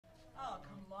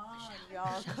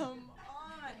y'all. Come on.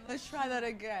 Let's try that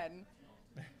again.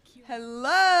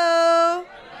 Hello.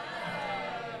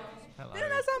 Hello. Didn't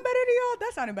that sound better to y'all?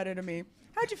 That sounded better to me.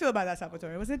 How'd you feel about that,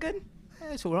 Salvatore? Was it good?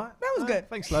 Yeah, it's all right. That was good.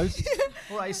 Thanks, loads.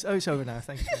 All right, it's over now.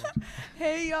 Thank you so much.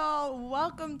 Hey, y'all.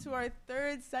 Welcome to our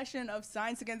third session of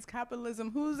Science Against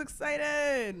Capitalism. Who's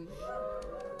excited?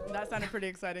 That sounded pretty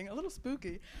exciting. A little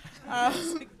spooky.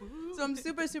 So I'm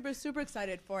super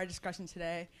excited for our discussion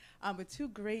today with two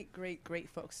great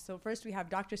folks. So first we have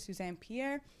Dr. Suzanne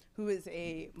Pierre, who is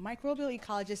a microbial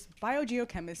ecologist,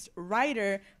 biogeochemist,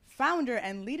 writer, founder,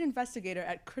 and lead investigator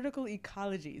at Critical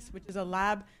Ecologies, which is a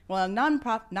lab, a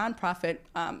nonprofit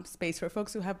space for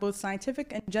folks who have both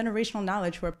scientific and generational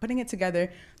knowledge who are putting it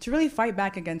together to really fight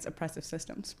back against oppressive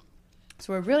systems.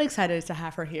 So we're really excited to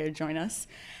have her here join us.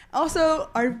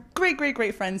 Also, our great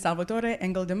friend Salvatore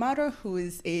Engeldemarro, who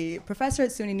is a professor at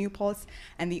SUNY New Paltz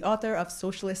and the author of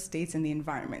Socialist States and the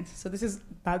Environment. So this is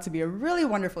about to be a really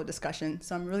wonderful discussion.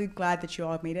 So I'm really glad that you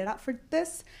all made it out for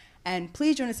this. And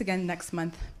please join us again next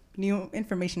month. New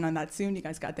information on that soon. You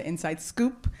guys got the inside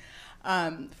scoop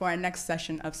for our next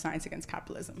session of Science Against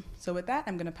Capitalism. So with that,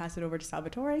 I'm going to pass it over to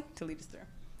Salvatore to lead us through.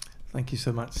 Thank you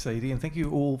so much, Sadie, and thank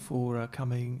you all for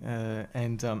coming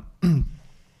and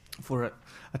for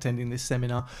attending this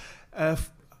seminar.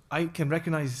 I can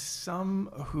recognize some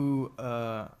who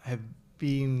have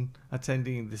been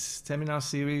attending this seminar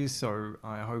series, so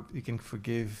I hope you can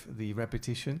forgive the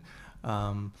repetition.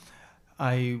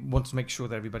 I want to make sure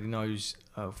that everybody knows,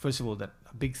 first of all, that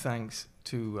a big thanks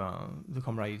to the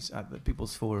comrades at the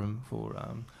People's Forum for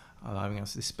allowing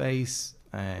us this space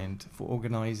and for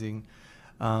organizing.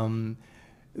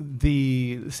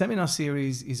 The seminar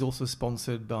series is also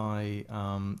sponsored by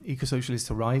Eco-Socialist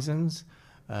Horizons,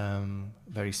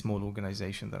 very small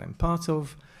organization that I'm part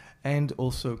of, and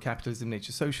also Capitalism,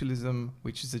 Nature, Socialism,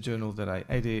 which is a journal that I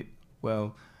edit.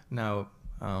 Well, now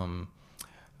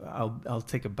I'll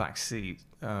take a back seat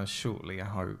shortly, I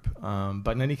hope.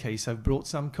 But in any case, I've brought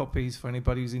some copies for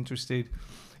anybody who's interested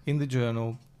in the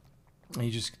journal. And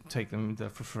you just take them there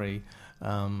for free.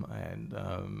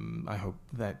 I hope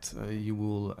that you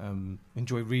will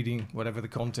enjoy reading whatever the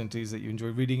content is that you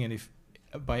enjoy reading. And if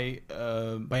by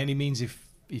any means,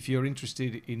 if you're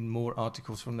interested in more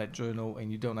articles from that journal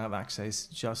and you don't have access,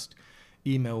 just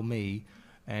email me.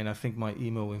 And I think my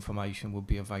email information will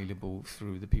be available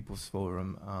through the People's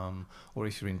Forum. Or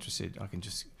if you're interested, I can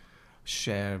just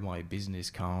share my business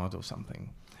card or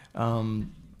something.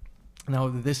 Now,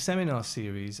 this seminar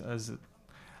series, as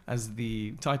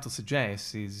the title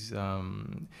suggests, is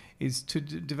to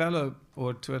develop,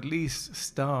 or to at least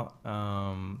start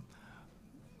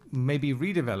maybe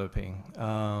redeveloping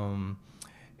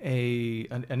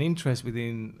an interest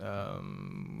within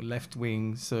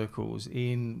left-wing circles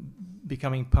in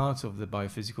becoming part of the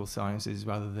biophysical sciences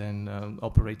rather than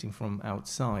operating from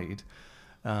outside.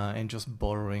 And just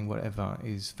borrowing whatever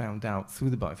is found out through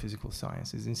the biophysical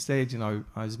sciences. Instead,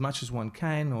 as much as one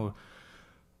can, or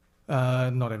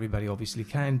not everybody obviously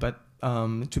can, but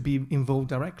to be involved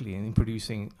directly in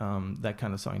producing that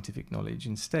kind of scientific knowledge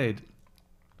instead.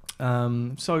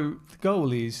 So the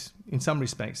goal is, in some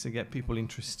respects, to get people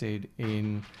interested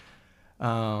in,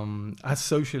 as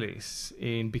socialists,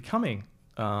 in becoming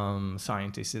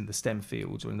scientists in the STEM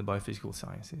fields or in the biophysical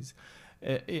sciences.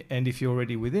 And if you're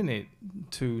already within it,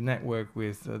 to network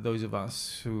with those of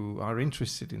us who are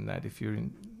interested in that, if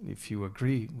you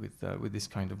agree with this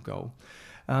kind of goal.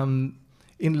 In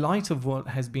light of what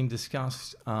has been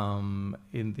discussed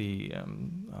in the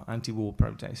anti-war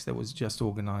protest that was just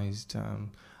organized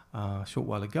a short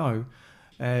while ago,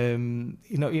 in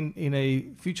a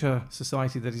future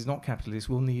society that is not capitalist,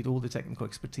 we'll need all the technical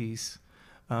expertise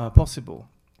possible.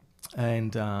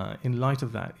 And in light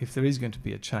of that, if there is going to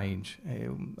be a change,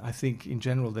 I think in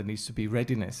general there needs to be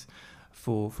readiness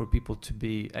for people to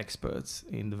be experts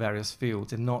in the various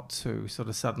fields, and not to sort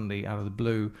of suddenly out of the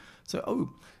blue say, oh,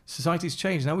 society's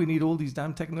changed, now we need all these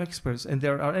damn technical experts and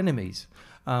they're our enemies.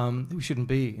 We shouldn't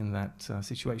be in that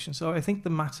situation. So I think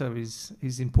the matter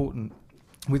is important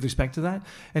with respect to that.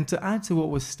 And to add to what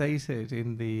was stated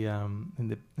in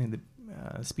the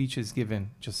speeches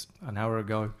given just an hour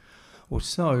ago or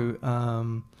so,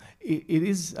 it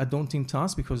is a daunting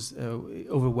task because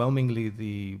overwhelmingly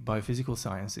the biophysical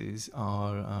sciences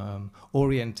are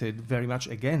oriented very much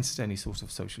against any sort of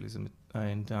socialism,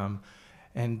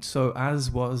 and so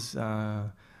as was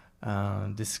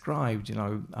described,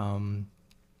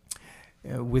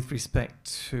 with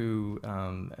respect to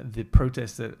the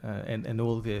protests that, and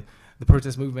all the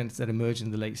protest movements that emerged in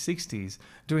the late 60s,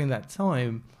 during that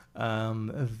time,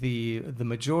 the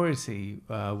majority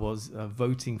was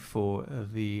voting for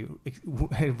the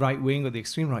right wing or the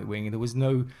extreme right wing, and there was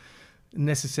no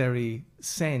necessary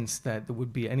sense that there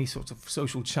would be any sort of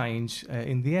social change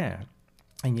in the air.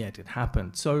 And yet it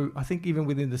happened. So I think even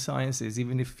within the sciences,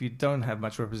 even if you don't have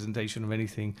much representation of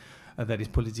anything that is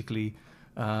politically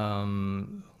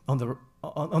on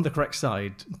the correct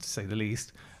side, to say the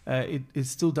least, it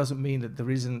still doesn't mean that there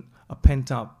isn't a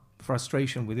pent-up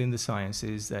frustration within the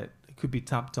sciences that could be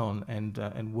tapped on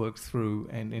and worked through,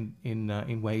 and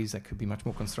in ways that could be much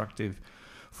more constructive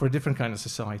for a different kind of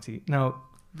society. Now,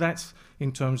 that's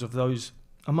in terms of those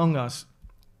among us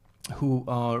who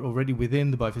are already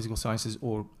within the biophysical sciences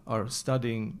or are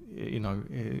studying,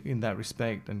 in that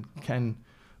respect, and can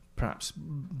perhaps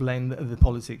blend the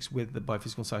politics with the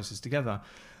biophysical sciences together.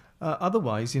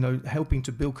 Otherwise, helping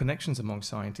to build connections among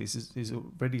scientists is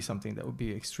already something that would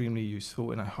be extremely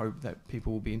useful, and I hope that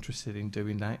people will be interested in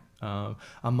doing that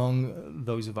among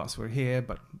those of us who are here,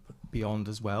 but beyond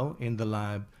as well, in the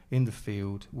lab, in the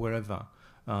field, wherever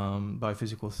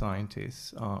biophysical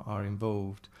scientists are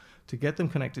involved, to get them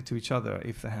connected to each other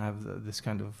if they have this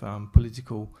kind of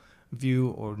political view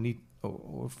or need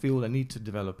or feel a need to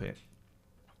develop it.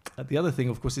 The other thing,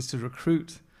 of course, is to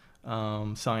recruit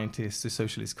scientists to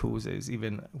socialist causes,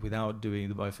 even without doing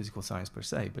the biophysical science per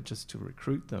se, but just to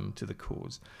recruit them to the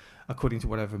cause according to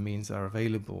whatever means are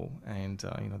available and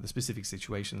the specific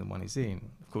situation that one is in.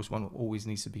 Of course, one always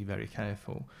needs to be very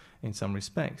careful in some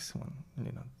respects.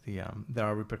 There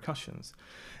are repercussions,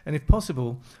 and if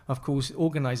possible, of course,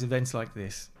 organize events like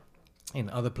this in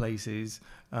other places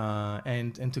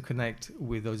and to connect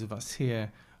with those of us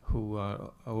here who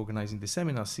are organizing the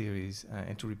seminar series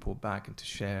and to report back and to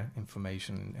share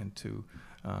information and to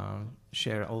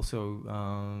share also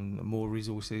more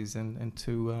resources and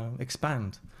to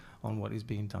expand on what is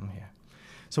being done here.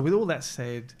 So with all that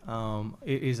said,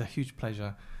 it is a huge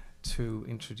pleasure to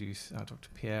introduce Dr.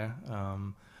 Pierre.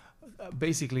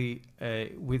 Basically,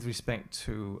 with respect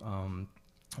to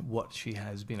what she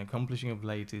has been accomplishing of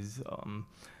late is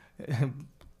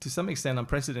to some extent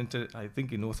unprecedented, I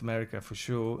think, in North America for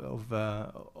sure,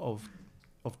 of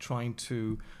trying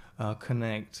to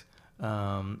connect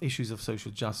issues of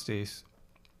social justice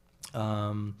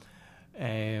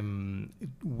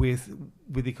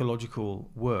with ecological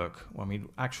work. I mean,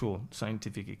 actual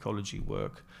scientific ecology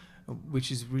work,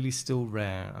 which is really still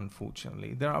rare,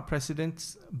 unfortunately. There are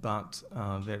precedents, but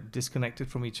they're disconnected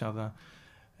from each other,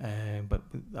 but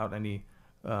without any,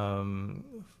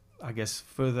 I guess,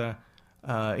 further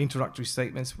introductory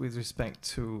statements with respect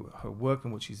to her work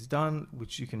and what she's done,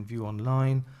 which you can view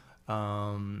online.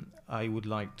 I would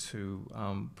like to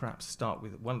perhaps start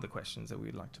with one of the questions that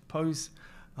we'd like to pose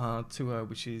to her,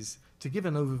 which is to give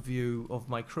an overview of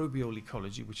microbial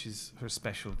ecology, which is her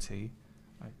specialty,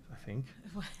 I think.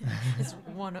 It's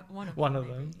one of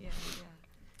them. Yeah.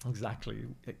 Exactly.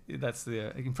 That's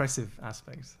the impressive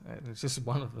aspect. It's just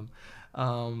one of them.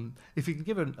 If you can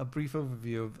give a brief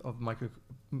overview of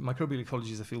microbial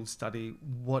ecology as a field study,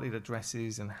 what it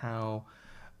addresses and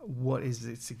what is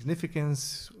its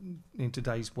significance in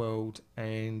today's world,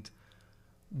 and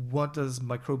what does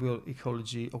microbial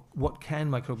ecology, or what can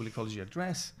microbial ecology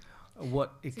address,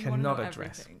 what it cannot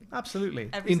address. Everything. Absolutely.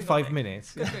 Every in 5 thing.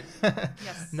 minutes. Good.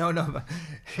 Yes. No, but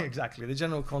exactly. The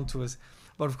general contours.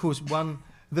 But of course,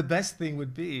 the best thing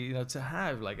would be, to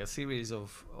have like a series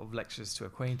of lectures to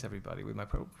acquaint everybody with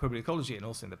microbial ecology and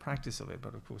also in the practice of it.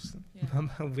 But of course,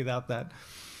 without that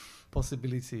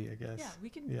possibility, I guess. Yeah, we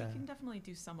can definitely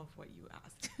do some of what you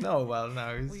asked. No, well,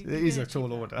 no, it is a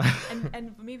tall order.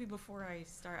 And maybe before I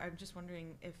start, I'm just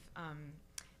wondering if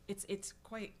it's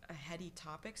quite a heady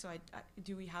topic. So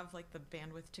do we have like the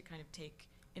bandwidth to kind of take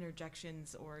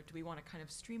interjections, or do we want to kind of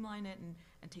streamline it and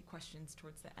take questions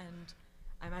towards the end?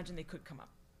 I imagine they could come up.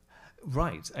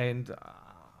 Right, and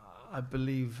I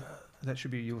believe that should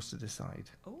be yours to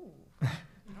decide. Oh, I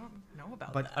don't know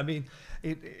about that. But I mean,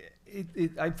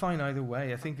 I'm fine either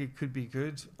way. I think it could be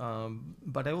good,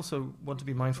 but I also want to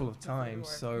be mindful of time.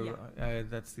 So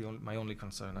that's my only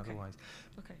concern. Okay. Otherwise,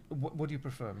 okay. What do you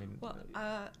prefer? I mean, well,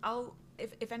 I'll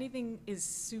if anything is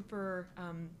super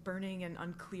burning and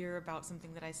unclear about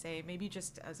something that I say, maybe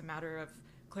just as a matter of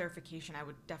clarification, I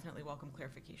would definitely welcome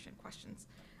clarification questions,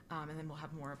 and then we'll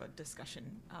have more of a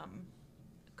discussion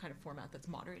kind of format that's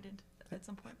moderated at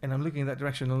some point. And I'm looking in that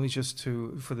direction only just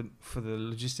for the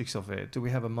logistics of it. Do we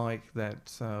have a mic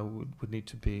that would need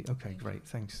to be? Okay, great,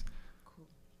 thanks. Cool.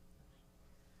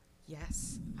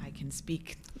 Yes, I can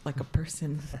speak like a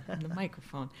person on the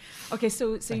microphone. Okay,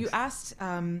 so you asked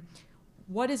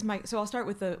what is so I'll start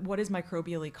with what is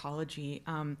microbial ecology,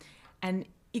 and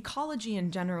ecology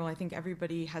in general, I think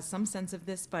everybody has some sense of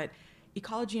this, but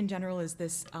ecology in general is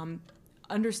this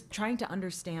trying to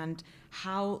understand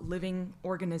how living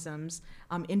organisms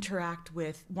interact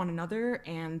with one another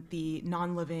and the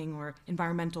non-living or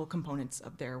environmental components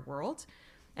of their world.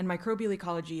 And microbial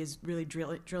ecology is really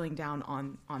drilling down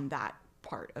on that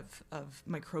part of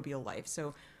microbial life.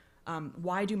 So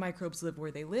why do microbes live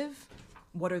where they live?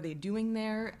 What are they doing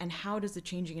there? And how does the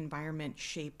changing environment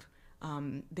shape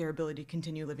their ability to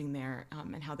continue living there,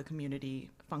 and how the community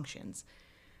functions?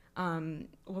 What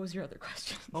was your other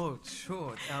question? Oh,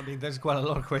 sure. I mean, there's quite a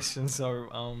lot of questions. So,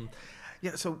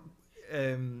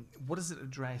 what does it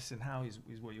address, and how is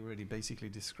what you already basically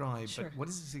described? Sure. But what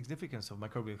is the significance of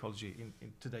microbial ecology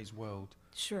in today's world?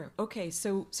 Sure. Okay.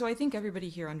 So I think everybody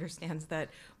here understands that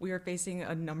we are facing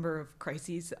a number of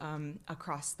crises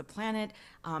across the planet.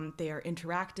 They are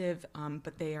interactive,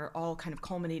 but they are all kind of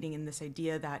culminating in this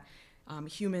idea that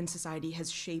human society has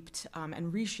shaped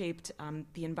and reshaped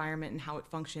the environment and how it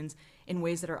functions in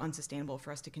ways that are unsustainable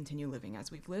for us to continue living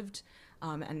as we've lived,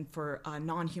 and for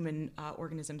non-human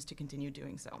organisms to continue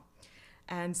doing so.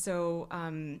 And so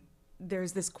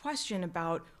there's this question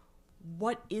about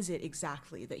what is it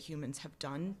exactly that humans have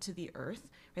done to the Earth?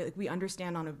 Right? Like, we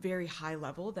understand on a very high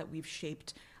level that we've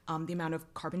shaped the amount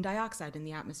of carbon dioxide in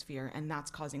the atmosphere, and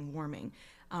that's causing warming.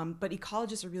 But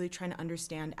ecologists are really trying to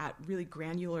understand at really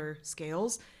granular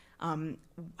scales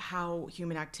how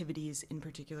human activities in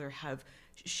particular have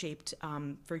shaped,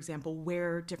 for example,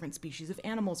 where different species of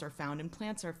animals are found and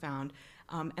plants are found.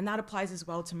 And that applies as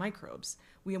well to microbes.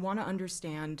 We want to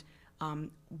understand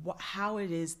how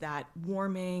it is that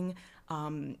warming,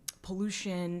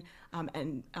 pollution,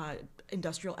 and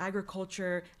industrial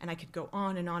agriculture, and I could go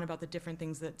on and on about the different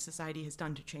things that society has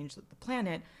done to change the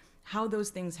planet, how those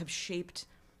things have shaped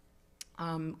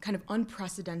kind of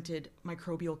unprecedented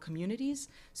microbial communities.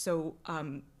 So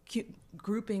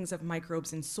groupings of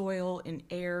microbes in soil, in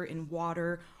air, in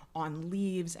water, on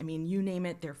leaves, I mean, you name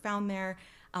it, they're found there.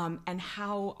 And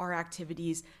how our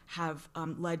activities have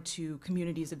led to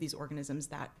communities of these organisms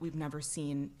that we've never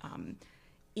seen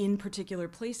in particular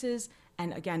places,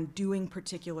 and again, doing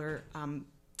particular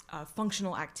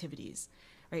functional activities,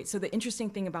 right? So the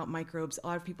interesting thing about microbes, a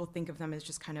lot of people think of them as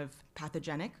just kind of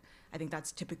pathogenic. I think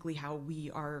that's typically how we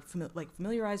are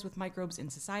familiarized with microbes in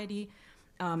society.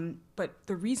 But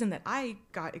the reason that I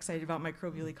got excited about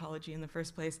microbial ecology in the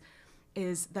first place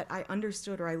is that I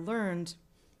understood, or I learned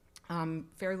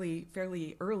fairly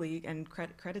early, and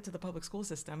credit to the public school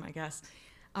system, I guess,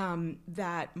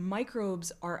 that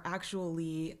microbes are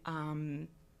actually,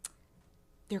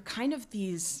 they're kind of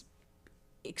these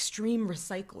extreme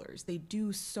recyclers. They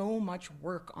do so much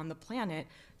work on the planet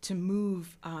to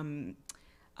move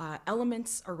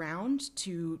elements around,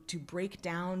 to break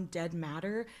down dead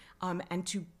matter, and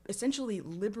to essentially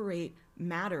liberate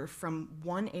matter from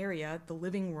one area, the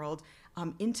living world,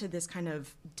 into this kind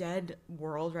of dead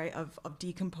world, right, of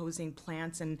decomposing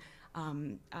plants and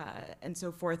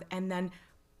so forth, and then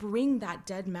bring that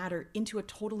dead matter into a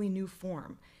totally new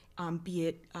form, be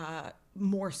it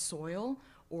more soil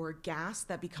or gas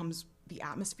that becomes the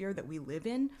atmosphere that we live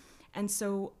in. And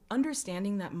so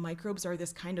understanding that microbes are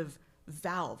this kind of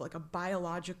valve, like a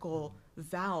biological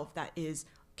valve that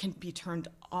can be turned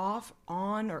off,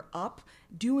 on, or up,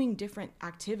 doing different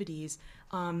activities,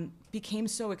 became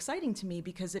so exciting to me,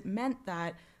 because it meant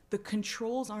that the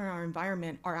controls on our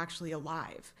environment are actually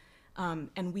alive,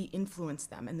 and we influence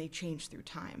them, and they change through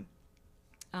time.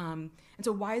 And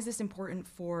so why is this important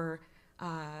for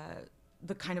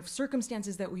the kind of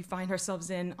circumstances that we find ourselves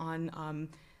in on,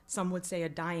 some would say, a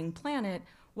dying planet?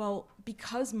 Well,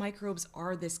 because microbes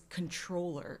are this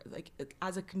controller, like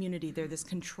as a community, they're this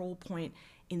control point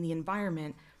in the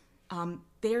environment.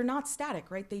 They are not static,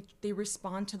 right? They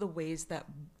respond to the ways that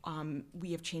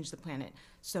we have changed the planet.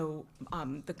 So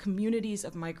the communities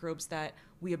of microbes that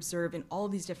we observe in all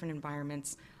of these different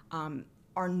environments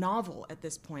are novel at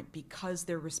this point, because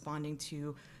they're responding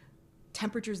to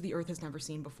temperatures the Earth has never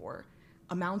seen before,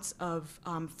 amounts of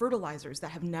fertilizers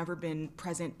that have never been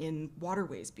present in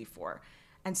waterways before.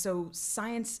 And so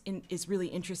science is really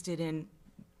interested in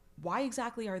why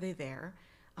exactly are they there?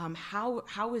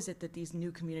 How is it that these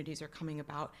new communities are coming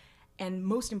about? And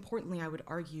most importantly, I would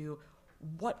argue,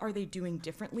 what are they doing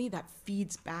differently that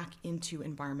feeds back into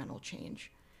environmental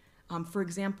change? For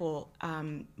example,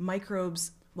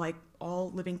 microbes, like all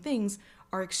living things,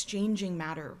 are exchanging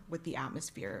matter with the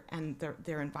atmosphere and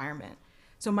their environment.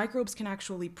 So microbes can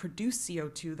actually produce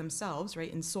CO2 themselves,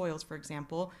 right? In soils, for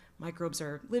example, microbes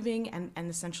are living and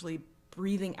essentially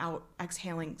breathing out,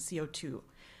 exhaling CO2.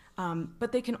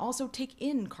 But they can also take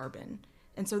in carbon.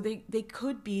 And so they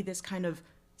could be this kind of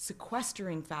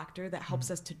sequestering factor that helps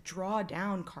us to draw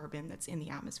down carbon that's in the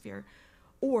atmosphere,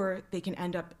 or they can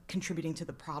end up contributing to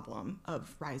the problem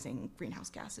of rising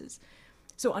greenhouse gases.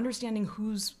 So understanding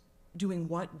who's doing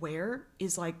what where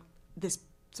is like this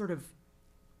sort of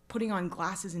putting on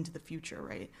glasses into the future,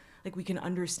 right? Like we can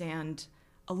understand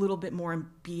a little bit more and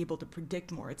be able to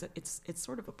predict more. It's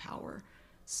sort of a power.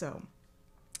 So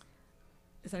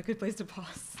is that a good place to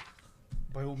pause?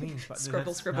 By all means. But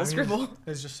Scribble.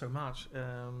 There's just so much.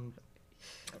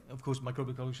 Of course,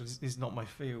 microbial ecology is not my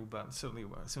field, but certainly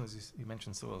as soon as you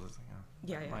mentioned soils, I was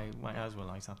like, my eyes were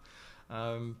light up.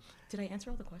 Did I answer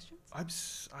all the questions? I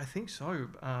think so.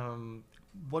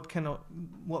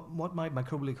 What might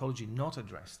microbial ecology not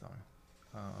address, though,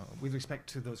 with respect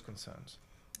to those concerns?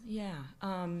 Yeah.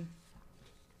 I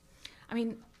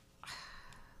mean,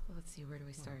 let's see, where do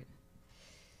we start?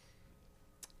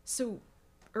 So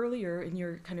earlier in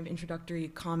your kind of introductory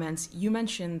comments, you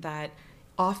mentioned that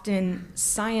often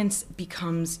science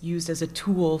becomes used as a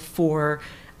tool for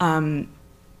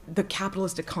the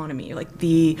capitalist economy, like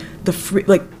the free,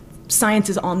 like science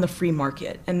is on the free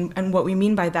market. And what we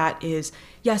mean by that is,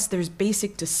 yes, there's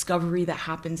basic discovery that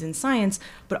happens in science,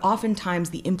 but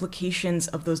oftentimes the implications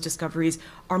of those discoveries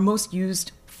are most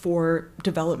used for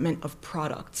development of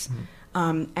products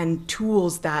and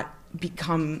tools that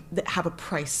have a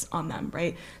price on them,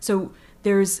 right? So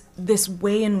there's this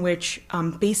way in which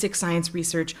basic science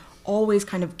research always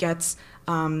kind of gets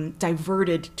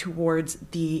diverted towards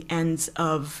the ends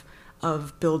of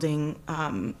building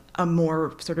a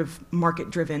more sort of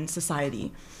market-driven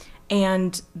society.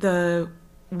 And the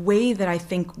way that I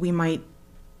think we might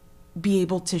be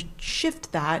able to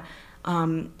shift that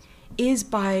is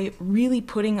by really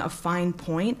putting a fine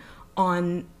point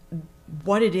on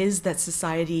what it is that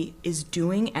society is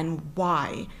doing and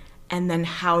why, and then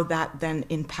how that then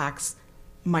impacts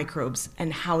microbes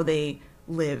and how they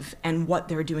live and what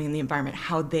they're doing in the environment,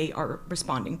 how they are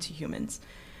responding to humans.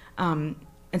 And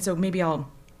so maybe I'll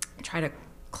try to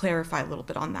clarify a little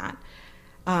bit on that.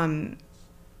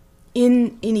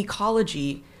 In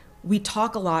ecology, we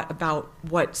talk a lot about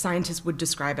what scientists would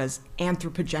describe as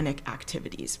anthropogenic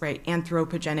activities, right?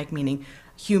 Anthropogenic meaning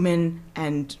human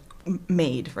and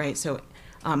made, right? So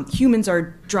humans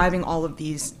are driving all of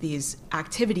these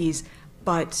activities,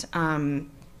 but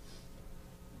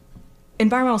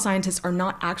environmental scientists are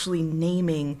not actually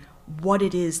naming what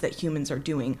it is that humans are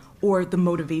doing or the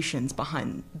motivations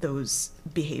behind those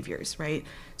behaviors, right?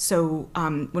 So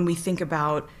when we think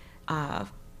about,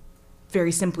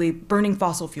 very simply, burning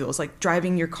fossil fuels, like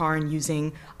driving your car and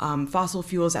using fossil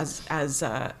fuels as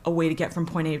a way to get from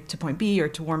point A to point B or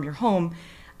to warm your home,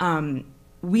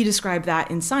 we describe that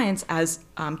in science as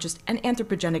just an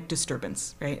anthropogenic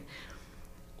disturbance, right?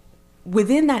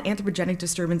 Within that anthropogenic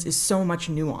disturbance is so much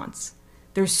nuance.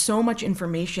 There's so much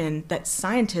information that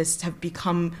scientists have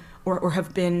become or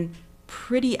have been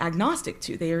pretty agnostic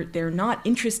to. They're not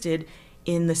interested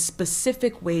in the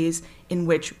specific ways in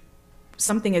which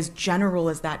something as general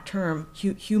as that term,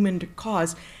 human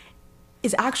cause,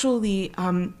 is actually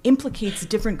implicates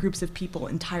different groups of people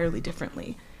entirely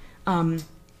differently.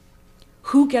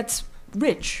 Who gets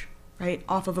rich, right,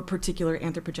 off of a particular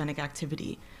anthropogenic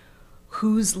activity?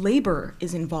 Whose labor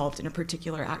is involved in a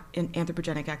particular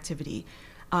anthropogenic activity,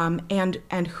 and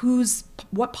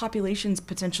what populations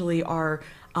potentially are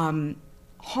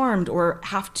harmed or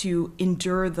have to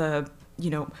endure the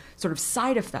sort of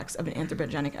side effects of an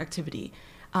anthropogenic activity.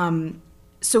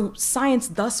 So science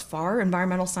thus far,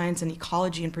 environmental science and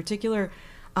ecology in particular,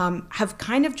 have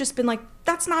kind of just been like,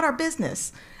 that's not our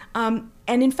business. And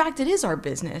in fact, it is our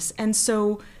business. And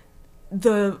so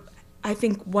I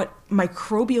think what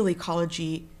microbial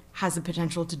ecology has the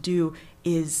potential to do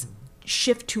is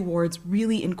shift towards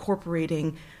really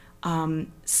incorporating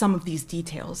some of these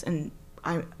details. And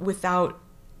without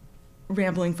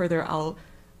rambling further, I'll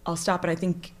stop. But I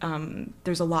think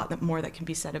there's a lot more that can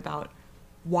be said about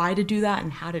why to do that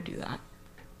and how to do that.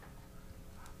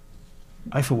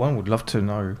 I, for one, would love to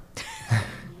know.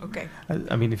 Okay.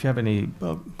 I mean, if you have any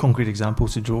concrete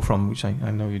examples to draw from, which I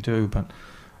know you do, but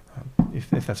if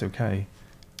that's okay.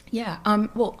 Yeah.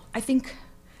 Well, I think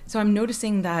so. I'm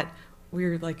noticing that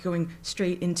we're like going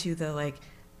straight into the like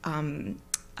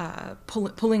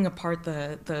pulling apart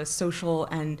the social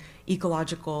and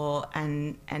ecological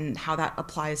and how that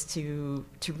applies to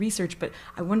research. But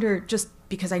I wonder, just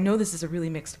because I know this is a really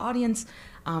mixed audience,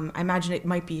 I imagine it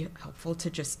might be helpful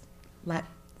to just let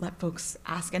folks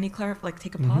ask any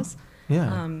take a pause.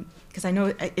 Yeah. Because I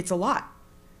know it's a lot.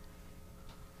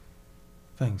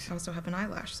 Thanks. I also have an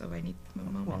eyelash, so I need a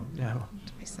moment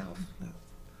to myself.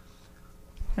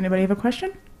 Anybody have a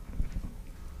question?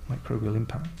 Microbial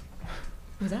impact.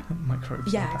 Was that?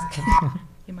 Microbes. Yeah, exactly.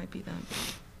 It might be that.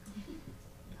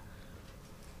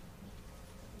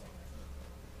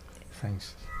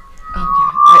 Thanks. Oh, yeah.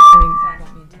 I mean, I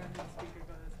don't mean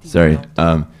to. Sorry.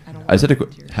 I said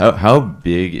said how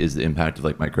big is the impact of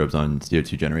like microbes on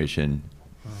CO2 generation,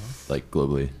 like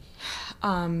globally?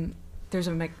 There's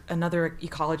another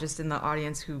ecologist in the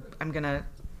audience who I'm gonna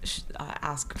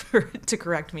ask to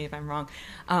correct me if I'm wrong,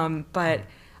 but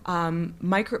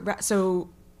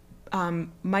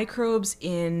microbes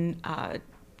in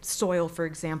soil, for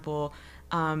example,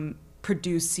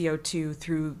 produce CO2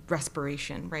 through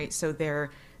respiration, right? So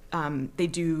they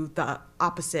do the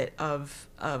opposite of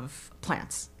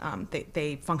plants.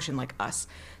 They function like us.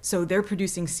 So they're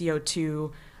producing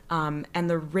CO2, and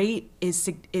the rate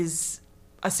is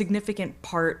a significant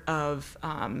part of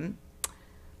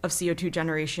CO2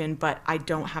 generation, but I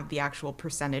don't have the actual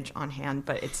percentage on hand.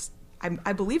 But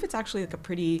I believe it's actually like a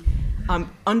pretty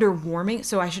underwarming.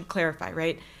 So I should clarify,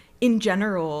 right? In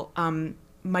general,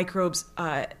 microbes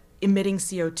emitting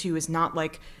CO2 is not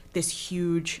like this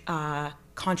huge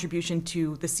contribution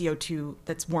to the CO2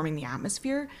 that's warming the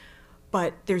atmosphere,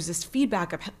 but there's this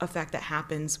feedback effect that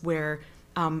happens where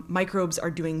microbes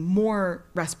are doing more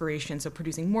respiration, so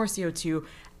producing more CO2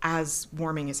 as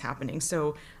warming is happening.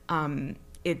 So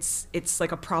it's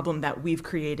like a problem that we've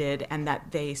created and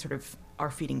that they sort of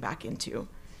are feeding back into.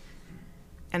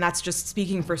 And that's just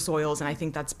speaking for soils, and I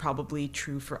think that's probably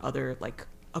true for other like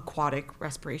aquatic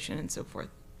respiration and so forth.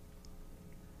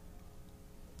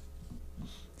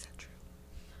 Is that true?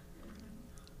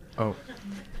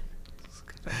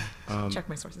 Oh. Check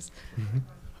my sources.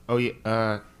 Oh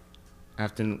yeah.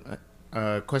 Afternoon.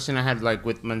 Question I had, like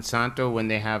with Monsanto, when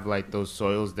they have like those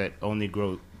soils that only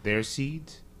grow their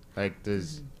seeds, like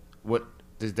does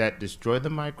that destroy the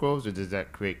microbes, or does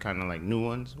that create kind of like new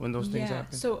ones when those things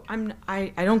happen? So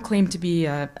I don't claim to be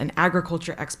an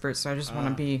agriculture expert, so I just want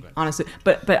to be honest.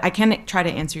 But I can try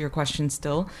to answer your question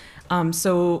still.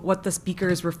 So what the speaker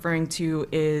is referring to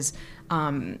is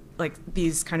like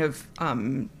these kind of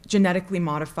genetically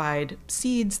modified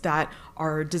seeds that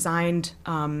are designed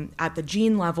at the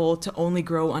gene level to only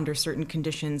grow under certain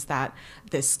conditions that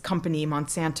this company,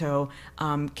 Monsanto,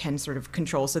 can sort of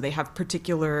control. So they have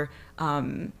particular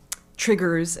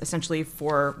triggers, essentially,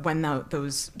 for when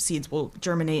those seeds will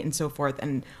germinate and so forth,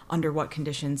 and under what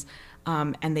conditions,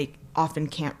 and they often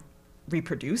can't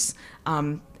reproduce.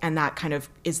 And that kind of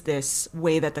is this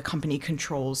way that the company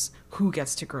controls who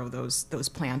gets to grow those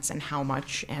plants and how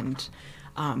much, and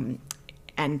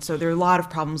so there are a lot of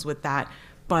problems with that.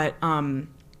 But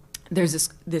there's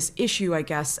this issue, I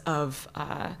guess, of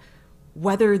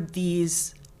whether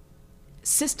these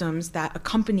systems that a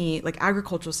company, like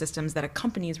agricultural systems that a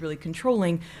company is really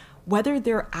controlling, whether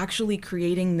they're actually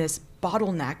creating this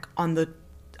bottleneck on the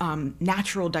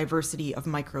natural diversity of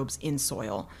microbes in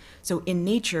soil. So in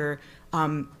nature,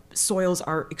 soils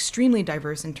are extremely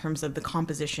diverse in terms of the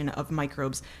composition of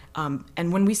microbes.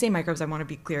 And when we say microbes, I want to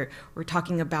be clear, we're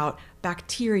talking about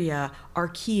bacteria,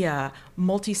 archaea,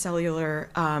 multicellular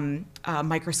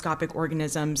microscopic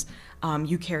organisms,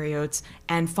 eukaryotes,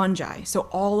 and fungi. So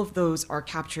all of those are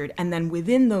captured. And then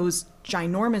within those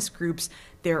ginormous groups,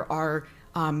 there are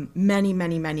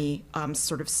many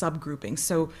sort of subgroupings.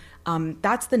 So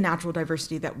that's the natural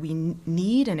diversity that we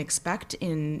need and expect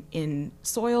in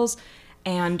soils.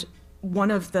 And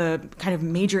one of the kind of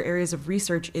major areas of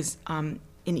research is in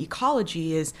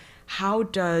ecology is how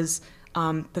does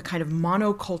the kind of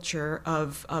monoculture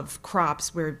of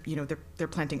crops, where they're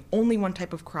planting only one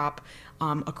type of crop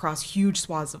across huge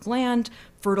swaths of land,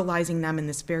 fertilizing them in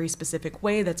this very specific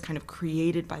way that's kind of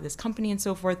created by this company and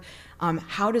so forth.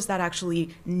 How does that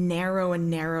actually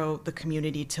narrow the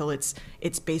community till it's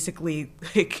basically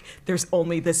like there's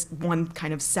only this one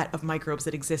kind of set of microbes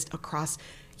that exist across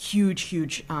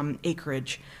huge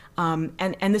acreage.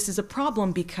 And this is a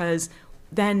problem because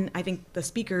then I think the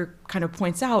speaker kind of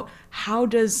points out, how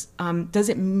does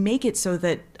it make it so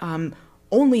that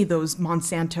only those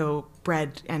Monsanto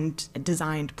bred and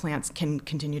designed plants can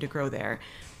continue to grow there?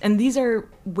 And these are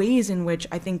ways in which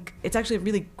I think it's actually a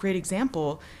really great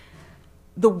example,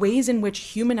 the ways in which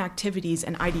human activities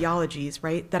and ideologies,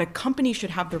 right, that a company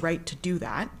should have the right to do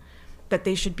that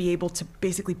they should be able to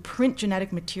basically print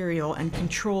genetic material and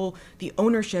control the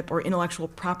ownership or intellectual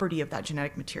property of that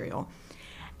genetic material.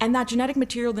 And that genetic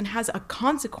material then has a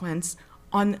consequence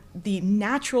on the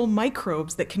natural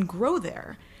microbes that can grow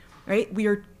there, right? We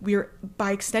are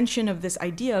by extension of this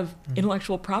idea of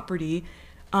intellectual property,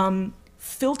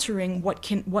 filtering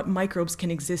what microbes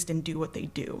can exist and do what they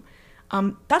do.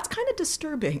 That's kind of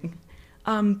disturbing.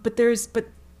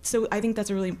 So I think that's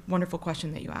a really wonderful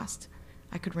question that you asked.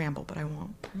 I could ramble, but I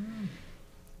won't.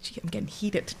 Gee, I'm getting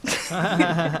heated.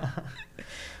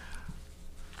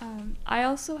 I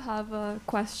also have a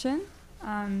question.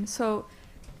 So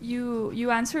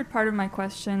you answered part of my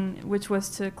question, which was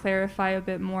to clarify a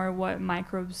bit more what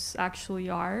microbes actually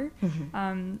are.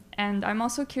 Mm-hmm. And I'm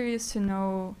also curious to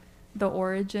know the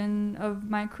origin of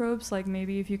microbes, like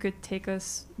maybe if you could take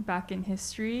us back in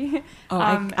history. Oh,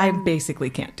 I basically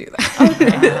can't do that.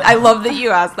 Okay. I love that you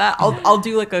asked that. I'll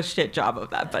do like a shit job of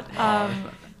that, but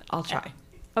I'll try.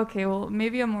 Okay, well,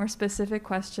 maybe a more specific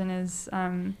question is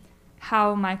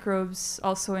how microbes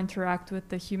also interact with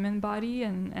the human body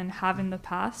and have in the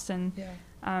past, and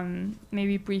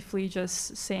maybe briefly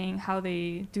just saying how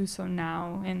they do so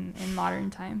now in modern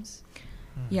times.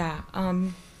 Yeah.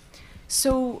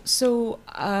 So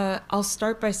I'll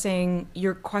start by saying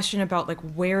your question about like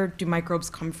where do microbes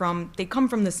come from? They come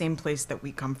from the same place that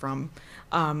we come from.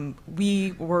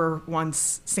 We were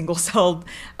once single-celled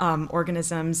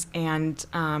organisms, and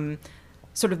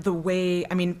sort of the way,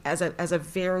 I mean, as a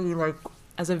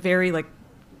very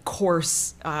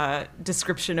coarse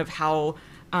description of how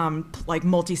like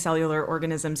multicellular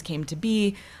organisms came to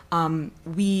be,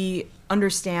 we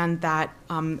understand that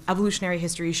evolutionary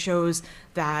history shows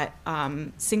that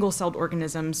single-celled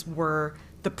organisms were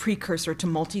the precursor to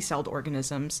multi-celled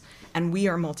organisms, and we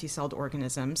are multi-celled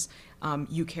organisms,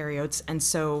 eukaryotes. And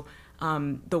so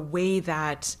the way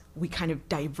that we kind of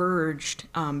diverged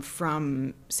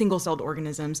from single-celled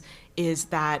organisms is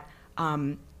that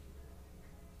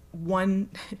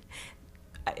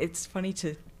it's funny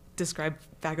to describe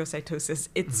phagocytosis.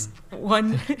 It's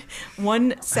one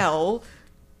cell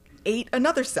ate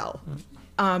another cell,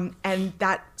 and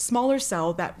that smaller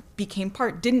cell that became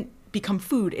part didn't become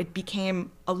food. It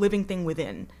became a living thing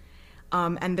within,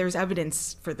 and there's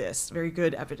evidence for this, very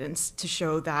good evidence to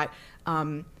show that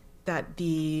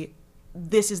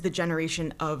this is the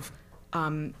generation of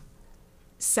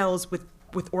cells with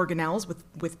organelles,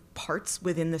 with parts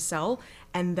within the cell,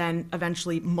 and then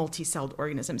eventually multi-celled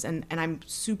organisms. And I'm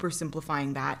super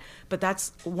simplifying that, but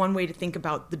that's one way to think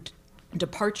about the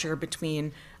departure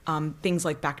between things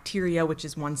like bacteria, which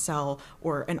is one cell,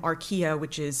 or an archaea,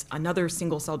 which is another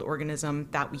single-celled organism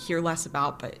that we hear less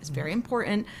about, but is very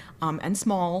important and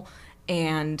small,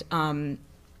 and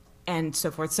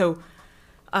so forth. So,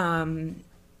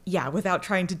 yeah, without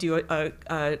trying to do a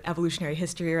evolutionary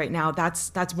history right now,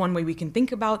 that's one way we can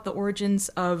think about the origins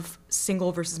of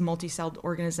single versus multi-celled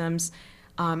organisms.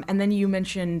 And then you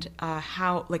mentioned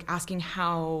asking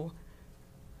how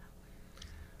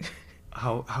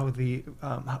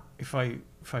if I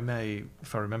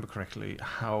remember correctly,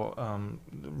 how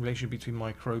the relation between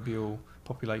microbial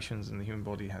populations and the human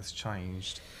body has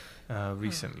changed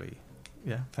recently.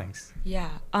 Yeah, thanks. Yeah.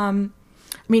 I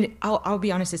mean, I'll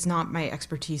be honest, it's not my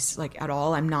expertise like at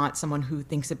all. I'm not someone who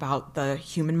thinks about the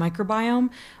human microbiome,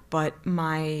 but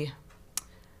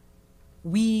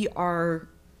we are,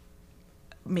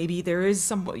 maybe there is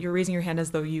some, you're raising your hand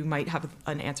as though you might have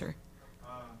an answer.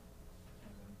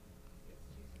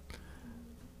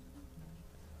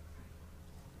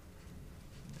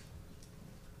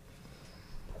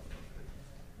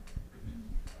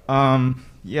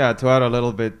 Yeah, to add a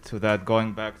little bit to that,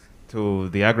 going back to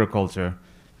the agriculture,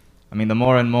 I mean, the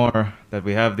more and more that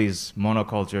we have these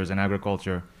monocultures in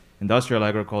agriculture, industrial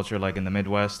agriculture, like in the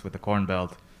Midwest with the Corn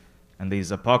Belt, and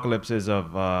these apocalypses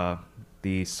of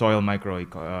the soil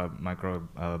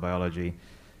microbiology,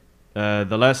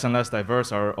 the less and less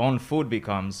diverse our own food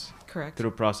becomes. Correct.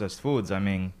 Through processed foods. I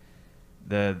mean,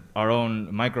 our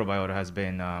own microbiota has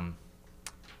been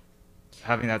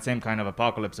having that same kind of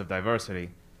apocalypse of diversity.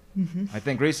 Mm-hmm. I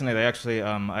think recently they actually,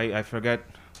 I forget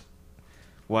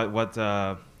what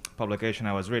publication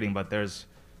I was reading, but there's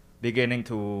beginning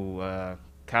to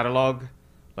catalog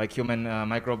like human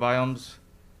microbiomes.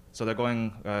 So they're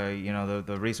going,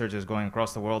 the research is going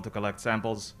across the world to collect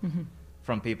samples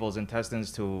from people's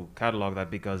intestines to catalog that,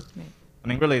 because, I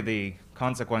mean, really the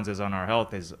consequences on our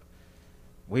health is,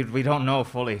 we don't know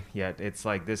fully yet. It's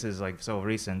like, this is like so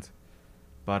recent,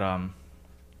 but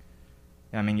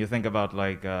I mean, you think about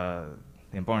like the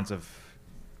importance of,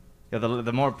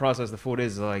 the more processed the food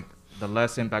is, like the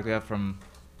less impact we have from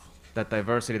that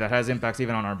diversity that has impacts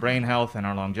even on our brain health and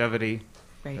our longevity,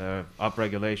 the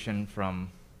upregulation from,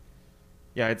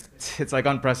 it's like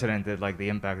unprecedented, like the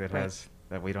impact it has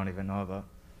that we don't even know about.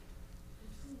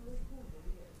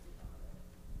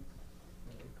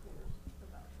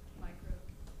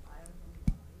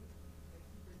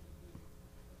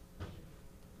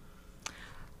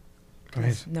 Go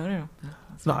ahead. No.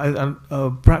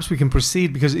 Perhaps we can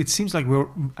proceed, because it seems like we're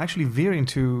actually veering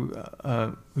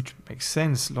to, which makes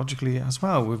sense logically as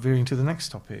well, we're veering to the next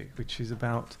topic, which is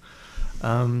about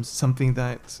something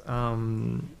that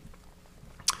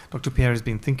Dr. Pierre has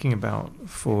been thinking about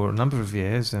for a number of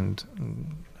years and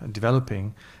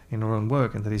developing in her own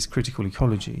work, and that is critical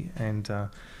ecology. And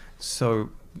so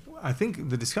I think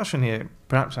the discussion here,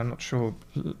 perhaps I'm not sure,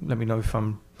 let me know if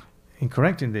I'm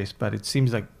incorrect in this, but it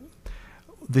seems like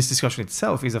this discussion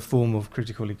itself is a form of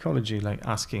critical ecology, like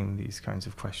asking these kinds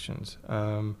of questions.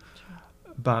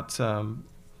 But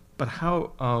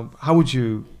how would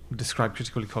you describe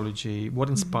critical ecology? What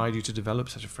inspired you to develop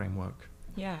such a framework?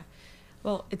 Yeah,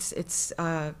 well, it's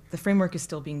the framework is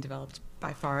still being developed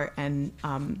by far, and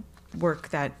work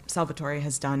that Salvatore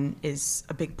has done is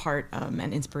a big part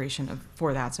and inspiration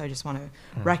for that. So I just want to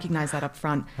recognize that up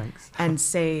front. Thanks. And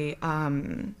say,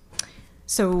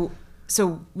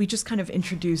 so we just kind of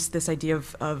introduced this idea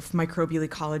of microbial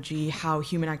ecology, how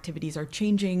human activities are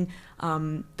changing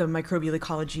the microbial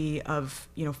ecology of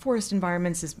forest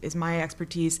environments is my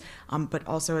expertise, but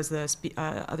also, as the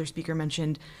other speaker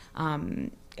mentioned,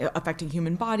 affecting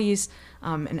human bodies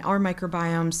and our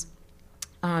microbiomes.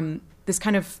 This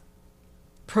kind of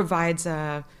provides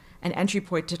an entry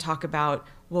point to talk about,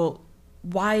 well,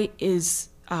 why has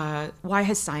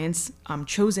science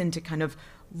chosen to kind of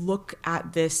look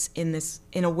at this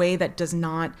in a way that does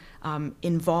not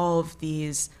involve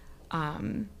these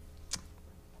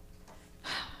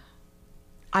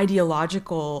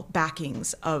ideological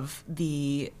backings of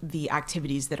the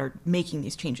activities that are making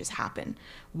these changes happen?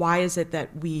 Why is it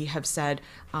that we have said,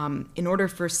 in order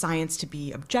for science to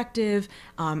be objective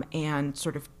and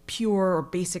sort of pure or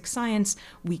basic science,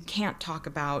 we can't talk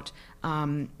about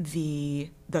the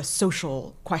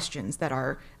social questions that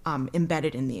are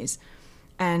embedded in these?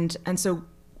 And so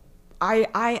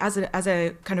I as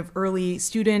a kind of early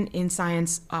student in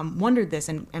science, wondered this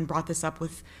and brought this up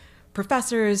with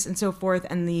professors and so forth,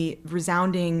 and the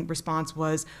resounding response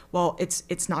was, well,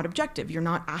 it's not objective. You're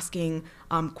not asking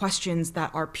questions that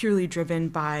are purely driven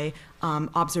by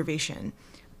observation.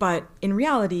 But in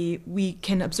reality, we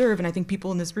can observe, and I think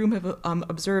people in this room have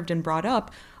observed and brought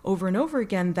up over and over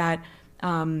again that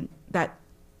that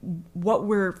what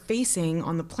we're facing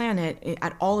on the planet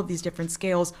at all of these different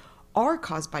scales are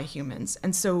caused by humans.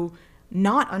 And so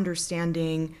not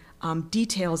understanding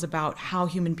details about how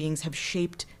human beings have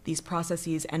shaped these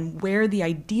processes and where the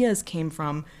ideas came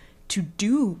from to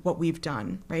do what we've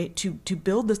done, right? To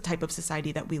build this type of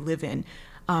society that we live in,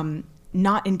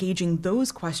 not engaging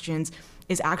those questions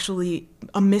is actually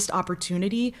a missed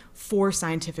opportunity for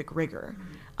scientific rigor,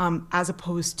 as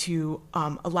opposed to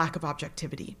a lack of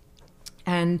objectivity.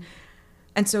 And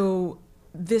so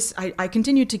this, I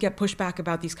continued to get pushback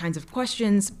about these kinds of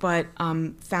questions, but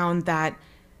found that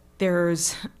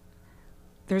there's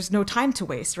no time to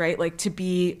waste, right? Like, to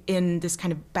be in this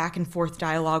kind of back and forth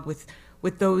dialogue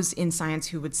with those in science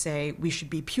who would say we should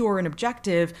be pure and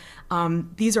objective.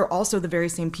 These are also the very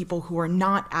same people who are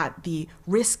not at the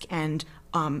risk end,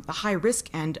 the high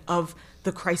risk end of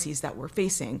the crises that we're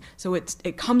facing. So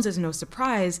it comes as no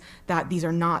surprise that these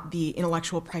are not the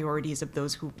intellectual priorities of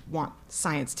those who want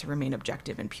science to remain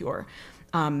objective and pure.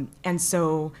 And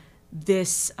so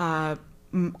this, I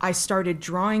started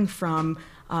drawing from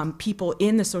people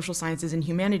in the social sciences and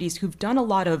humanities who've done a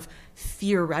lot of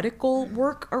theoretical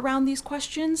work around these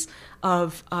questions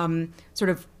of sort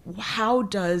of how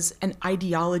does an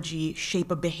ideology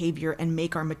shape a behavior and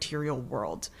make our material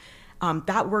world.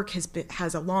 That work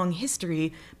has a long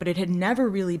history, but it had never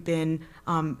really been,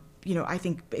 I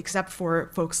think, except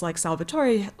for folks like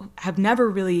Salvatore, have never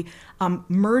really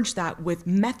merged that with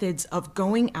methods of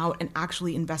going out and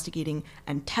actually investigating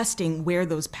and testing where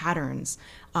those patterns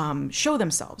show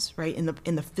themselves, right,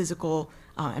 in the physical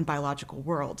and biological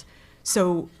world.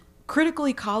 So critical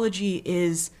ecology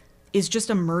is just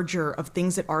a merger of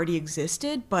things that already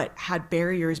existed but had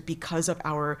barriers because of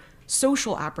our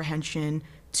social apprehension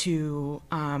to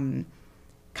kind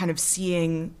of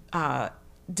seeing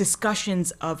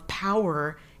discussions of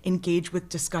power engage with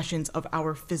discussions of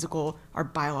our physical, our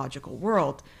biological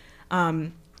world.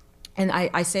 And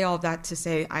I say all of that to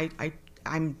say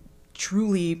I'm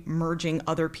truly merging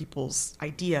other people's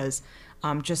ideas,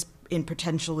 just in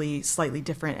potentially slightly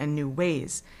different and new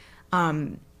ways.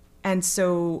 And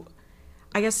so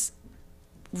I guess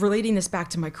relating this back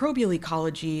to microbial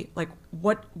ecology, like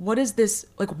what is this,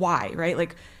 like why, right?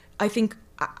 Like I think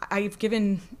I've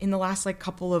given, in the last like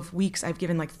couple of weeks, I've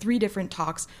given like 3 different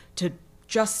talks to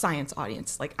just science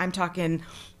audience. Like I'm talking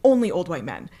only old white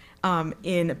men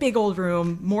in a big old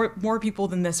room, more people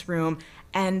than this room.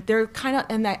 And they're kind of,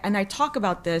 and I talk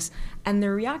about this, and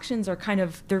their reactions are kind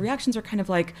of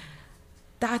like,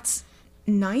 that's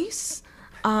nice.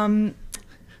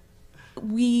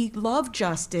 We love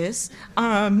justice.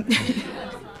 I'm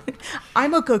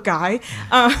a good guy.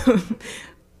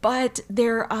 But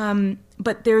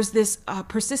there's this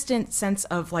persistent sense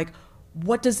of like,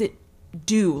 what does it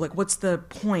do? Like, what's the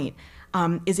point?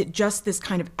 Is it just this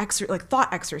kind of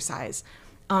thought exercise?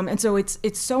 And so it's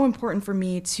so important for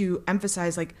me to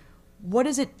emphasize, like, what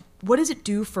does it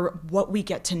do for what we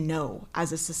get to know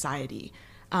as a society?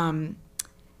 And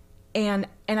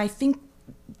I think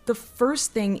the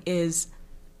first thing is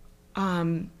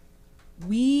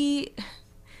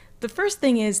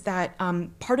that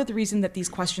part of the reason that these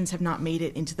questions have not made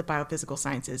it into the biophysical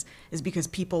sciences is because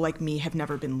people like me have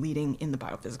never been leading in the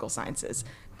biophysical sciences.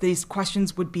 These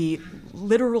questions would be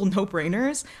literal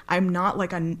no-brainers. I'm not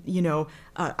like I'm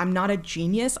not a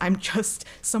genius. I'm just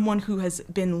someone who has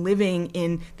been living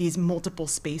in these multiple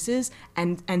spaces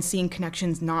and seeing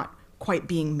connections not quite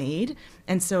being made.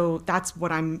 And so that's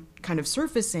what I'm kind of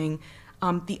surfacing.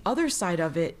 The other side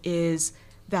of it is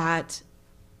that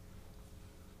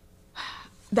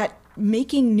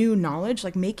making new knowledge,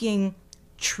 like making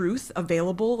truth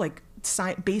available, like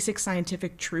basic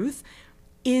scientific truth,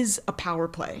 is a power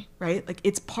play, right? Like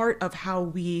it's part of how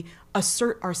we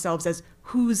assert ourselves as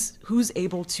who's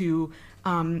able to,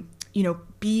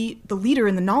 be the leader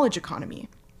in the knowledge economy.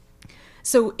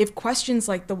 So if questions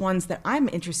like the ones that I'm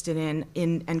interested in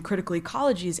and Critical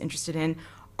Ecology is interested in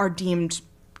are deemed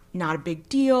not a big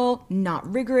deal,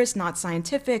 not rigorous, not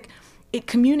scientific, it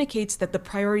communicates that the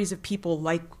priorities of people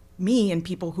like me and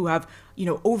people who have,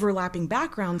 overlapping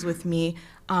backgrounds with me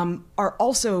are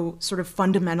also sort of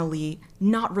fundamentally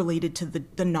not related to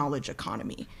the knowledge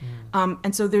economy.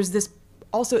 And so there's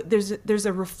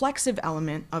a reflexive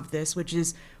element of this, which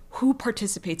is who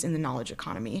participates in the knowledge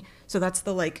economy. So that's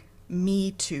the like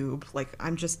me tube, like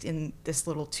I'm just in this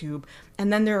little tube.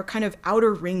 And then there are kind of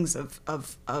outer rings of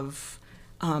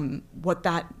what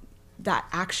that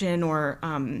action or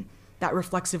that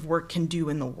reflexive work can do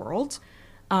in the world.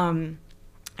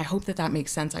 I hope that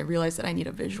makes sense. I realize that I need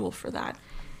a visual for that.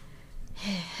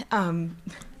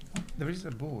 There is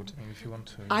a board, if you want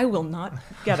to. I will not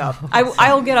get up.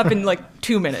 I'll get up in like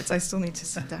 2 minutes. I still need to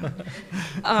sit down.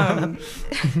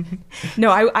 No,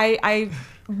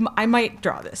 I might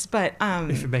draw this, but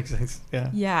if it makes sense, yeah.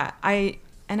 Yeah, I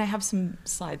have some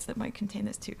slides that might contain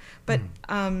this too. But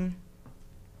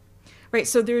right,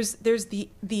 so there's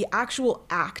the actual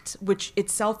act, which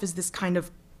itself is this kind of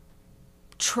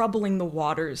troubling the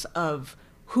waters of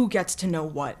who gets to know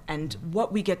what, and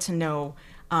what we get to know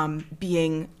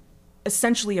being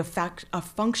essentially a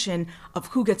function of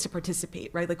who gets to participate,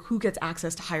 right? Like who gets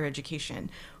access to higher education,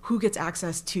 who gets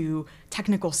access to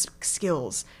technical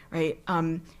skills, right?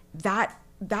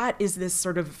 That is this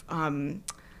sort of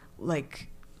like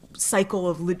cycle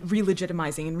of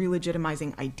re-legitimizing and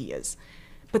re-legitimizing ideas.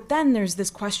 But then there's this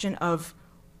question of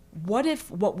what if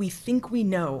what we think we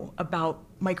know about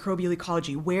microbial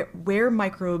ecology, where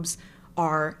microbes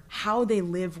are, how they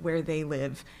live where they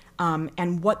live,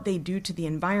 and what they do to the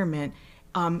environment,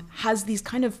 has these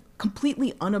kind of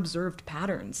completely unobserved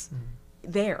patterns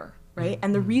there, right?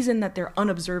 And the reason that they're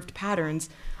unobserved patterns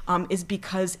is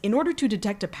because in order to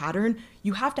detect a pattern,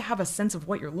 you have to have a sense of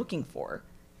what you're looking for.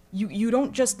 You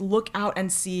don't just look out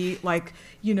and see like,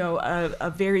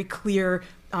 a very clear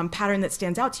pattern that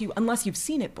stands out to you unless you've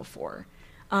seen it before.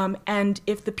 And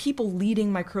if the people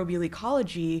leading microbial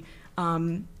ecology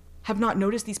have not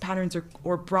noticed these patterns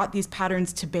or brought these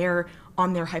patterns to bear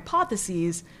on their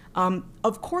hypotheses,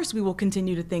 of course we will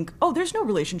continue to think, oh, there's no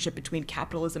relationship between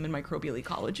capitalism and microbial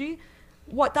ecology.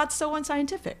 That's so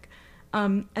unscientific.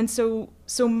 And so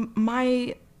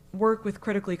my work with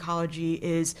critical ecology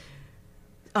is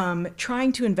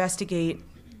trying to investigate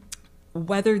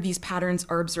whether these patterns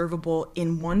are observable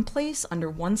in one place under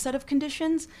one set of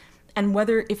conditions, and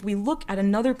whether if we look at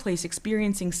another place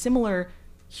experiencing similar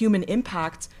human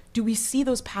impacts, do we see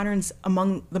those patterns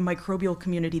among the microbial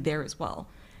community there as well?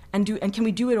 And can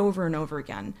we do it over and over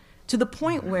again? To the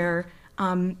point where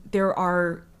there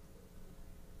are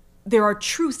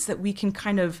truths that we can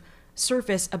kind of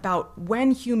surface about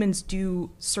when humans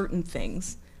do certain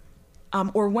things,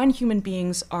 or when human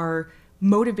beings are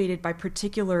motivated by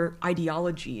particular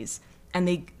ideologies,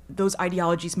 and those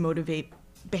ideologies motivate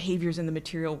behaviors in the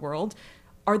material world.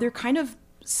 Are there kind of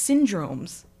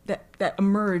syndromes that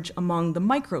emerge among the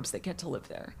microbes that get to live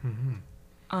there?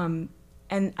 And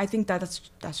I think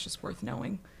that's just worth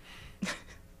knowing.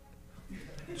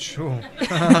 Sure.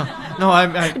 No,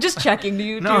 I Just checking. Do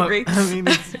you no, agree? I mean,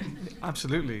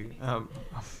 absolutely.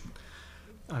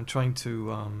 I'm trying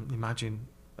to imagine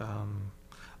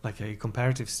like a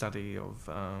comparative study of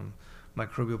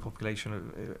microbial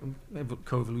population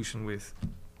coevolution with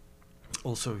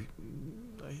also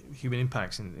human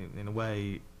impacts in a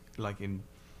way, like in,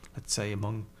 let's say,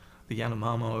 among the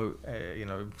Yanomamo,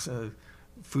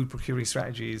 food procuring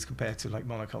strategies compared to like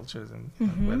monocultures, and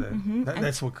whether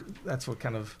that's what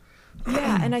kind of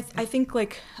Yeah, and I think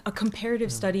like a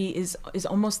comparative study is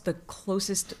almost the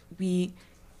closest we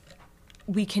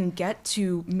can get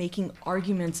to making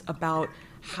arguments about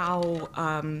how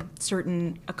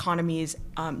certain economies,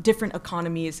 different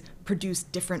economies, produce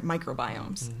different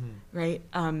microbiomes, right?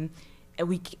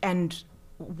 And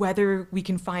whether we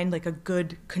can find like a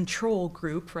good control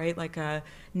group, right, like a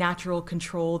natural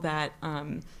control that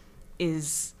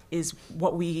is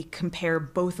what we compare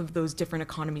both of those different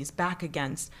economies back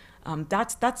against.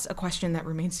 That's a question that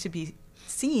remains to be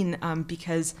seen,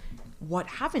 because what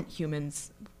haven't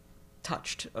humans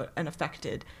touched and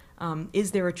affected?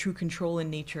 Is there a true control in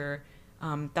nature?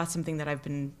 That's something that I've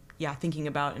been thinking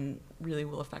about and really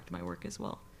will affect my work as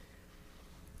well.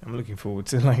 I'm looking forward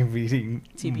to like reading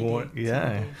TBD, more.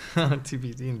 Yeah,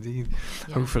 TBD indeed.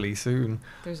 Yeah. Hopefully soon.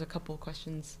 There's a couple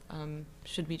questions.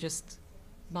 Should we just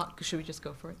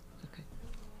go for it? Okay.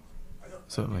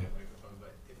 Certainly. If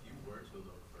you were to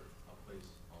look for a place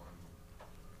on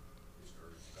this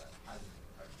earth that hasn't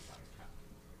been affected by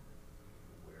capitalism,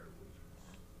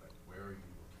 where are you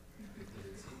looking? Because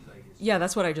it seems like it's Yeah,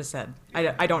 that's what I just said.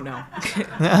 I don't know.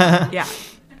 Yeah.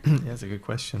 That's a good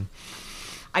question.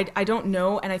 I don't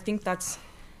know, and I think that's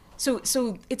so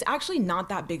it's actually not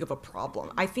that big of a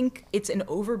problem. I think it's an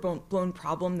overblown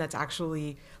problem that's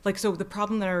actually like, so the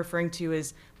problem that I'm referring to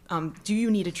is, do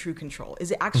you need a true control?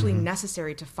 Is it actually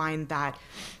necessary to find that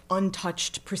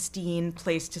untouched, pristine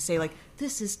place to say like,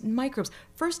 this is microbes?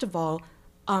 First of all,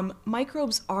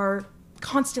 microbes are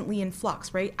constantly in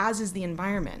flux, right? As is the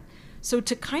environment. So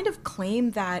to kind of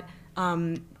claim that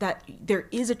that there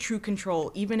is a true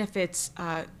control, even if it's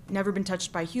never been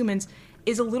touched by humans,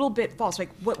 is a little bit false. Like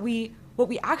what we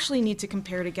actually need to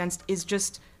compare it against is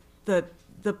just the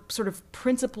sort of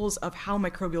principles of how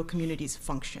microbial communities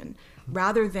function,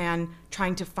 rather than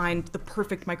trying to find the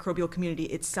perfect microbial community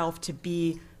itself to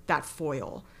be that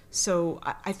foil. So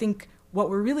I think what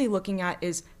we're really looking at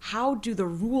is, how do the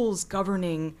rules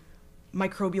governing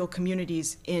microbial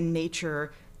communities in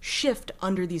nature shift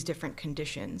under these different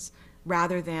conditions,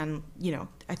 rather than,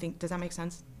 I think, does that make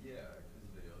sense? Yeah,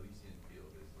 because the Elysian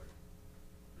field is like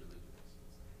religious.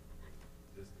 It's like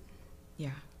existing.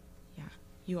 Yeah.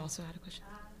 You also had a question?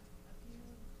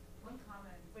 One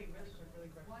comment. Wait, really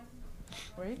quick.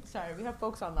 Wait, sorry, we have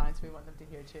folks online, so we want them to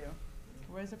hear too.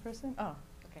 Where's the person? Oh,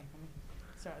 okay.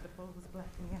 Sorry, the poll was black.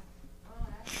 Yeah.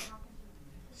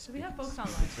 So we have folks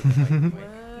online.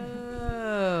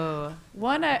 Whoa.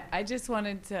 One, I just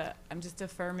wanted to, I'm just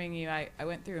affirming you. I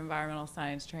went through environmental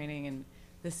science training, and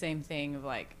the same thing of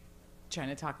like trying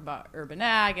to talk about urban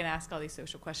ag and ask all these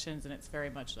social questions, and it's very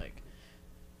much like,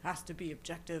 has to be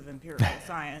objective empirical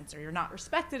science, or you're not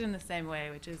respected in the same way,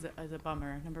 which is a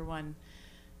bummer, number one.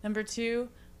 Number two,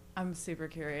 I'm super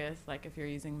curious, like if you're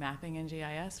using mapping and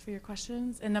GIS for your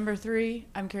questions. And number three,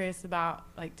 I'm curious about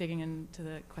like digging into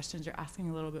the questions you're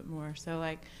asking a little bit more. So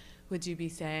like, would you be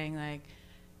saying like,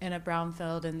 in a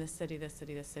brownfield in this city,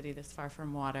 this far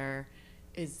from water,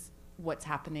 is what's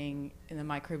happening in the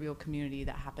microbial community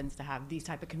that happens to have these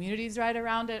type of communities right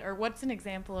around it? Or what's an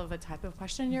example of a type of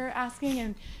question you're asking,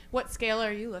 and what scale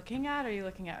are you looking at? Are you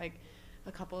looking at like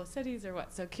a couple of cities or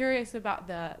what? So curious about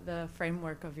the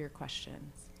framework of your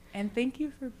questions. And thank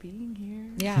you for being here.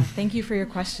 Yeah, thank you for your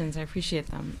questions. I appreciate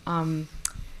them.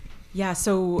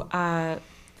 So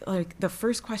like the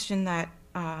first question that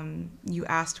you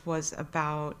asked was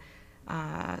about,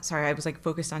 sorry, I was like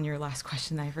focused on your last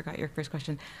question. I forgot your first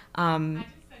question. I just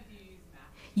said you use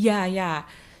math. Yeah.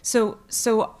 So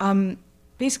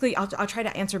basically, I'll try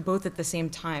to answer both at the same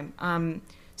time.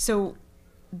 So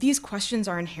these questions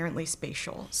are inherently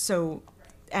spatial. So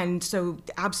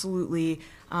absolutely,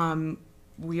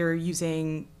 we're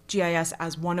using GIS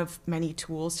as one of many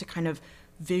tools to kind of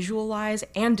visualize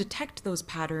and detect those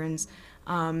patterns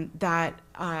that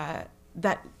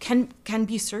can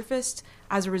be surfaced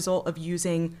as a result of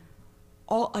using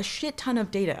a shit ton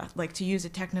of data. Like, to use a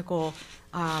technical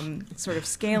sort of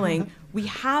scaling, we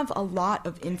have a lot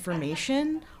of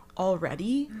information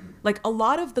already. Like, a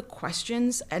lot of the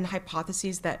questions and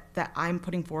hypotheses that I'm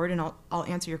putting forward, and I'll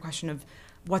answer your question of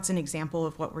what's an example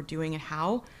of what we're doing and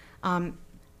how.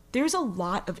 there's a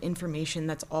lot of information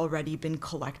that's already been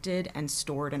collected and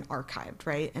stored and archived,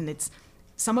 right? And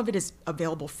some of it is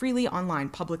available freely online,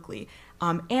 publicly.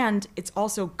 And it's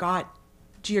also got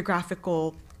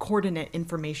geographical coordinate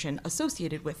information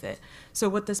associated with it. So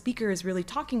what the speaker is really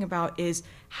talking about is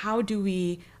how do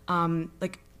we,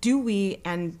 do we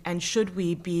and should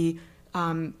we be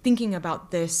thinking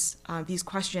about these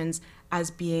questions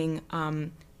as being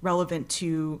relevant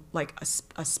to like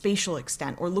a spatial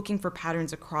extent, or looking for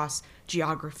patterns across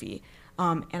geography.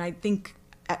 And I think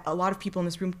a lot of people in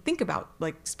this room think about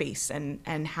like space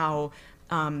and how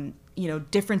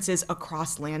differences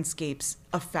across landscapes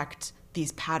affect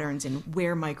these patterns and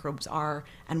where microbes are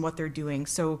and what they're doing.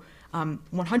 So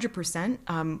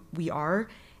 100% we are.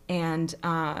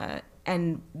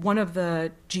 And one of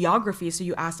the geographies, so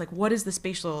you asked like, what is the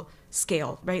spatial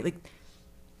scale, right? Like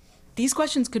these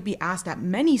questions could be asked at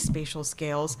many spatial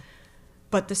scales,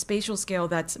 but the spatial scale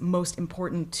that's most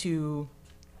important to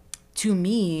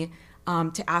me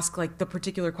to ask like the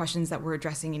particular questions that we're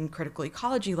addressing in Critical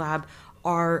Ecology Lab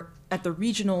are at the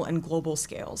regional and global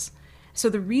scales. So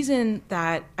the reason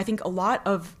that I think a lot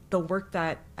of the work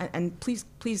that, and please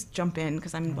jump in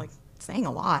because I'm like saying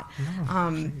a lot.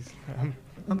 No,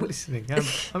 I'm listening.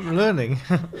 I'm learning.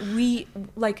 We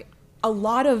like a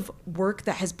lot of work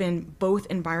that has been both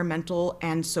environmental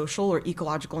and social, or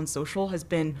ecological and social, has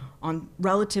been on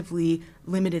relatively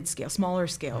limited scale, smaller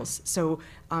scales. So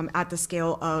at the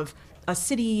scale of a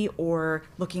city, or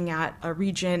looking at a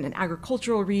region, an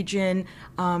agricultural region,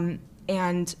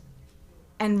 and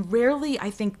rarely, I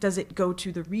think, does it go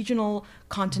to the regional,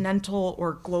 continental,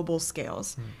 or global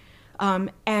scales.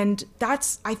 And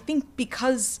that's, I think,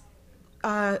 because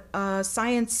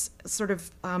science, sort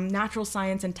of natural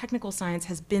science and technical science,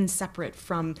 has been separate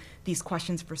from these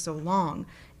questions for so long.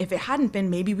 If it hadn't been,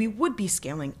 maybe we would be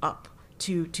scaling up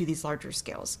to these larger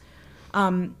scales.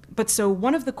 But so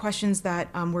one of the questions that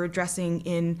we're addressing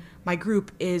in my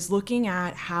group is looking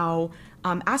at how,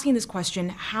 asking this question,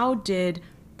 how did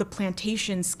the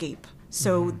plantation scape,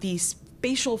 so the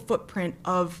spatial footprint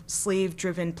of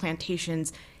slave-driven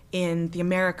plantations in the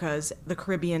Americas, the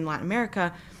Caribbean, Latin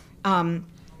America,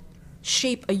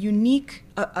 shape a unique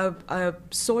a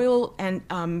soil and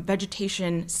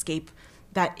vegetation scape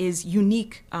that is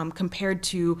unique compared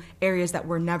to areas that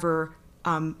were never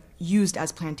used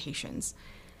as plantations.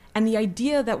 And the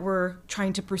idea that we're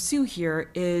trying to pursue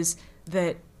here is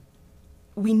that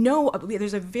we know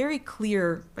there's a very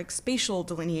clear like spatial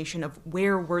delineation of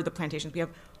where were the plantations. We have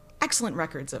excellent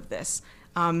records of this.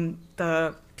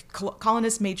 The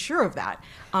colonists made sure of that.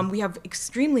 We have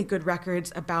extremely good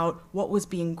records about what was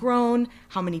being grown,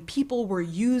 how many people were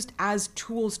used as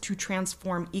tools to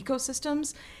transform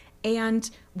ecosystems, and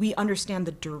we understand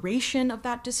the duration of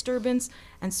that disturbance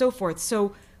and so forth.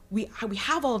 So we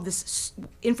have all of this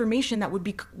information that would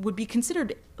be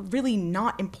considered really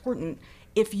not important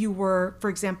if you were, for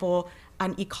example,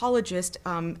 an ecologist,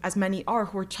 as many are,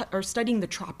 who are studying the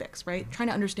tropics, right? Trying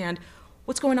to understand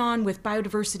what's going on with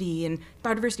biodiversity and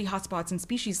biodiversity hotspots and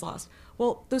species loss.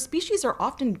 Well, those species are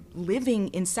often living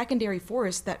in secondary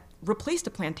forests that replaced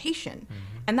a plantation.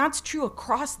 And that's true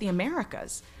across the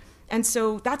Americas. And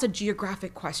so that's a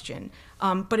geographic question.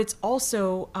 But it's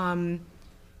also,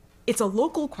 it's a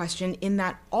local question in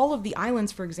that all of the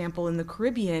islands, for example, in the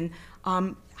Caribbean,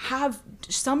 have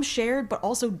some shared but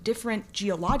also different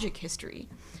geologic history,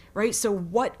 right? So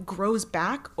what grows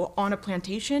back on a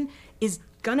plantation is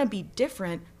gonna be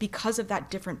different because of that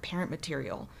different parent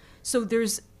material. So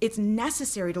it's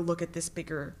necessary to look at this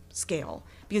bigger scale,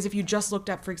 because if you just looked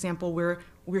at, for example,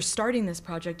 we're starting this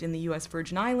project in the U.S.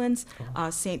 Virgin Islands,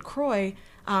 St. Croix,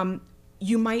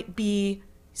 you might be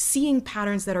seeing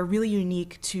patterns that are really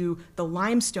unique to the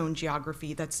limestone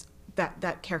geography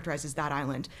that characterizes that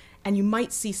island. And you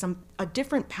might see a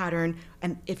different pattern,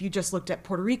 and if you just looked at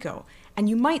Puerto Rico, and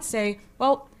you might say,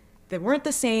 well, they weren't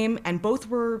the same, and both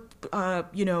were,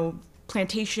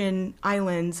 plantation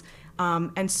islands,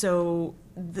 and so,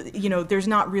 there's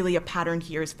not really a pattern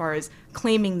here as far as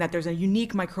claiming that there's a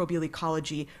unique microbial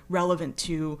ecology relevant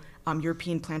to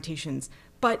European plantations.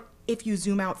 But if you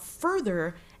zoom out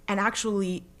further and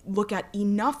actually look at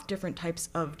enough different types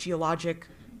of geologic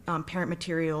parent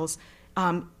materials,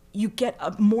 you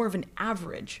get more of an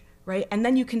average, right? And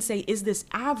then you can say, is this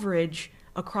average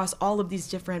across all of these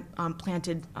different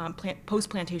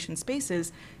post-plantation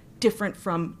spaces different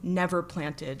from never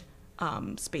planted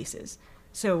spaces?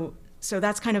 So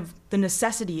that's kind of the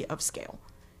necessity of scale.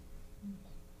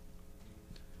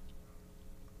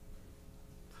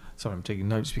 Sorry, I'm taking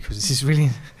notes because this is really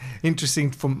interesting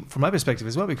from my perspective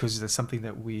as well, because that's something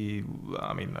that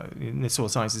in the soil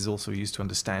science is also used to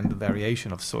understand the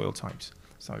variation of soil types.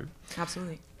 So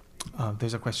Absolutely.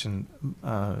 there's a question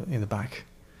in the back.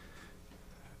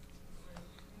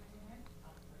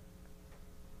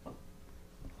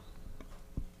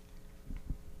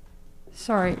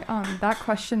 Sorry, that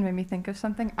question made me think of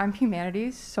something. I'm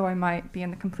humanities, so I might be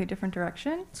in a complete different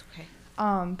direction. It's okay.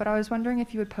 But I was wondering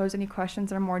if you would pose any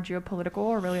questions that are more geopolitical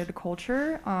or related to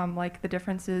culture, like the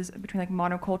differences between like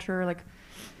monoculture, like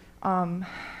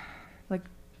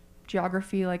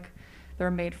geography, like they're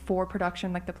made for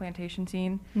production, like the plantation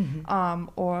scene,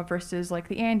 or versus like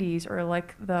the Andes or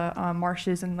like the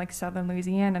marshes in like southern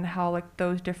Louisiana, and how like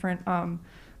those different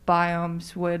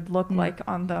biomes would look like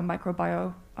on the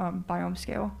biome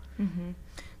scale.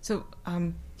 So,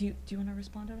 do you want to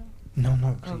respond at all?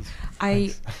 No,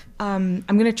 please. I'm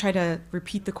going to try to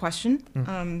repeat the question,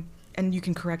 and you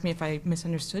can correct me if I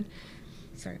misunderstood.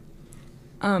 Sorry.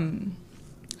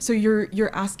 So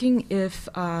you're asking if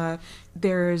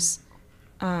there's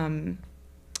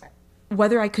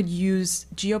whether I could use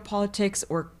geopolitics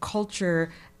or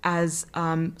culture as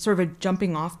sort of a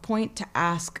jumping off point to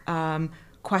ask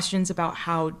questions about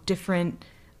how different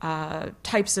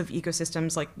types of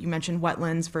ecosystems, like you mentioned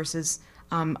wetlands versus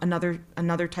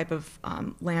another type of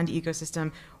land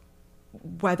ecosystem,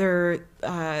 whether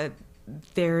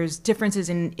there's differences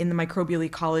in the microbial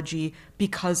ecology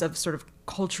because of sort of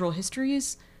cultural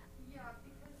histories. Yeah,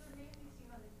 because they're mainly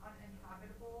seen as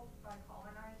uninhabitable by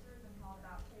colonizers, and how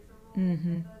that plays a role in the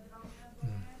development of the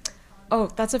land. Oh,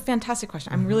 that's a fantastic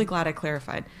question. I'm really glad I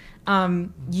clarified.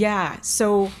 Yeah,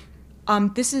 so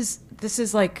this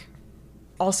is like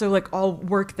also like all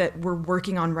work that we're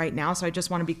working on right now. So I just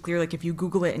want to be clear, like if you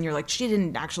Google it and you're like, she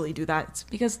didn't actually do that, it's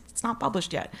because it's not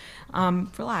published yet.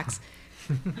 Relax.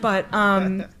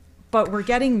 But we're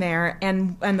getting there,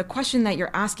 and the question that you're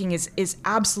asking is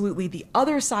absolutely the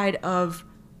other side of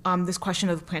this question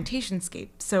of the plantation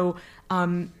scape. So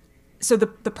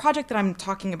the project that I'm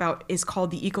talking about is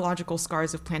called the Ecological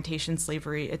Scars of Plantation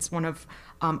Slavery. It's one of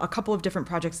a couple of different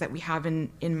projects that we have in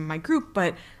my group,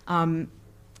 but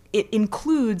it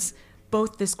includes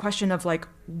both this question of like,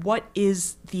 what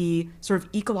is the sort of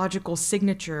ecological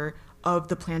signature of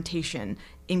the plantation,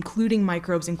 including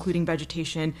microbes, including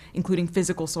vegetation, including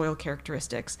physical soil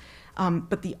characteristics.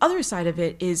 But the other side of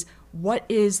it is, what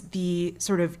is the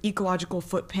sort of ecological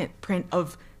footprint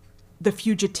of the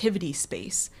fugitivity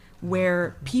space,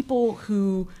 where people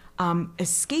who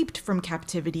escaped from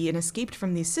captivity and escaped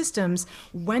from these systems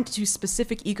went to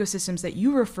specific ecosystems that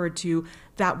you referred to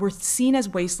that were seen as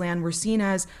wasteland, were seen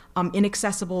as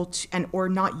inaccessible to, or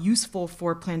not useful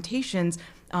for plantations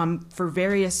for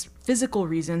various physical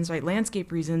reasons, right,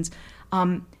 landscape reasons.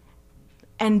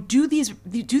 And do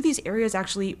these areas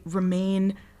actually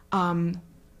remain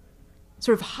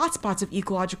sort of hotspots of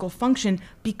ecological function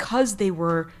because they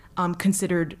were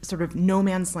considered sort of no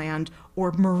man's land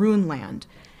or maroon land?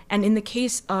 And in the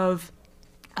case of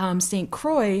St.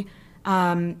 Croix,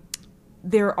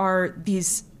 there are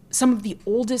some of the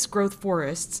oldest growth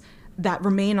forests that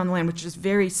remain on the land, which is a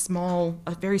very small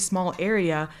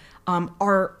area,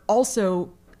 are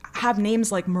also have names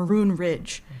like Maroon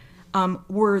Ridge,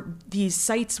 were these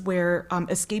sites where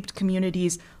escaped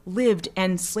communities lived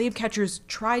and slave catchers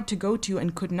tried to go to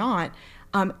and could not,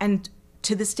 and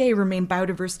to this day remain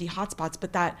biodiversity hotspots.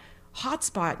 But that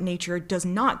hotspot nature does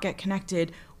not get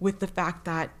connected with the fact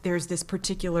that there's this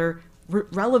particular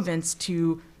relevance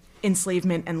to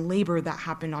enslavement and labor that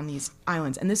happened on these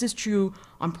islands. And this is true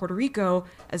on Puerto Rico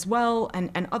as well,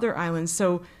 and other islands.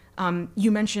 So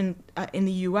you mentioned in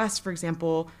the US, for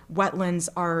example, wetlands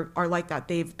are like that.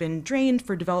 They've been drained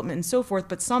for development and so forth,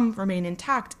 but some remain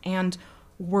intact and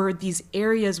were these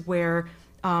areas where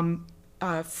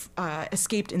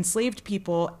escaped enslaved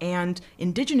people and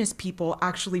indigenous people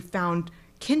actually found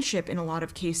kinship in a lot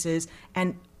of cases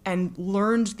and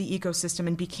learned the ecosystem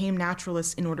and became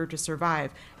naturalists in order to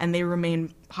survive, and they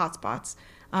remain hotspots.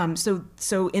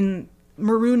 So in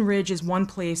Maroon Ridge is one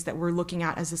place that we're looking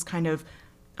at as this kind of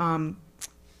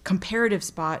comparative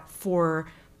spot for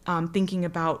thinking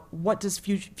about what does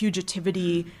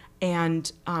fugitivity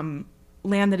and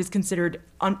land that is considered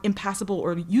impassable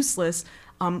or useless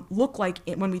look like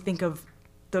when we think of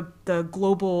the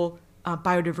global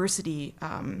biodiversity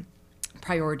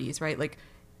priorities, right? Like,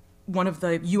 one of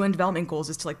the UN development goals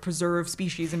is to like preserve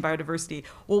species and biodiversity.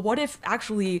 Well, what if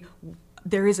actually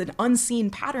there is an unseen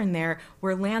pattern there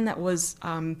where land that was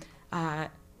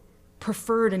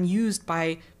preferred and used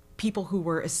by people who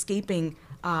were escaping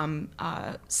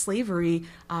slavery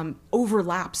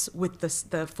overlaps with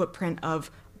the footprint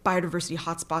of biodiversity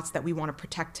hotspots that we want to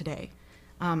protect today?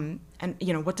 And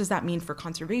what does that mean for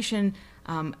conservation?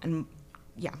 And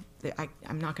yeah,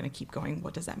 I'm not going to keep going.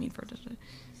 What does that mean for?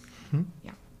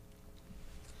 Yeah.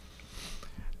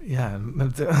 Yeah,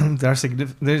 but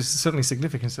there's certainly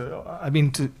significance. I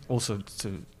mean, to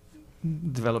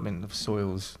development of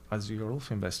soils, as you're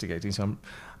also investigating. So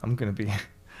I'm going to be.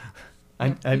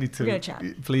 I need to. We're gonna chat.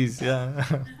 Please,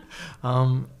 yeah.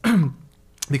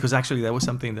 Because actually, that was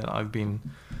something that I've been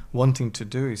wanting to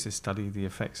do, is to study the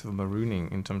effects of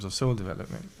marooning in terms of soil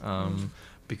development.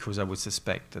 Because I would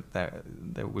suspect that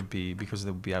there would be, because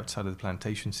they would be outside of the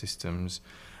plantation systems,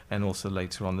 and also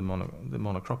later on the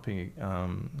monocropping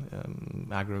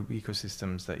agro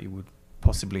ecosystems, that you would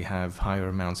possibly have higher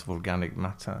amounts of organic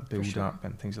matter build up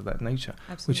and things of that nature,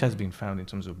 which has been found in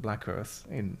terms of black earth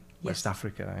in West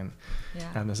Africa and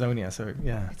Amazonia. So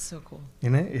it's so cool.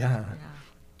 In it, yeah.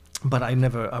 But I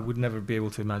would never be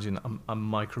able to imagine a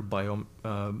microbiome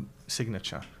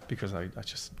signature, because I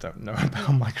just don't know about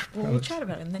microbiome. Well, we'll chat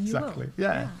about it, and then you will. Exactly.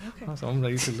 Yeah. Okay. So I'm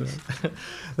ready to learn.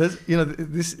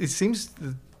 This. It seems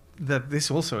that this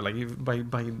also, like, by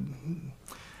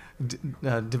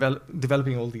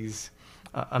developing all these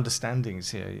understandings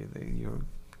here, you're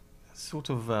sort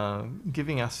of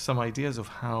giving us some ideas of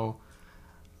how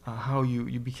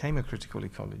you became a critical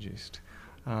ecologist.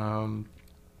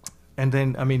 And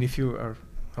then, I mean, if you are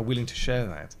willing to share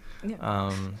that,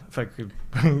 if I could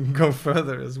go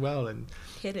further as well and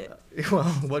hit it. Well,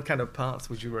 what kind of paths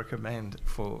would you recommend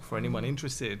for anyone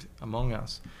interested among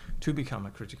us to become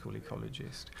a critical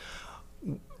ecologist?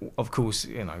 Of course,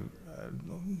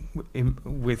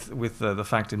 with the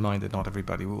fact in mind that not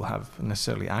everybody will have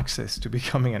necessarily access to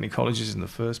becoming an ecologist in the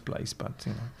first place, but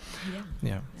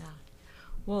yeah.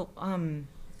 Well,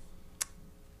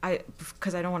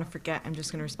 because I don't want to forget, I'm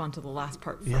just going to respond to the last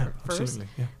part first,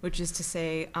 which is to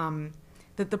say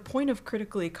that the point of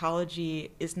critical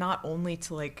ecology is not only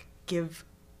to, like, give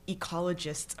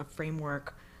ecologists a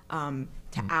framework to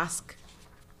ask,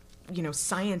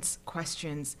 science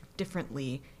questions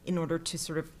differently in order to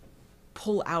sort of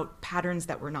pull out patterns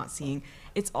that we're not seeing.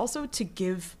 It's also to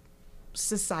give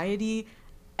society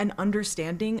an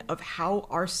understanding of how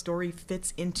our story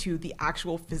fits into the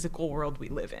actual physical world we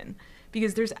live in.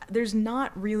 Because there's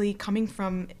not really, coming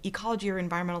from ecology or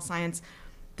environmental science,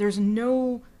 there's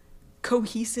no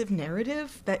cohesive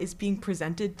narrative that is being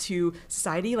presented to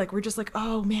society. Like, we're just like,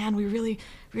 oh man, we really,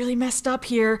 really messed up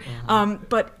here.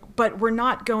 But we're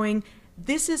not going,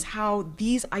 this is how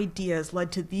these ideas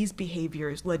led to these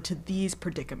behaviors, led to these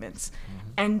predicaments.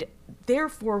 And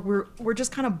therefore, we're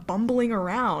just kind of bumbling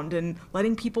around and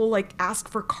letting people, like, ask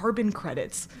for carbon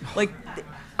credits. Like,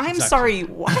 I'm sorry,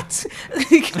 what?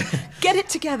 Get it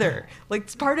together.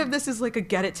 Like, part of this is like a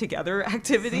get it together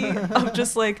activity of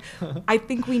just like, I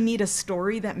think we need a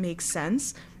story that makes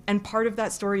sense. And part of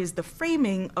that story is the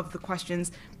framing of the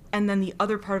questions. And then the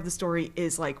other part of the story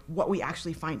is, like, what we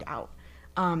actually find out.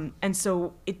 And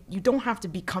so you don't have to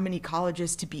become an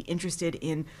ecologist to be interested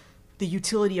in the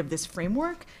utility of this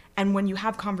framework. And when you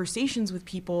have conversations with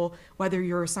people, whether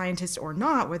you're a scientist or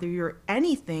not, whether you're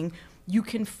anything, you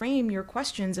can frame your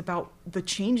questions about the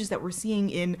changes that we're seeing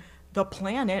in the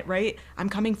planet, right? I'm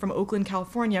coming from Oakland,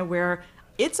 California, where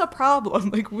it's a problem.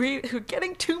 Like, we're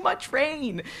getting too much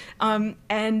rain.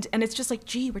 And it's just like,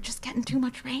 gee, we're just getting too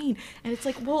much rain. And it's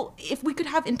like, well, if we could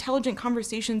have intelligent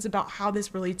conversations about how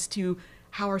this relates to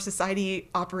how our society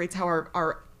operates, how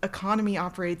our economy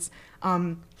operates,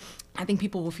 I think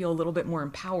people will feel a little bit more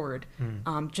empowered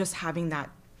just having that,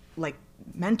 like,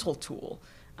 mental tool.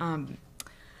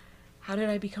 How did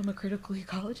I become a critical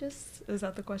ecologist? Is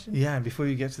that the question? Yeah, before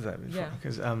you get to that,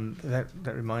 because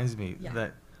that reminds me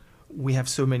that we have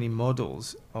so many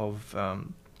models of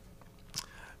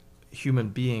human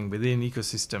being within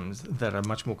ecosystems that are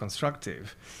much more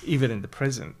constructive, even in the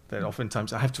present, that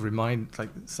oftentimes I have to remind, like,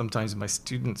 sometimes my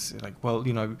students, like, well,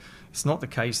 it's not the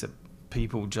case that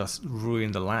people just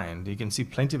ruin the land. You can see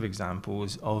plenty of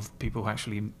examples of people who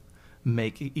actually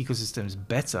make ecosystems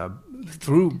better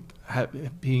through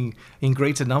being in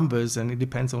greater numbers, and it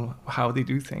depends on how they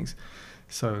do things.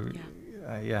 So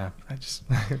I just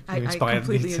inspired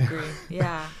me. I completely agree.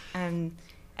 Yeah, and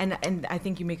I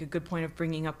think you make a good point of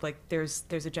bringing up, like, there's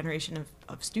a generation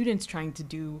of students trying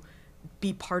to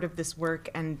be part of this work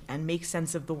and make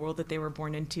sense of the world that they were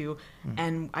born into,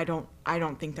 and I don't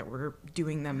think that we're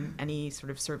doing them any sort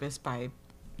of service by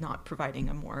not providing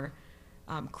a more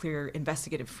clear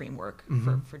investigative framework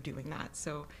for doing that.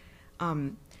 So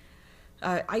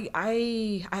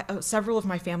several of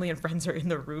my family and friends are in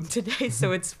the room today,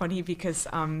 so it's funny because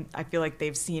I feel like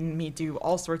they've seen me do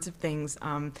all sorts of things,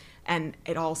 and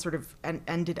it all sort of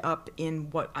ended up in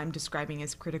what I'm describing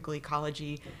as critical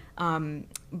ecology.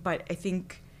 But I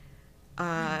think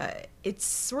it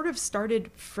sort of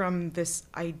started from this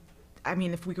I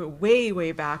mean, if we go way,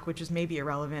 way back, which is maybe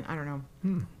irrelevant, I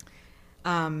don't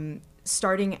know.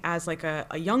 Starting as like a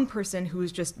young person who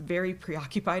is just very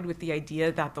preoccupied with the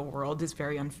idea that the world is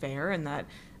very unfair and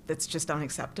that's just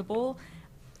unacceptable.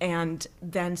 And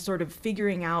then sort of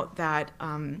figuring out that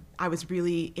I was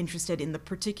really interested in the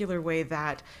particular way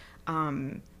that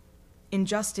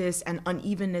injustice and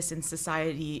unevenness in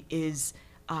society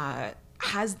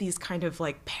has these kind of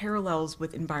like parallels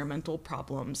with environmental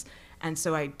problems. And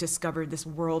so I discovered this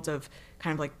world of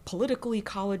kind of like political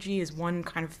ecology is one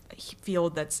kind of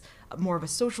field that's more of a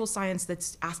social science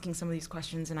that's asking some of these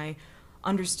questions. And I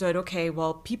understood, okay,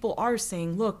 well, people are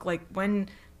saying, look, like when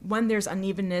there's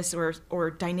unevenness or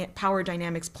power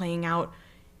dynamics playing out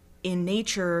in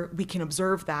nature, we can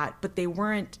observe that, but they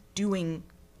weren't doing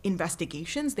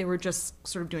investigations. They were just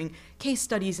sort of doing case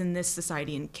studies in this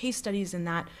society and case studies in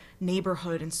that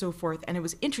neighborhood and so forth. And it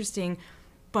was interesting,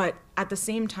 but at the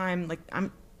same time, like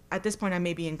at this point I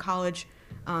may be in college,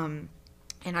 and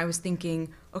I was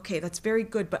thinking, okay, that's very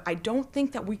good, but I don't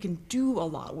think that we can do a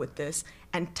lot with this,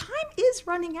 and time is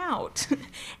running out.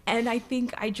 And I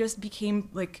think I just became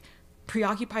like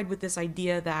preoccupied with this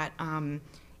idea that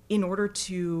in order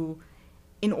to,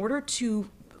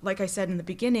 like I said in the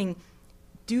beginning,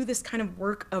 do this kind of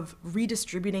work of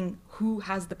redistributing who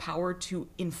has the power to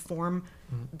inform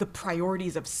the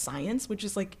priorities of science, which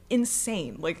is like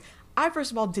insane. Like I,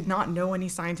 first of all, did not know any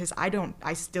scientists.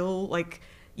 I still like,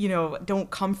 don't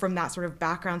come from that sort of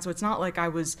background. So it's not like I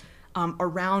was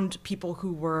around people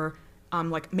who were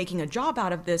like making a job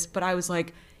out of this, but I was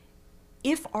like,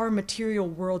 if our material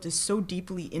world is so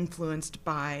deeply influenced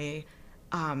by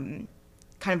kind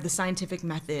of the scientific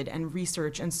method and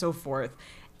research and so forth,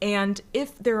 and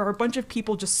if there are a bunch of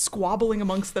people just squabbling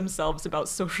amongst themselves about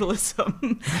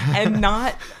socialism and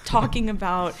not talking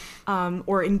about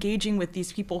or engaging with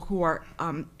these people who are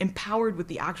empowered with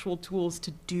the actual tools to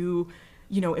do,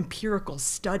 empirical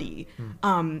study,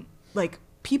 like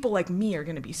people like me are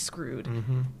going to be screwed.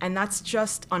 And that's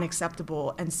just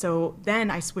unacceptable. And so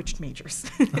then I switched majors.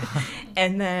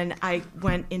 And then I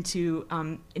went into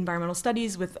environmental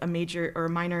studies with a major or a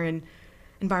minor in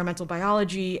environmental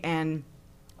biology, and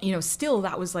still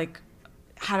that was like,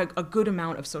 had a good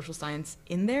amount of social science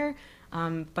in there.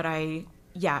 But I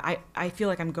feel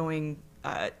like I'm going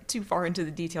too far into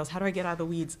the details. How do I get out of the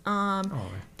weeds?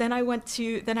 Then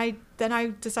I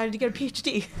decided to get a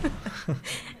PhD.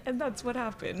 And that's what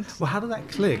happened. Well, how did that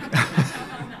click?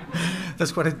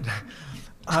 That's what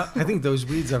I think those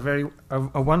weeds are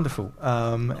wonderful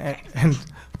and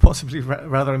possibly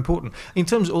rather important. In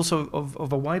terms also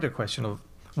of a wider question of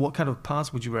what kind of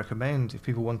paths would you recommend if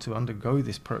people want to undergo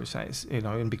this process,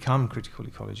 and become critical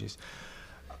ecologists?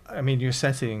 I mean, you're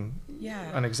setting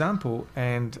an example,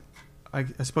 and I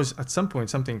suppose at some point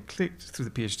something clicked through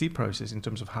the PhD process in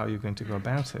terms of how you're going to go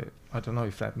about it. I don't know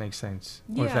if that makes sense,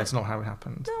 or if that's not how it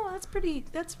happened. No, that's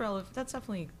relevant. That's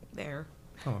definitely there.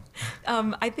 Oh.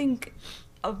 I think,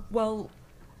 I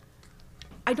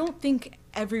don't think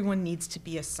everyone needs to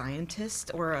be a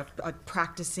scientist or a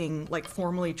practicing, like,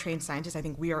 formally trained scientist. I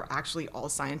think we are actually all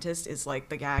scientists, is like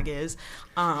the gag is.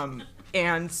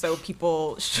 And so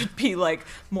people should be like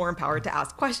more empowered to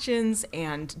ask questions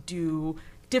and do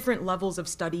different levels of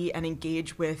study and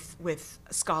engage with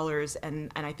scholars.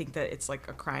 And I think that it's like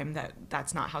a crime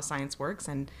that's not how science works.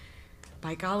 And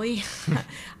by golly,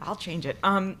 I'll change it.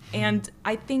 And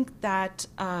I think that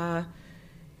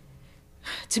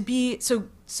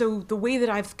so the way that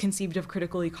I've conceived of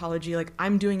critical ecology, like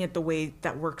I'm doing it the way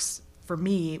that works for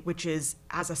me, which is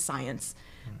as a science.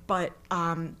 But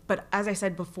as I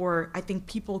said before, I think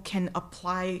people can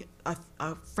apply a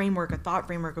thought framework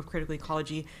of critical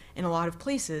ecology in a lot of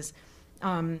places.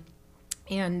 And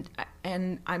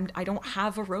I don't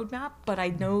have a roadmap, but I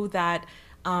know that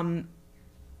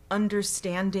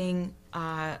understanding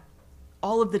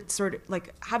all of the sort of,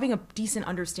 like, having a decent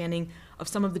understanding of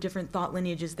some of the different thought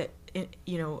lineages that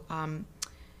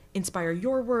inspire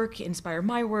your work, inspire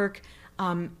my work,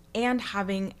 and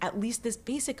having at least this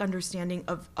basic understanding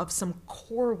of some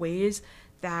core ways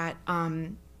that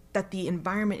that the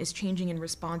environment is changing in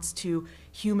response to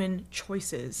human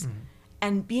choices,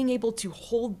 and being able to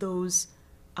hold those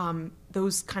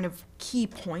kind of key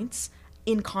points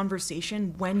in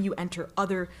conversation when you enter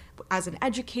as an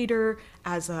educator,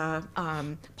 as a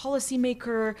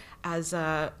policymaker, as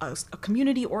a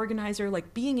community organizer,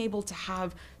 like being able to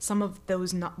have some of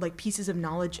those like pieces of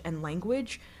knowledge and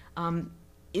language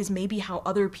is maybe how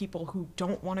other people who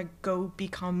don't want to go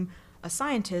become a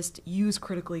scientist use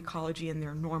critical ecology in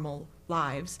their normal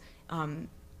lives,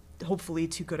 hopefully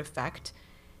to good effect.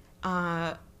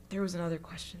 There was another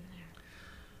question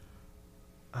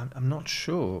there. I'm not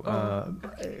sure,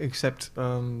 except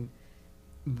I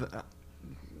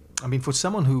mean, for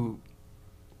someone who,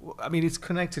 I mean, it's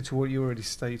connected to what you already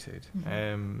stated,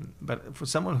 but for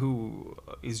someone who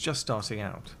is just starting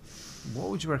out, what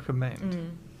would you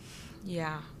recommend?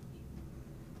 Yeah.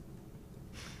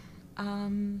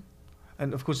 And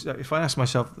of course, if I ask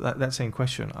myself that same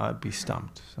question, I'd be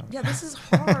stumped. So. Yeah, this is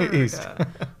hard. It is.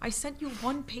 I sent you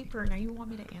one paper. Now you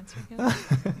want me to answer again?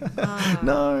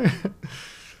 No.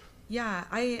 Yeah,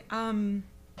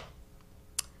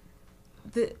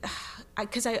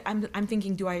 because I'm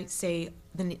thinking, do I say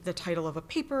the title of a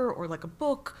paper or like a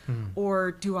book,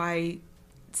 or do I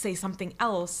say something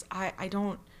else? I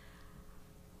don't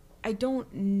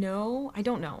know. I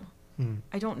don't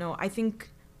know. I think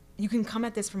you can come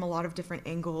at this from a lot of different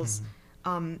angles.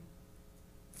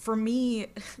 For me,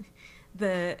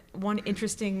 the one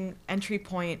interesting entry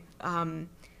point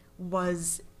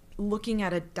was looking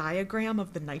at a diagram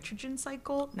of the nitrogen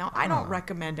cycle. Now, I don't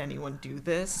recommend anyone do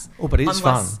this. Oh, but it's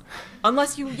fun.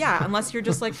 Unless you're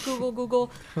just like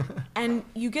Google, and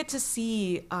you get to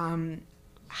see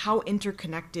how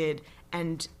interconnected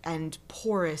and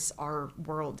porous our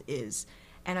world is.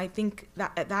 And I think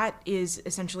that is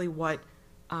essentially what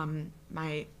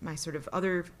my sort of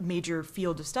other major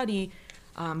field of study,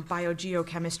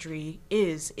 biogeochemistry,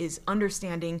 is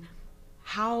understanding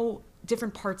how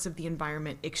different parts of the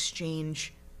environment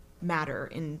exchange matter.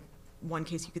 In one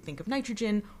case, you could think of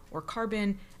nitrogen or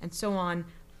carbon and so on,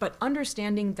 but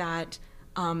understanding that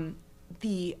and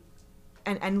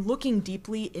looking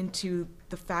deeply into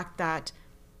the fact that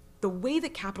the way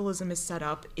that capitalism is set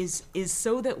up is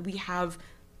so that we have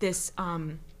this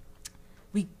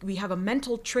we have a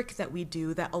mental trick that we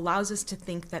do that allows us to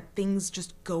think that things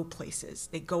just go places,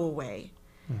 they go away.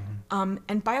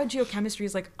 And biogeochemistry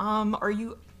is like, are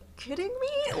you kidding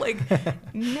me? Like,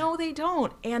 no, they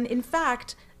don't. And in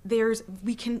fact,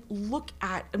 we can look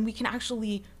at and we can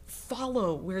actually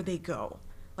follow where they go.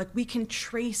 Like, we can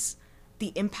trace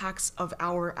the impacts of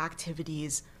our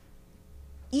activities,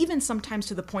 even sometimes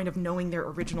to the point of knowing their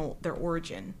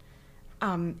origin.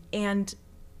 And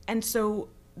so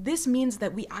this means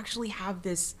that we actually have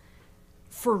this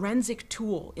forensic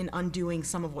tool in undoing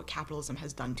some of what capitalism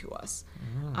has done to us.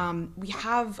 We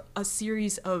have a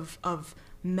series of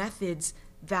methods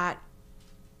that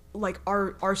like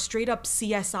are straight up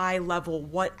CSI level,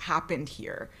 what happened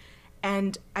here.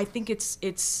 And I think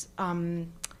it's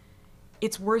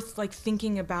worth like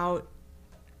thinking about,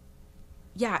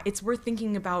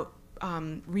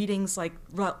 readings like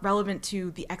relevant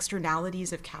to the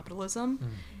externalities of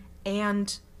capitalism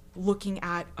and looking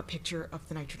at a picture of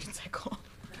the nitrogen cycle.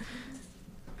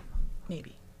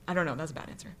 Maybe. I don't know, that's a bad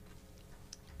answer.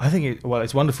 I think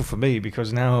it's wonderful for me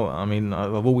because now, I mean,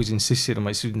 I've always insisted on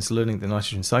my students learning the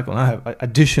nitrogen cycle, and I have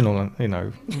additional,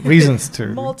 reasons to.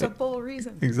 Multiple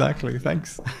reasons. Exactly.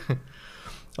 Thanks.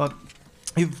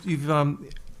 You've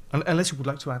unless you would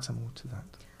like to add some more to that.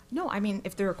 No, I mean,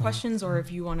 if there are questions or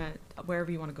if you want to, wherever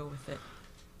you want to go with it.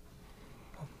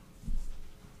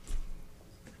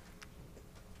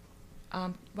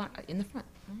 In the front.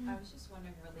 I was just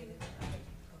wondering, related to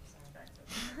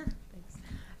that.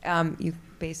 Thanks. You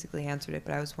basically answered it,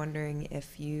 but I was wondering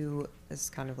if this is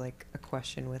kind of like a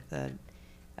question with an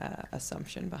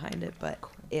assumption behind it, but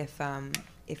if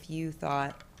you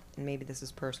thought, and maybe this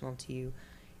is personal to you,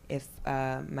 if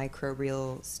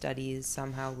microbial studies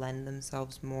somehow lend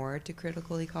themselves more to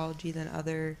critical ecology than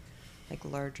other like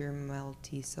larger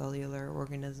multicellular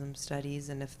organism studies,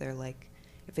 and if they're like,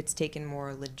 if it's taken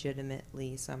more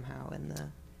legitimately somehow in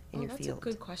your field. That's a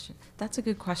good question. That's a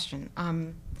good question.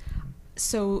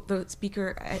 So the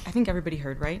speaker, I think everybody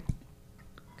heard, right?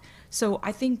 So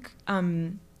I think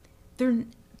the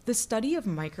study of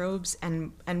microbes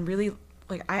and really,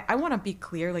 like, I want to be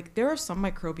clear, like, there are some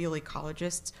microbial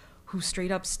ecologists who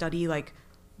straight up study, like,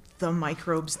 the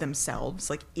microbes themselves,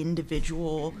 like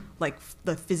individual, like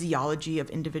the physiology of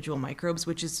individual microbes,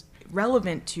 which is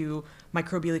relevant to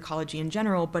microbial ecology in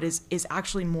general, but is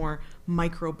actually more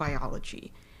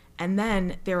microbiology. And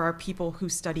then there are people who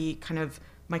study kind of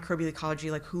microbial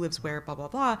ecology, like who lives where, blah, blah,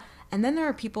 blah. And then there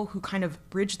are people who kind of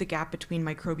bridge the gap between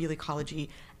microbial ecology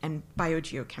and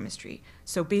biogeochemistry.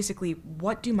 So basically,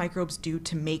 what do microbes do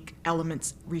to make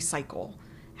elements recycle?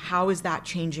 How is that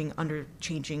changing under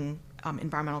changing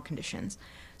environmental conditions?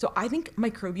 So I think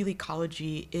microbial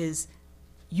ecology is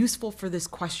useful for this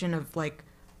question of like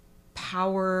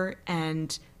power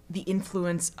and the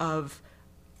influence of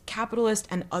capitalist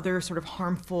and other sort of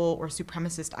harmful or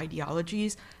supremacist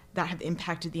ideologies that have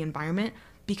impacted the environment,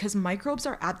 because microbes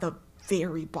are at the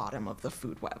very bottom of the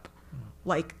food web.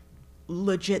 Like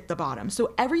legit the bottom.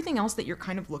 So everything else that you're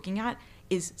kind of looking at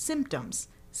is symptoms.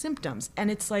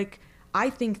 And it's like, I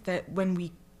think that when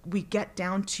we get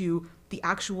down to the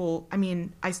actual, I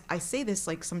mean, I say this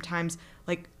like sometimes,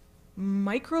 like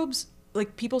microbes,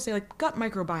 like people say like gut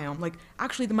microbiome, like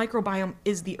actually the microbiome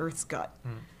is the Earth's gut.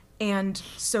 And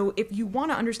so if you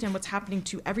want to understand what's happening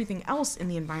to everything else in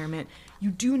the environment, you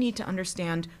do need to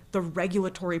understand the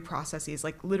regulatory processes,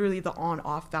 like literally the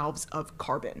on-off valves of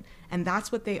carbon. And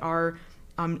that's what they are.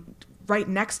 Right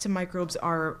next to microbes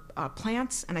are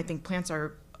plants, and I think plants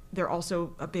they're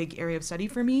also a big area of study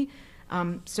for me.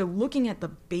 So looking at the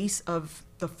base of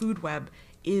the food web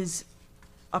is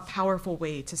a powerful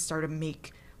way to start to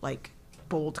make like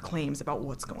bold claims about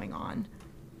what's going on.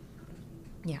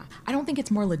 Yeah, I don't think it's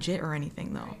more legit or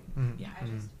anything though. Yeah.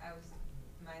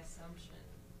 My assumption,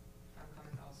 I'm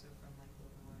coming also from like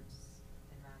liberal arts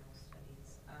environmental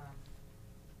studies,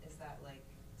 is that like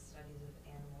studies of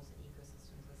animals and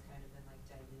ecosystems has kind of been like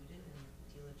diluted and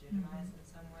delegitimized in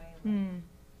some way, like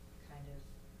kind of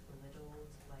belittled,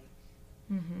 like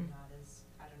not as,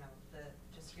 I don't know,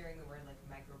 just hearing the word like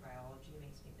microbiology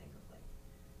makes me think of like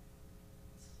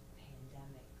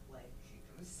pandemic, like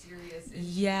serious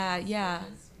issues. Yeah.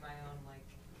 My own like.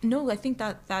 No, I think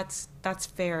that's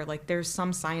fair. Like there's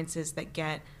some sciences that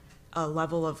get a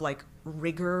level of like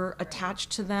rigor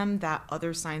attached to them that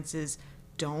other sciences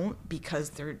don't,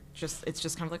 because it's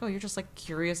just kind of like, oh, you're just like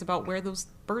curious about where those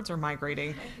birds are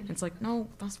migrating. And it's like, no,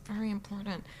 that's very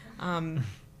important.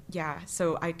 Yeah,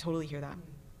 so I totally hear that.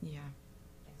 Yeah.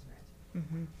 Thanks for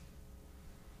answering.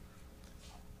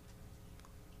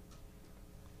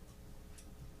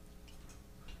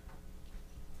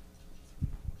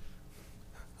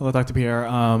 Hello, Dr. Pierre.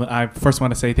 I first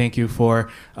want to say thank you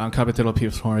for Capitalism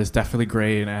People's Forum. It's definitely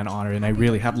great and an honor, and I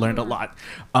really have learned a lot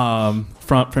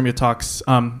from your talks.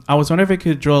 I was wondering if I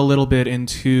could drill a little bit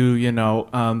into,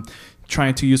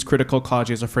 trying to use critical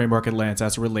ecology as a framework and lens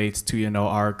as it relates to,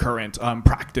 our current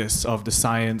practice of the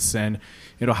science, and,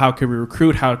 how can we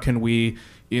recruit, how can we,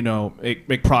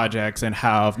 make projects and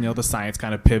have, the science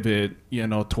kind of pivot,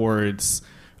 towards,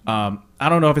 I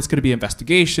don't know if it's going to be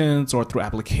investigations or through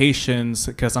applications,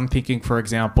 because I'm thinking, for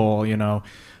example,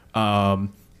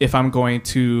 if I'm going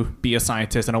to be a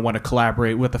scientist and I want to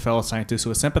collaborate with a fellow scientist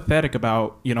who is sympathetic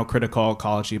about, critical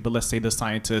ecology, but let's say the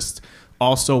scientist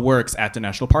also works at the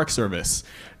National Park Service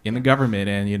in the government,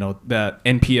 and, the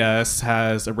NPS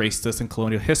has erased us in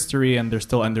colonial history and they're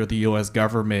still under the U.S.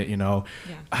 government,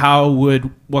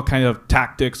 what kind of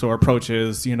tactics or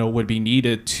approaches, would be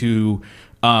needed to,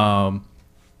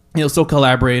 still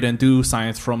collaborate and do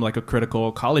science from like a critical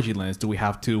ecology lens? Do we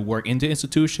have to work into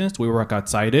institutions? Do we work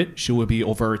outside it? Should we be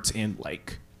overt in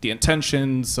like the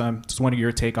intentions? Just wanting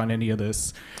your take on any of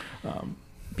this.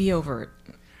 Be overt.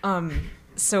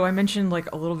 So I mentioned like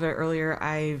a little bit earlier,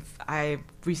 I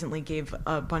recently gave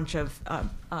a bunch of,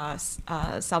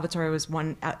 Salvatore was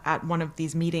at one of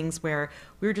these meetings where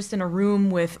we were just in a room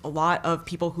with a lot of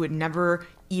people who had never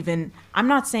even, I'm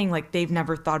not saying like they've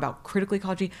never thought about critical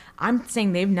ecology, I'm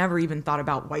saying they've never even thought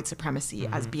about white supremacy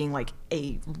as being like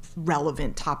a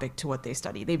relevant topic to what they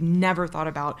study. They've never thought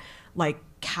about like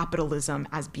capitalism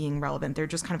as being relevant. They're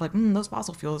just kind of like, those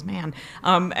fossil fuels, man.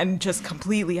 And just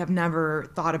completely have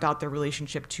never thought about their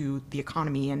relationship to the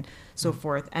economy and so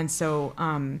forth. And so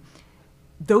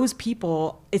those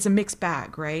people, it's a mixed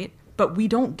bag, right? But we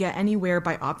don't get anywhere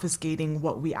by obfuscating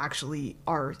what we actually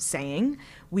are saying.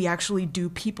 We actually do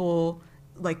people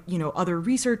like, other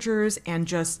researchers and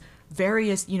just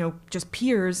various, just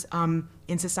peers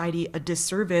in society a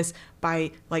disservice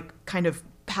by like kind of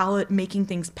making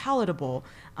things palatable,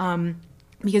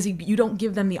 because you don't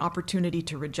give them the opportunity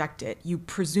to reject it. You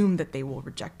presume that they will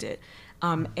reject it.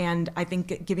 And I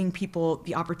think giving people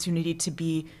the opportunity to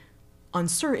be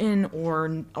uncertain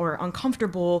or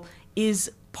uncomfortable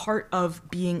is part of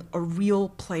being a real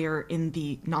player in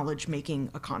the knowledge-making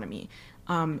economy.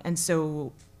 And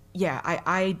so, yeah,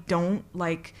 I don't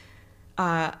like,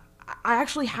 I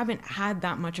actually haven't had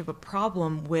that much of a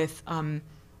problem with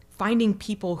finding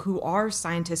people who are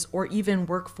scientists or even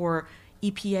work for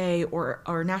EPA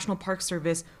or National Park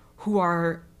Service who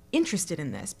are interested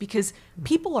in this, because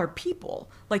people are people.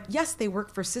 Like, yes, they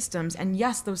work for systems, and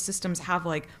yes, those systems have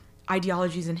like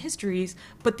ideologies and histories,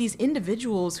 but these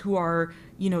individuals who are,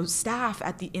 staff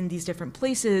in these different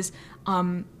places,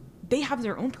 they have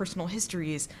their own personal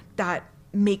histories that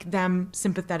make them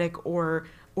sympathetic or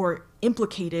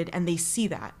implicated, and they see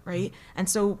that, right? And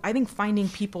so I think finding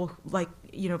people like,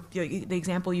 the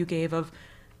example you gave of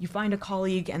you find a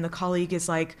colleague and the colleague is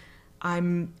like,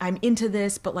 I'm into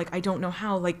this, but like, I don't know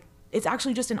how, like, it's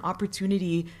actually just an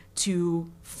opportunity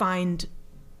to find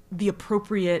the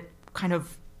appropriate kind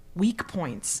of weak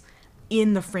points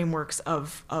in the frameworks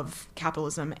of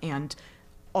capitalism and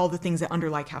all the things that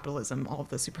underlie capitalism, all of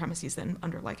the supremacies that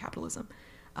underlie capitalism.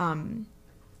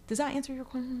 Does that answer your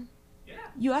question? Yeah.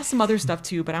 You asked some other stuff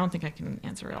too, but I don't think I can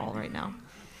answer it all right now.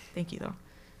 Thank you, though.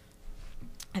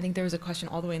 I think there was a question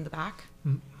all the way in the back.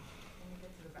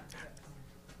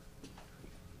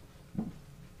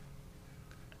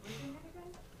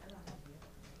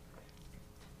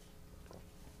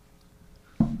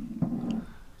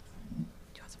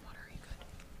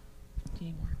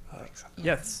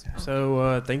 Yes.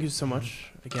 So thank you so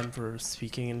much again for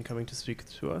speaking and coming to speak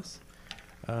to us.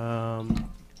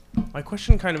 My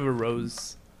question kind of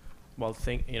arose while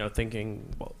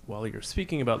thinking while you're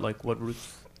speaking about like what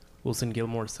Ruth Wilson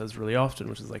Gilmore says really often,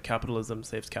 which is like capitalism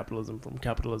saves capitalism from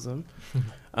capitalism.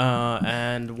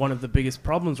 And one of the biggest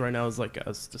problems right now is, like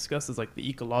as discussed, is like the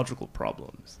ecological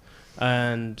problems.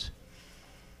 And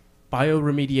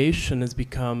bioremediation has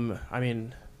become,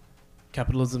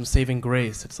 capitalism's saving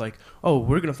grace. It's like, oh,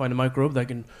 we're going to find a microbe that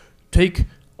can take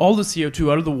all the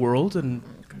CO2 out of the world and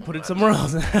put it somewhere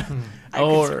else.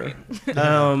 Or,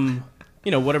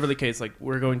 whatever the case, like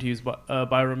we're going to use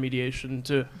bioremediation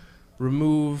to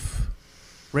remove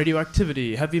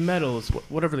radioactivity, heavy metals,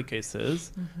 whatever the case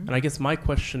is. Mm-hmm. And I guess my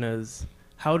question is,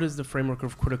 how does the framework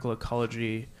of critical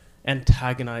ecology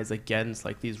antagonize against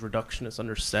like these reductionist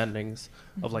understandings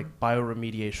mm-hmm. of like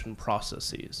bioremediation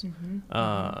processes?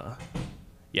 Mm-hmm.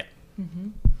 Yeah. Mm-hmm.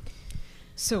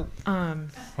 So,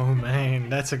 oh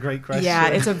man, that's a great question. Yeah,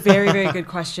 it's a very, very good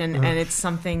question, and it's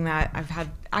something that I've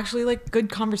had actually like good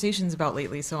conversations about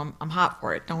lately. So I'm hot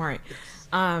for it. Don't worry.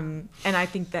 And I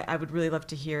think that I would really love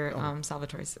to hear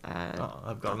Salvatore's.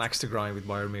 I've got an axe to grind with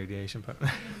bioremediation.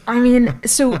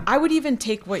 So I would even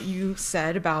take what you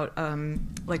said about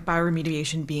like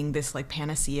bioremediation being this like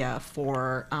panacea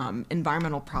for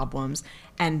environmental problems,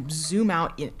 and zoom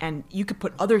out, and you could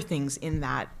put other things in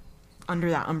that, under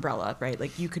that umbrella, right?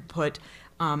 Like you could put,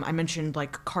 I mentioned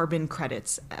like carbon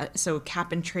credits, so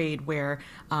cap and trade, where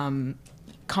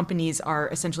companies are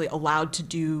essentially allowed to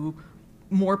do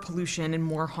more pollution and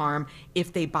more harm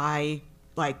if they buy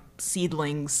like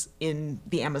seedlings in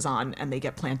the Amazon and they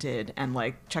get planted and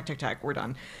like check, we're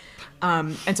done.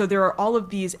 And so there are all of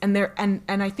these, and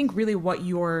I think really what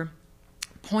your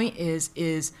point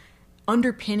is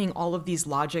underpinning all of these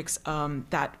logics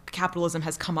that capitalism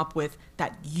has come up with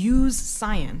that use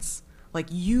science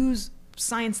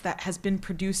that has been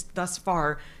produced thus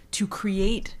far to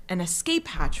create an escape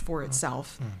hatch for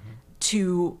itself, mm-hmm.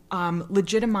 to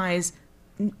legitimize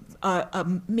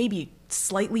maybe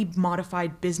slightly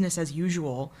modified business as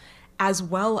usual, as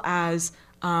well as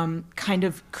kind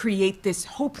of create this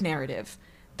hope narrative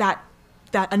that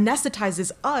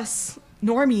anesthetizes us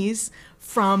normies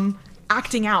from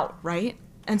acting out, right?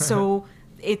 And so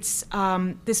it's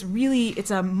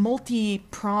it's a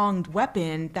multi-pronged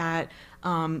weapon that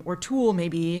or tool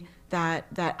maybe that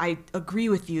I agree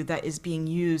with you that is being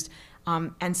used,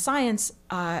 and science.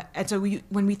 And so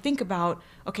when we think about,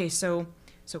 okay, so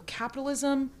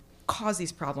capitalism caused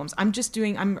these problems. I'm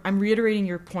reiterating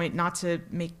your point, not to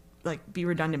be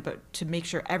redundant, but to make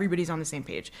sure everybody's on the same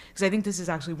page, because I think this is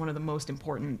actually one of the most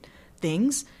important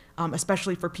things.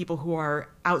 Especially for people who are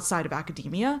outside of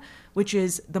academia, which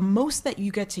is the most that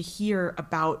you get to hear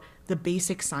about the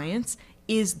basic science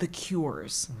is the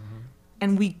cures. Mm-hmm.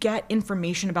 And we get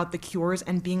information about the cures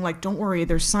and being like, don't worry,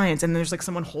 there's science. And there's like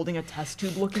someone holding a test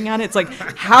tube looking at it. It's like,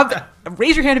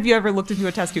 raise your hand if you ever looked into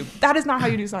a test tube. That is not how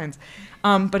you do science.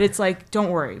 But it's like, don't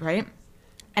worry, right?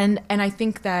 And I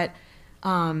think that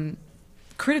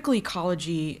critical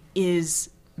ecology is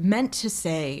meant to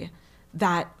say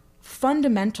that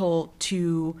fundamental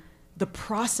to the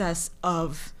process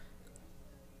of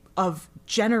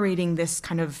generating this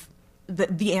kind of the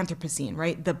Anthropocene,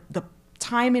 right? The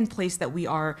time and place that we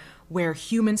are, where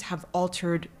humans have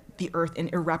altered the earth in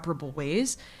irreparable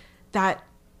ways, that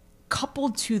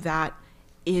coupled to that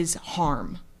is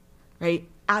harm, right?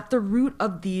 At the root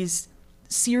of these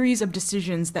series of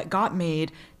decisions that got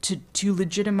made to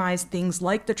legitimize things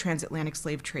like the transatlantic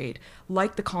slave trade,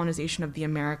 like the colonization of the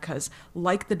Americas,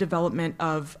 like the development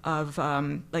of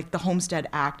like the Homestead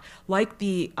Act, like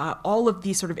the all of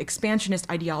these sort of expansionist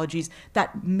ideologies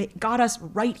that got us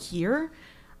right here,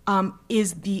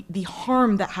 is the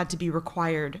harm that had to be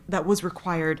required, that was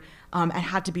required, and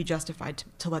had to be justified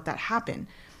to let that happen.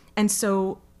 And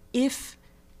so if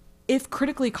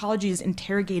critical ecology is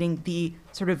interrogating the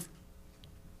sort of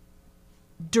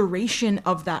duration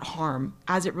of that harm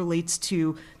as it relates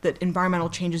to the environmental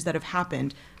changes that have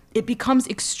happened, it becomes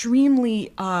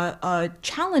extremely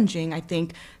challenging, I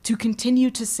think, to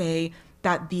continue to say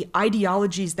that the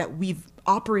ideologies that we've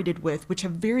operated with, which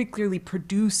have very clearly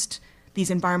produced these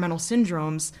environmental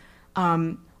syndromes,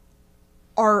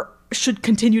 should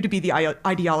continue to be the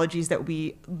ideologies that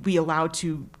we allow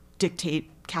to dictate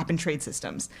cap and trade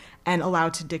systems and allow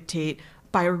to dictate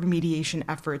bioremediation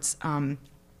efforts. And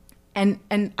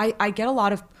I get a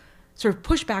lot of sort of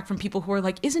pushback from people who are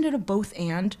like, isn't it a both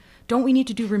and? Don't we need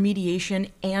to do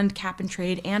remediation and cap and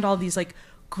trade and all these like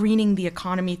greening the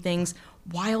economy things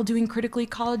while doing critical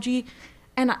ecology?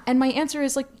 And my answer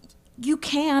is like, you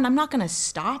can. I'm not going to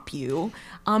stop you.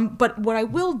 But what I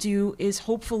will do is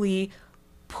hopefully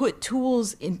put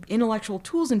intellectual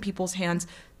tools in people's hands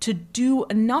to do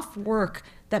enough work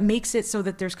that makes it so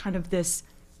that there's kind of this,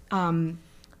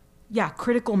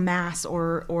 critical mass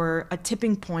or a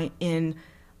tipping point in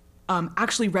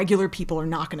actually regular people are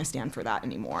not going to stand for that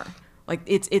anymore. Like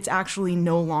it's actually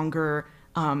no longer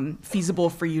feasible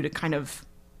for you to kind of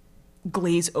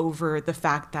glaze over the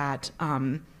fact that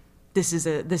this is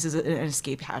an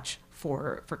escape hatch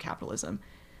for capitalism.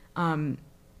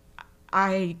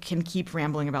 I can keep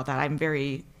rambling about that.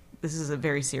 This is a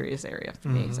very serious area for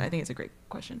me, so I think it's a great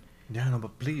question. Yeah, no,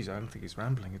 but please, I don't think it's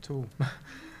rambling at all.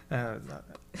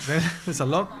 There's a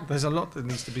lot that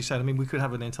needs to be said. I mean, we could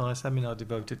have an entire seminar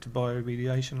devoted to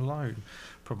bioremediation alone,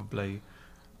 probably.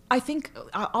 I think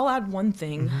I'll add one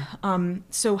thing.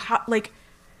 So how, like,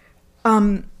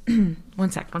 one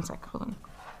sec, hold on.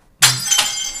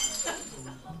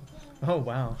 Oh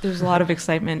wow! There's a lot of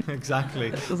excitement.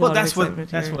 Exactly. Well, that's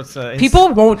what's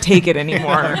people won't take it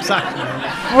anymore. Yeah,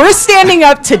 exactly. We're standing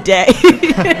up today.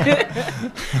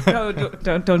 No,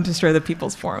 don't destroy the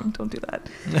People's Forum. Don't do that.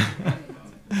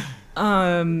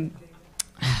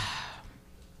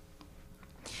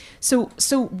 So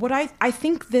what I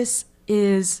think this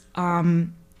is the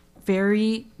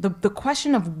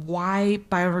question of why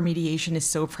bioremediation is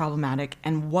so problematic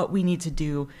and what we need to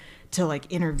do to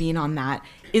like intervene on that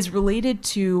is related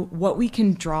to what we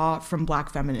can draw from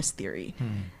Black feminist theory.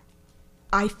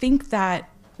 I think that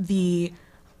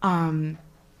one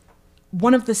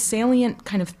of the salient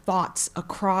kind of thoughts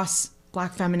across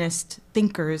Black feminist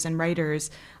thinkers and writers,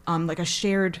 like a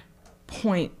shared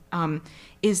point,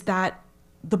 is that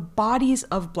the bodies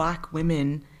of Black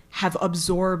women have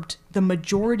absorbed the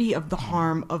majority of the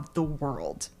harm of the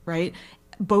world, right?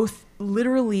 Both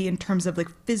literally in terms of like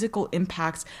physical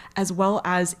impacts as well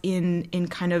as in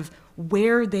kind of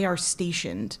where they are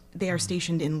stationed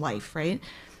in life, right?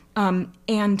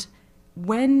 And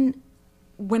when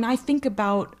I think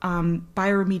about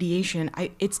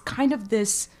bioremediation, it's kind of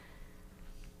this,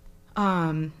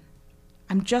 I'm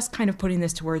just kind of putting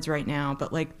this to words right now,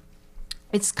 but like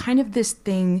it's kind of this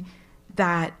thing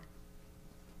that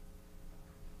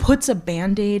puts a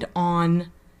Band-Aid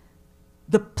on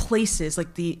the places,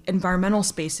 like the environmental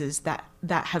spaces that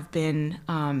have been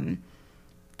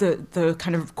the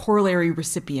kind of corollary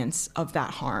recipients of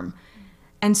that harm.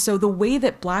 And so the way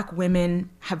that Black women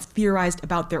have theorized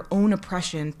about their own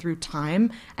oppression through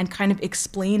time and kind of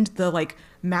explained the like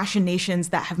machinations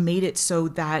that have made it so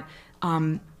that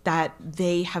that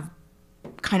they have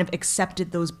kind of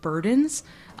accepted those burdens,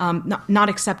 not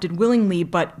accepted willingly,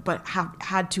 but have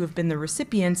had to have been the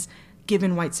recipients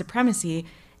given white supremacy,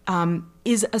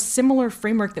 is a similar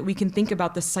framework that we can think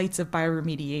about the sites of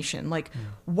bioremediation. Like,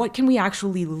 what can we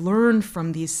actually learn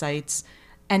from these sites?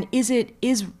 And is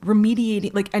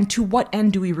remediating, like, and to what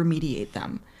end do we remediate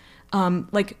them?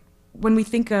 Like, when we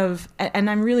think of, and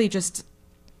I'm really just,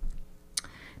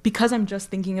 because I'm just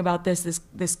thinking about this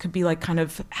could be like kind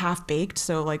of half-baked,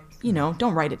 so like,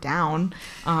 don't write it down.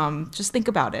 Just think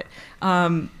about it.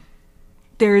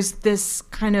 There's this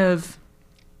kind of,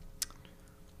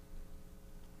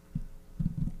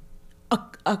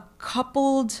 a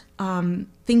coupled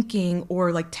thinking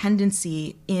or like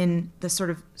tendency in the sort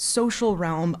of social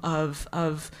realm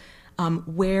of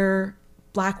where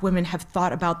Black women have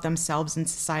thought about themselves in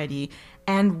society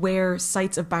and where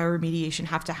sites of bioremediation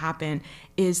have to happen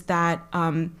is that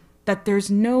that there's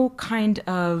no kind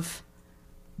of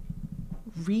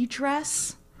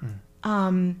redress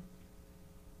that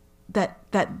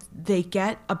they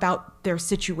get about their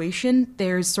situation.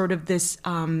 There's sort of this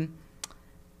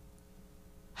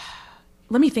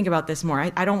let me think about this more.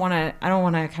 I don't want to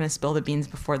kind of spill the beans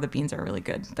before the beans are really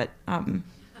good, but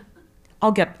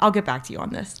I'll get back to you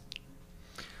on this.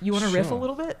 You want to riff a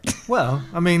little bit? Well,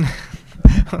 I mean,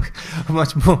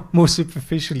 much more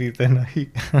superficially than I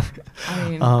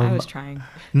was trying.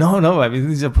 No. I mean,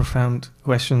 these are profound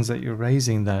questions that you're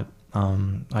raising that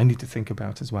I need to think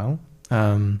about as well.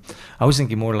 I was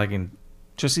thinking more like on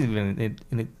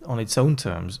its own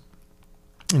terms.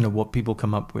 what people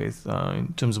come up with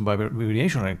in terms of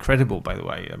bioremediation are incredible, by the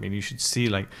way. I mean, you should see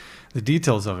like the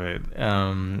details of it,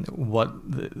 what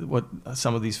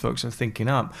some of these folks are thinking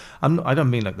up. I don't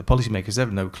mean like the policymakers, they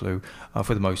have no clue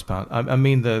for the most part. I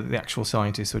mean the actual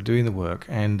scientists who are doing the work.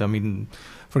 And I mean,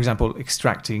 for example,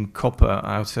 extracting copper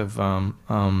out of a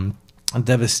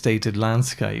devastated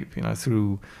landscape,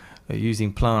 through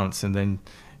using plants, and then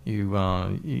you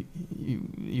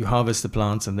harvest the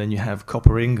plants, and then you have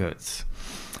copper ingots.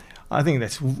 I think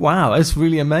that's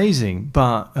really amazing.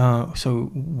 But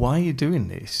so why are you doing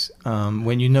this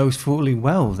when you know fully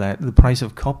well that the price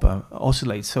of copper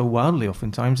oscillates so wildly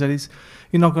oftentimes that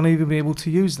you're not going to even be able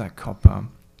to use that copper?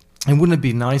 And wouldn't it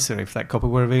be nicer if that copper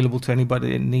were available to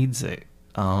anybody that needs it?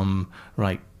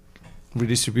 Right.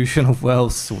 Redistribution of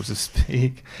wealth, so to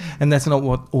speak. And that's not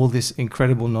what all this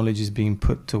incredible knowledge is being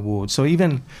put towards. So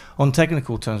even on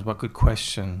technical terms, one could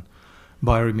question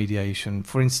bioremediation.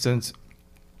 For instance,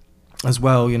 as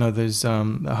well, there's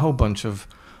a whole bunch of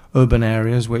urban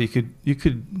areas where you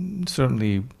could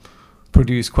certainly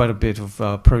produce quite a bit of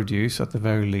produce at the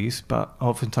very least, but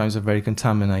oftentimes are very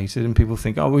contaminated, and people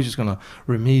think, we're just going to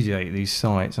remediate these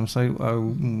sites. I'm saying,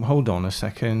 hold on a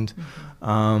second. Where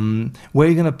are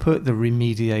you going to put the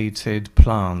remediated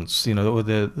plants, or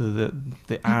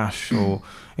the ash, or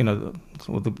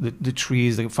or the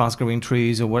trees, the fast-growing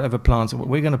trees, or whatever plants? Where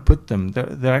are you going to put them?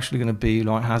 They're actually going to be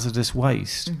like hazardous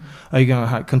waste. Are you going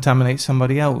to contaminate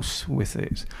somebody else with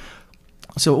it?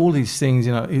 So all these things,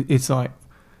 it's like,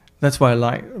 that's why I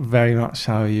like very much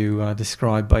how you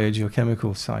describe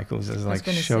biogeochemical cycles as like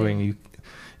showing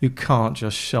you can't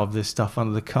just shove this stuff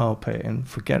under the carpet and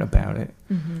forget about it.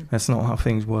 Mm-hmm. That's not how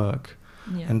things work.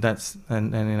 Yeah. And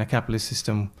and in a capitalist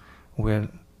system, we're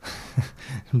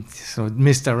sort of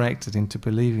misdirected into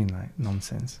believing that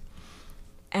nonsense.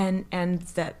 And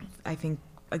that, I think,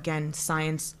 again,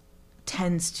 science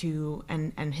tends to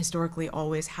and historically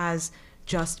always has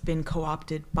just been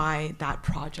co-opted by that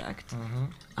project.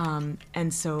 Mm-hmm.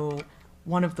 And so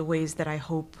one of the ways that I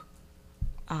hope,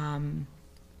 I'm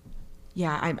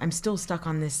still stuck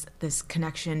on this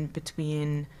connection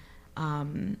between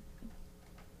kind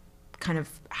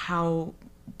of how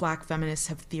Black feminists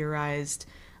have theorized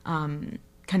kind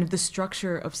of the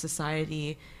structure of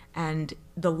society and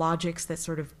the logics that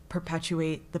sort of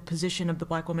perpetuate the position of the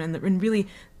Black woman, and really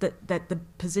that the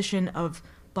position of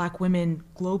Black women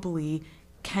globally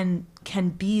can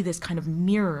be this kind of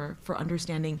mirror for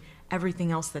understanding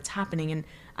everything else that's happening. And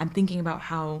I'm thinking about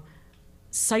how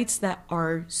sites that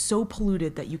are so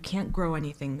polluted that you can't grow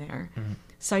anything there, mm-hmm.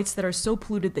 sites that are so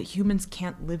polluted that humans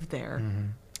can't live there,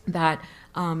 mm-hmm. that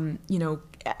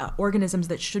organisms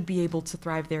that should be able to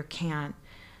thrive there can't.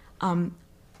 Are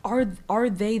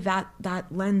they that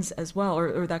lens as well,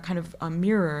 or that kind of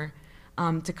mirror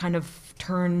to kind of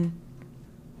turn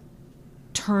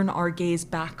our gaze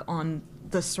back on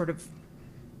the sort of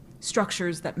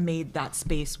structures that made that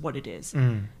space what it is?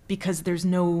 Because there is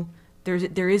no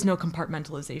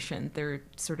compartmentalization. There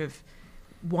sort of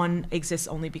one exists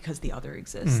only because the other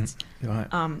exists. Right.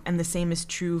 And the same is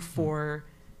true for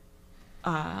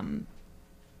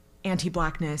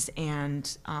anti-Blackness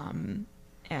and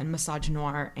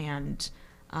misogynoir and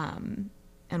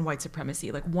white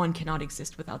supremacy. Like, one cannot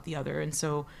exist without the other. And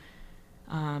so,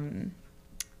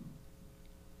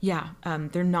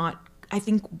 they're not. I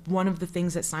think one of the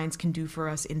things that science can do for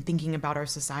us in thinking about our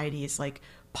society is like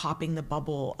popping the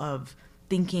bubble of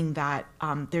thinking that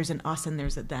there's an us and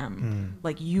there's a them.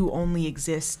 Like, you only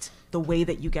exist the way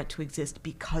that you get to exist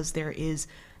because there is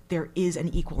an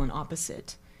equal and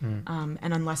opposite. And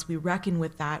unless we reckon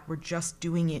with that, we're just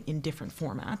doing it in different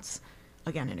formats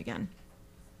again and again.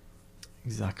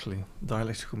 Exactly.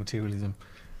 Dialectical materialism.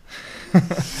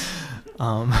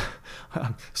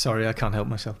 Sorry, I can't help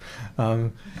myself.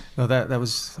 No,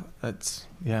 that's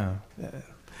yeah.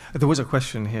 There was a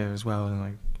question here as well,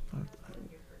 and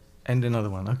and another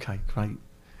one. Okay, great.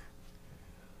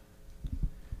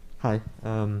 Hi.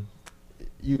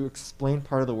 You explained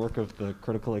part of the work of the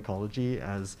critical ecology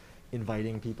as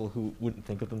inviting people who wouldn't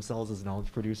think of themselves as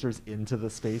knowledge producers into the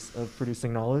space of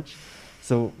producing knowledge.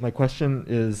 So my question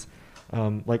is,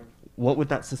 what would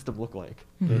that system look like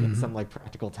in some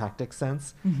practical tactic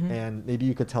sense? And maybe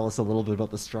you could tell us a little bit about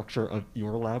the structure of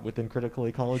your lab within critical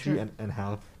ecology. Sure. and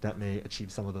how that may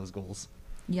achieve some of those goals.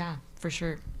 Yeah, for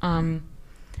sure. I'm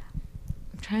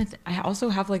trying to. I also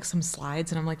have some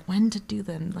slides, and I'm like, when to do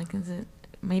them? Is it?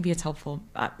 Maybe it's helpful.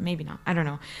 Maybe not. I don't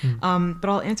know. But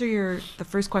I'll answer the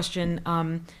first question.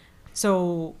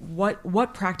 So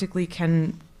what practically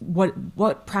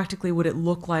would it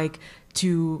look like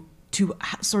to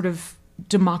sort of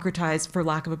democratize, for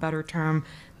lack of a better term,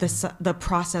 the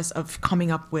process of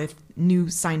coming up with new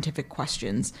scientific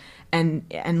questions,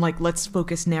 and like let's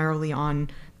focus narrowly on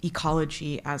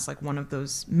ecology as like one of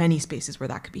those many spaces where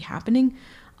that could be happening.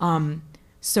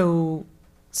 So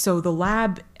the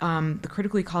lab, the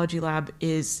Critical Ecology Lab,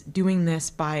 is doing this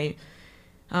by,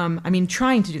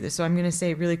 trying to do this. So I'm going to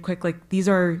say really quick, like these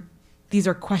are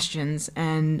questions,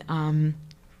 and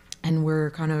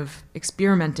we're kind of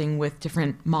experimenting with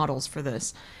different models for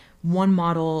this. One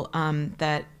model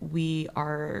that we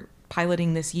are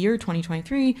piloting this year,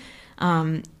 2023,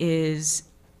 is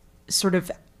sort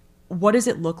of what does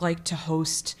it look like to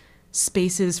host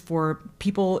spaces for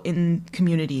people in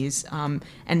communities,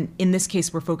 and in this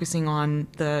case we're focusing on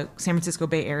the San Francisco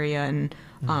Bay Area and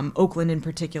Oakland in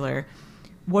particular.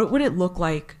 What would it look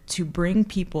like to bring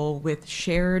people with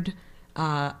shared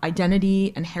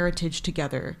identity and heritage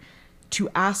together to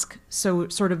ask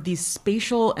sort of these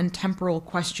spatial and temporal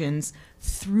questions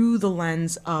through the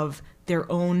lens of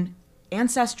their own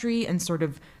ancestry and sort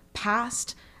of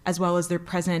past, as well as their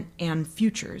present and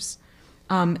futures?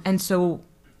 And so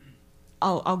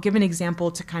I'll give an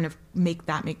example to kind of make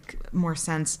that make more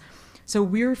sense. So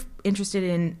we're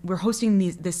hosting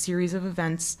this series of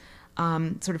events,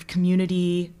 sort of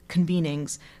community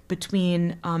convenings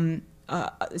between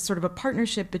sort of a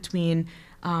partnership between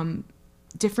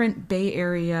different Bay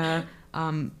Area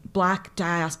Black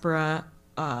diaspora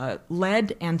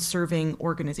led and serving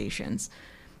organizations.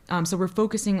 So we're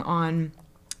focusing on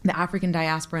the African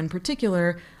diaspora in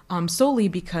particular, solely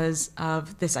because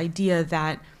of this idea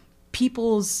that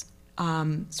people's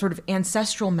sort of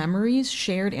ancestral memories,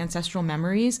 shared ancestral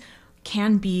memories,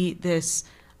 can be this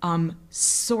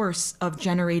source of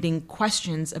generating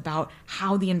questions about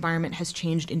how the environment has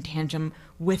changed in tandem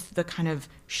with the kind of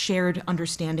shared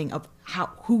understanding of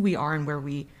who we are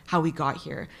and how we got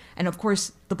here. And of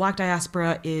course, the Black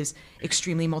diaspora is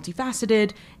extremely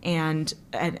multifaceted, and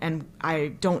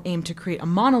I don't aim to create a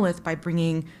monolith by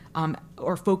bringing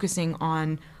or focusing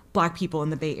on Black people in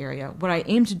the Bay Area. What I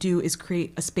aim to do is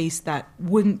create a space that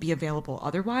wouldn't be available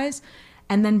otherwise,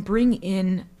 and then bring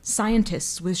in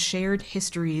scientists with shared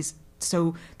histories.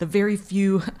 So the very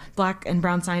few Black and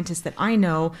brown scientists that I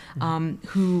know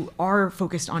who are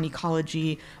focused on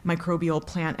ecology, microbial,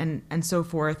 plant, and so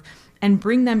forth, and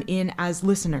bring them in as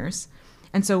listeners.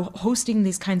 And so hosting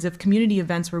these kinds of community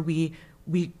events where we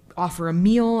offer a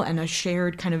meal and a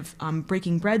shared kind of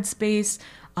breaking bread space.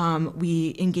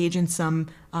 We engage in some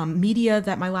media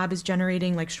that my lab is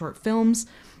generating, like short films,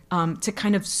 to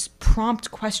kind of prompt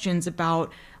questions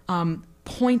about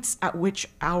points at which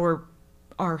our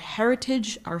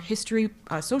heritage, our history,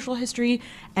 social history,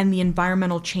 and the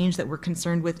environmental change that we're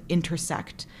concerned with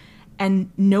intersect, and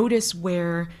notice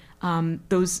where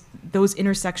those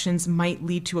intersections might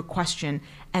lead to a question.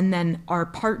 And then our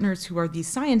partners, who are these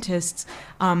scientists,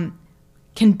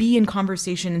 can be in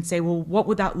conversation and say, well, what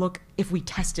would that look if we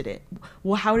tested it?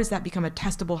 Well, how does that become a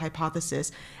testable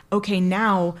hypothesis? Okay,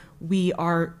 now we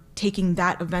are taking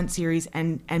that event series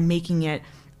and making it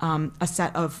a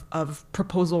set of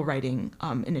proposal writing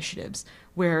initiatives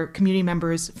where community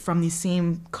members from these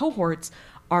same cohorts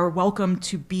are welcome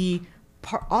to be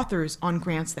authors on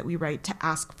grants that we write to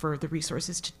ask for the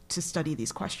resources to study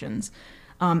these questions.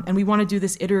 And we want to do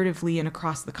this iteratively and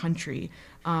across the country.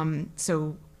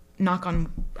 So knock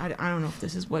on, I don't know if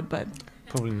this is wood, but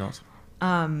probably not.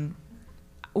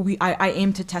 I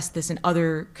aim to test this in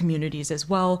other communities as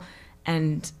well,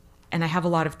 and I have a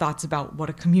lot of thoughts about what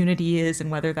a community is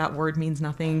and whether that word means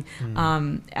nothing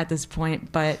at this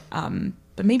point, but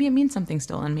maybe it means something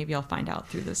still, and maybe I'll find out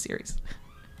through this series.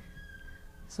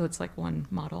 So it's like one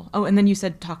model. Oh, and then you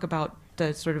said talk about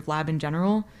the sort of lab in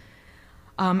general.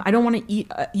 I don't want to eat.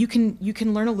 You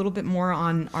can learn a little bit more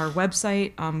on our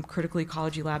website,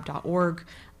 criticalecology.org.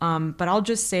 But I'll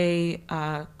just say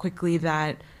quickly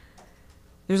that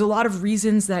there's a lot of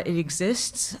reasons that it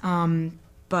exists,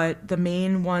 but the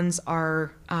main ones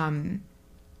are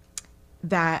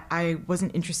that I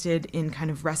wasn't interested in kind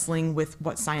of wrestling with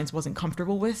what science wasn't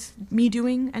comfortable with me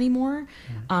doing anymore,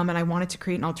 and I wanted to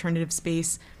create an alternative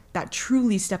space that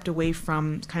truly stepped away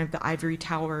from kind of the ivory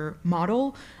tower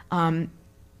model.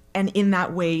 And in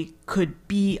that way could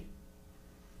be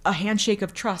a handshake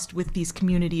of trust with these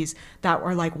communities that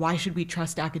are like, why should we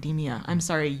trust academia? I'm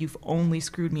sorry, you've only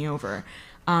screwed me over.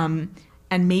 And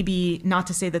maybe not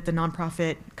to say that the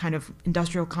nonprofit kind of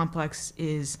industrial complex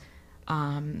is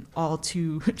all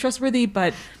too trustworthy,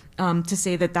 but to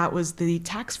say that that was the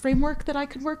tax framework that I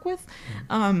could work with.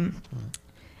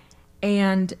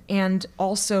 And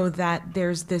also that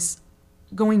there's this,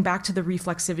 going back to the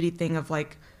reflexivity thing of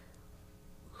like,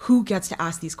 who gets to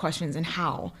ask these questions and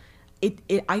how?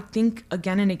 I think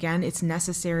again and again it's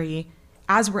necessary,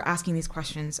 as we're asking these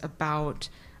questions about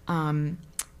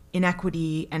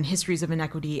inequity and histories of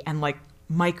inequity and like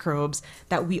microbes,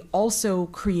 that we also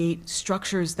create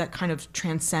structures that kind of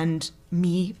transcend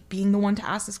me being the one to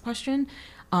ask this question,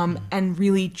 and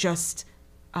really just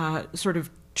sort of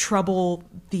trouble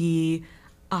the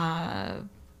kind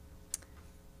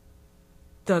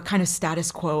of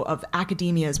status quo of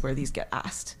academia is where these get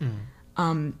asked.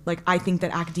 Like, I think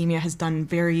that academia has done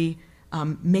very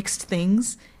mixed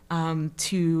things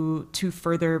to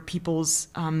further people's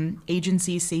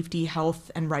agency, safety,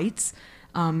 health, and rights.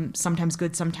 Sometimes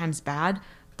good, sometimes bad.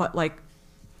 But like,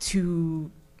 to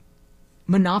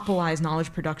monopolize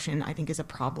knowledge production, I think, is a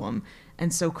problem.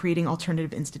 And so creating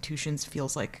alternative institutions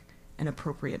feels like an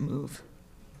appropriate move.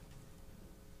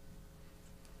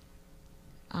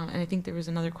 And I think there was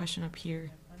another question up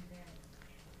here.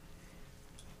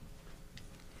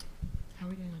 How are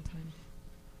we doing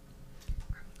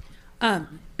on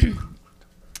time?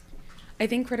 I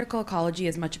think critical ecology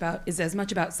is as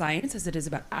much about science as it is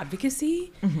about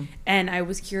advocacy. Mm-hmm. And I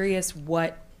was curious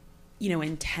what,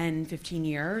 in 10, 15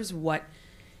 years, what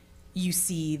you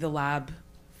see the lab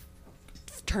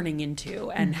turning into,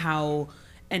 and how,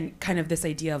 and kind of this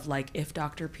idea of like, if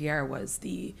Dr. Pierre was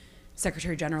the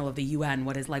Secretary General of the UN,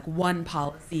 what is like one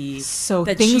policy so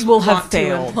that things she will would have want to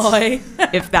failed employ?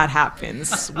 If that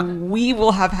happens. We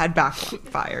will have had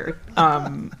backfire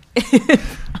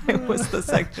if I was the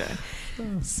secretary.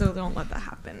 So don't let that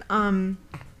happen.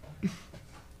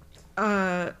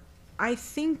 I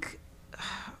think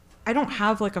I don't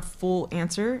have like a full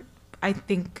answer. I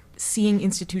think seeing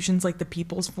institutions like the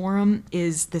People's Forum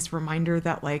is this reminder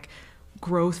that like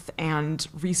growth and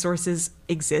resources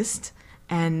exist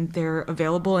and they're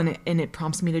available, and it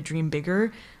prompts me to dream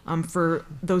bigger. For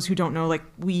those who don't know, like,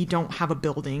 we don't have a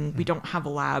building, we don't have a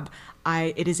lab.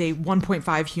 It is a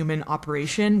 1.5 human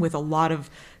operation with a lot of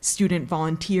student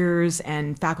volunteers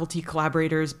and faculty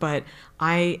collaborators, but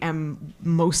I am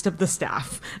most of the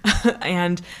staff.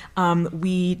 And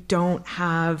we don't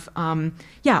have,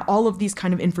 all of these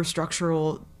kind of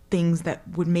infrastructural things that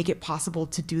would make it possible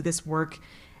to do this work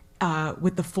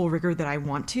with the full rigor that I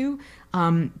want to.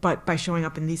 But by showing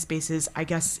up in these spaces, I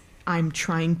guess I'm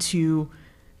trying to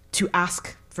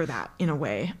ask for that in a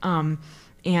way.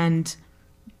 And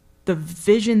the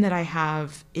vision that I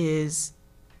have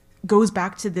goes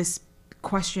back to this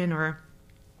question or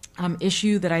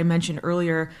issue that I mentioned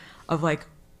earlier of like,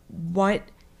 what,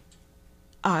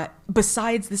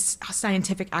 besides this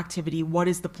scientific activity, what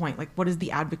is the point? Like, what is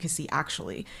the advocacy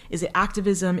actually? Is it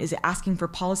activism? Is it asking for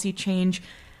policy change?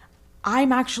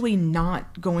 I'm actually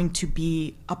not going to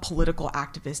be a political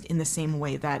activist in the same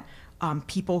way that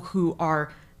people who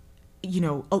are,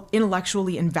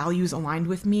 intellectually and values aligned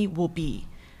with me will be.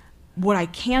 What I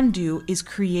can do is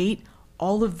create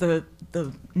all of the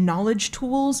knowledge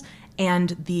tools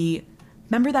and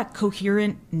remember that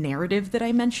coherent narrative that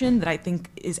I mentioned that I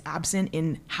think is absent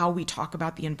in how we talk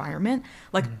about the environment?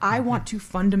 Like, I want to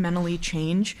fundamentally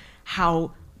change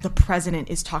how the president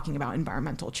is talking about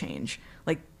environmental change.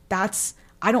 Like,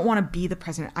 I don't want to be the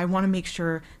president. I want to make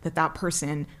sure that that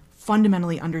person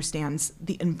fundamentally understands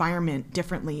the environment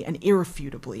differently and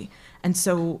irrefutably. And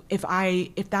so if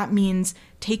that means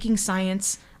taking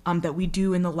science that we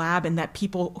do in the lab and that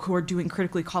people who are doing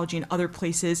critical ecology in other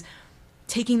places,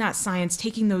 taking that science,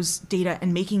 taking those data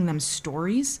and making them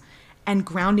stories and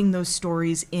grounding those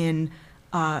stories in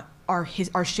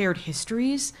our shared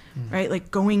histories, right?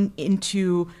 Like going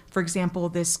into, for example,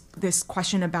 this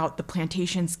question about the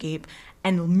plantation scape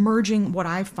and merging what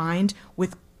I find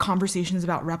with conversations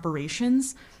about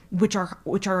reparations, which are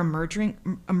emerging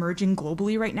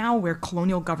globally right now, where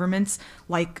colonial governments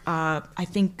like I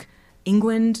think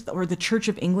England or the Church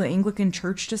of England, Anglican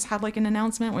Church, just had like an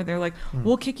announcement where they're like,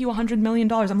 we'll kick you $100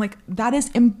 million. I'm like, that is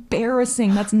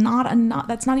embarrassing. That's not enough.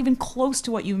 That's not even close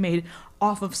to what you made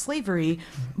off of slavery.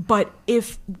 But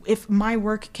if my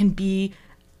work can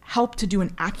help to do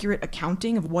an accurate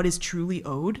accounting of what is truly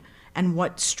owed and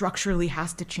what structurally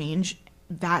has to change,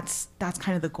 that's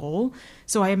kind of the goal.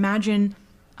 So I imagine,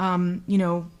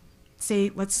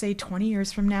 let's say 20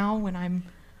 years from now when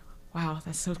wow,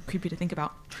 that's so creepy to think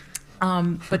about.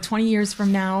 But 20 years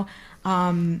from now,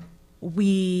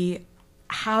 we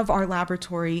have our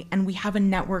laboratory and we have a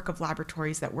network of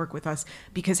laboratories that work with us,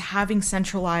 because having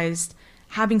centralized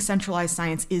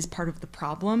science is part of the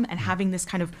problem, and having this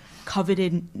kind of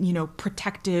coveted,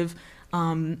 protective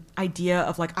idea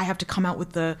of like, I have to come out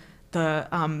with the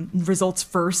results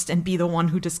first and be the one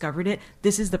who discovered it.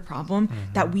 This is the problem,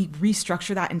 that we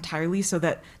restructure that entirely so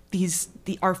that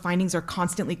our findings are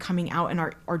constantly coming out and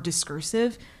are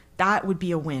discursive. that would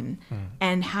be a win.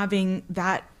 And having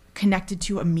that connected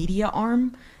to a media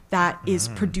arm that is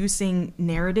producing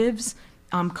narratives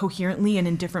coherently and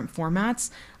in different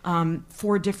formats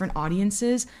for different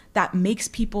audiences, that makes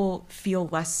people feel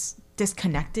less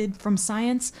disconnected from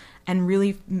science and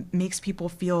really makes people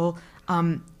feel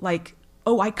like,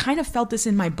 oh, I kind of felt this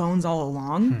in my bones all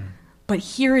along, but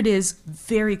here it is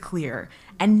very clear.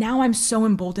 And now I'm so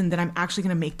emboldened that I'm actually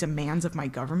going to make demands of my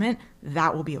government.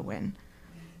 That will be a win.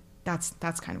 That's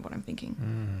kind of what I'm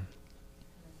thinking.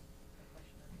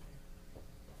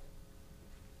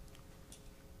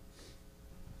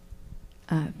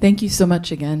 Thank you so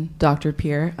much again, Dr.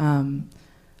 Pierre.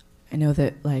 I know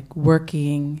that like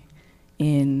working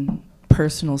in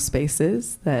personal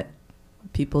spaces that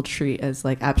people treat as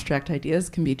like abstract ideas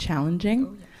can be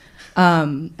challenging,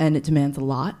 and it demands a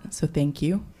lot. So thank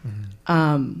you.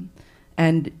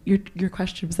 And your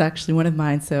question was actually one of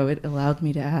mine, so it allowed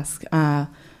me to ask,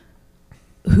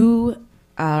 who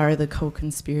are the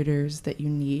co-conspirators that you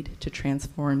need to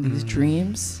transform these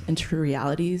dreams into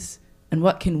realities? And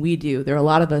what can we do? There are a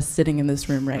lot of us sitting in this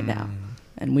room right now,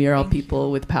 and we are all people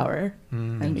with power,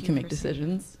 and we can make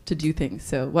decisions to do things.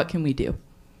 So what can we do?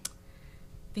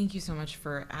 Thank you so much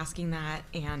for asking that,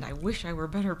 and I wish I were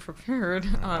better prepared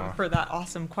for that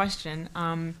awesome question.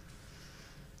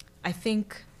 I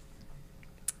think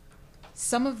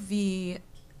some of the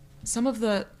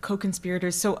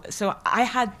co-conspirators. So I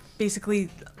had basically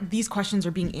these questions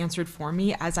are being answered for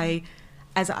me as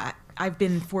I've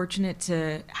been fortunate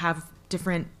to have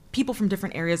different people from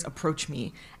different areas approach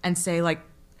me and say like,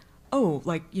 oh,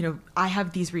 like, you know, I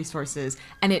have these resources,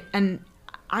 and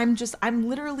I'm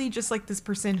literally just like this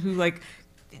person who like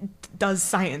does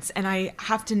science, and I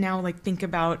have to now like think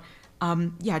about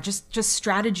just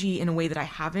strategy in a way that I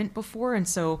haven't before. And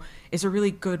so it's a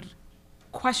really good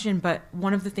question, but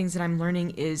one of the things that I'm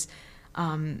learning is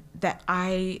that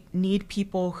I need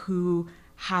people who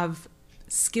have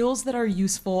skills that are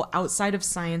useful outside of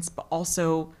science, but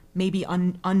also maybe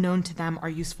unknown to them are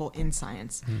useful in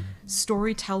science.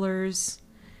 Storytellers,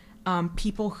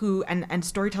 people who, and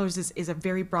storytellers is a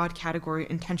very broad category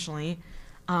intentionally,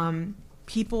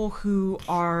 people who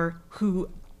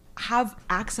have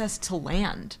access to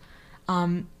land.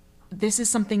 This is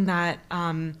something that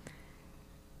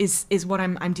is what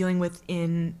I'm dealing with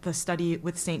in the study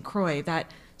with St. Croix, that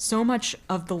so much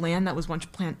of the land that was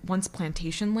once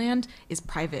plantation land is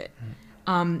private.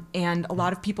 And a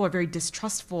lot of people are very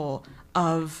distrustful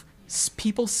of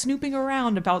people snooping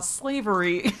around about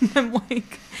slavery. I'm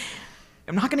like,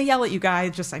 I'm not going to yell at you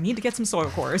guys, just I need to get some soil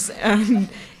cores.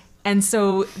 And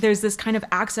so there's this kind of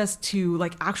access to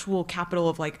like actual capital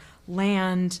of like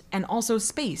land and also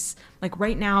space. Like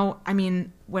right now, I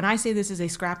mean, when I say this is a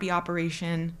scrappy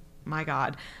operation, my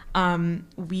God,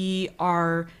 we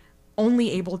are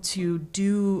only able to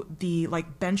do the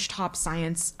like benchtop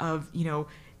science of, you know,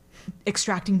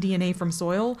 extracting DNA from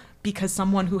soil because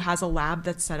someone who has a lab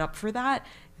that's set up for that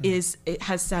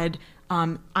has said,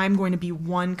 I'm going to be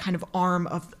one kind of arm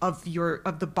of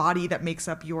the body that makes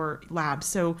up your lab.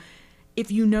 So if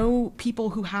you know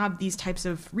people who have these types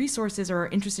of resources or are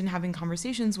interested in having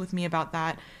conversations with me about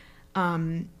that,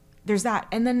 there's that.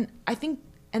 And then I think,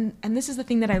 and this is the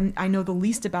thing that I know the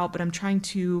least about, but I'm trying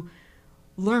to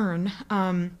learn,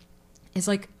 is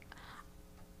like,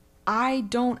 I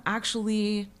don't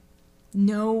actually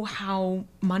know how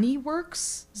money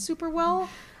works super well.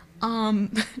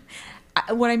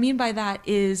 What I mean by that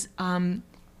is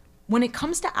when it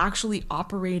comes to actually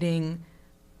operating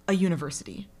a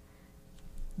university,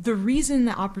 the reason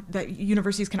that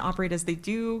universities can operate as they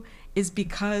do is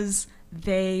because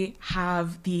they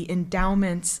have the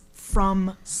endowments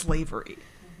from slavery.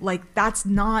 Like, that's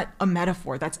not a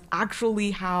metaphor. That's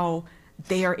actually how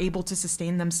they are able to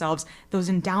sustain themselves. Those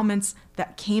endowments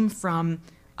that came from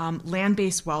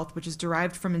land-based wealth, which is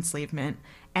derived from enslavement,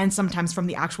 and sometimes from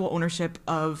the actual ownership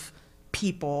of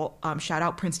people, shout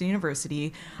out Princeton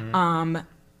University,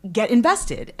 get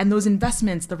invested. And those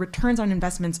investments, the returns on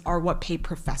investments, are what pay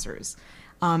professors,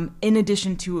 in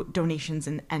addition to donations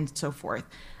and so forth.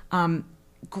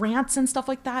 Grants and stuff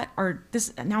like that are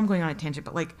this. Now I'm going on a tangent,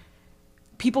 but like,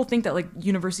 people think that like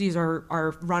universities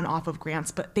are run off of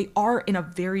grants, but they are in a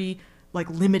very like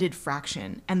limited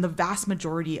fraction. And the vast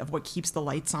majority of what keeps the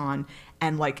lights on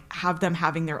and like have them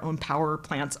having their own power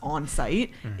plants on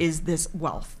site is this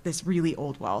wealth, this really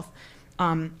old wealth.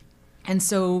 And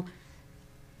so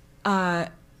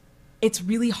it's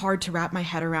really hard to wrap my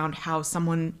head around how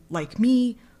someone like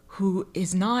me, who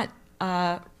is not,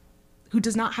 who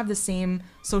does not have the same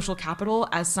social capital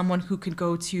as someone who could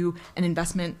go to an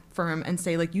investment firm and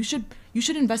say like, you should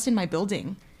invest in my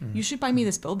building. You should buy me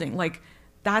this building. Like,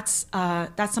 that's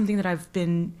something that I've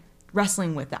been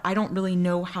wrestling with. That I don't really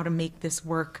know how to make this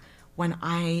work when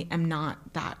I am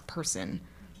not that person.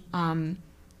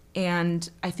 And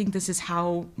I think this is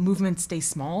how movements stay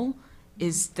small,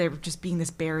 is there just being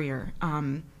this barrier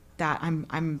that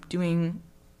I'm doing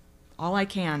all I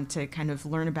can to kind of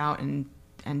learn about and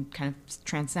kind of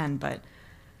transcend. But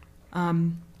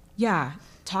yeah,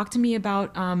 talk to me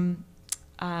about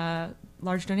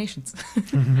large donations.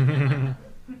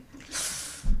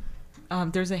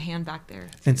 There's a hand back there.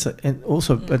 And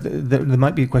also, there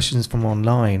might be questions from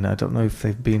online. I don't know if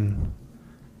they've been...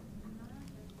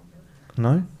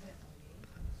 No?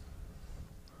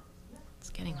 It's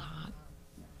getting hot.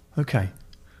 Okay.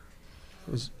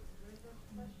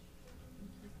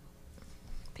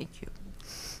 Thank you.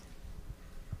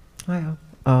 Hiya.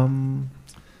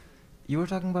 You were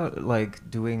talking about like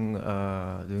doing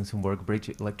some work,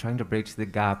 trying to bridge the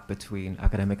gap between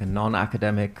academic and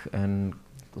non-academic, and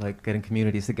like getting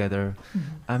communities together.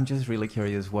 I'm just really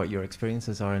curious what your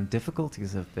experiences are and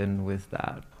difficulties have been with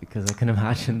that, because I can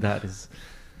imagine that is,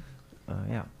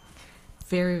 yeah.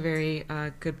 Very, very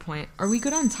good point. Are we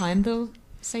good on time though,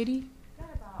 Sadie?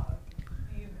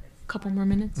 Couple more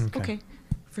minutes? Okay,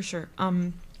 for sure.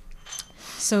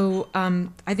 So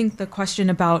I think the question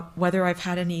about whether I've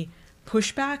had any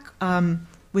pushback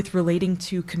with relating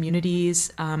to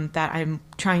communities that I'm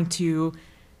trying to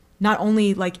not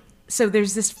only like, so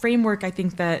there's this framework I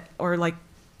think that, or like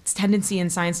tendency in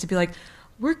science to be like,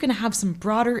 we're going to have some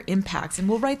broader impacts and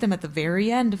we'll write them at the very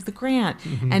end of the grant.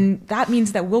 And that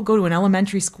means that we'll go to an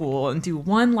elementary school and do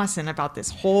one lesson about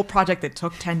this whole project that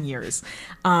took 10 years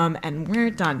and we're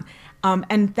done.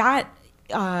 And that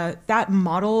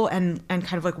model and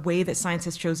kind of like way that science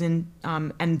has chosen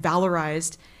and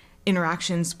valorized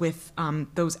interactions with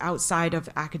those outside of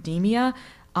academia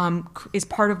is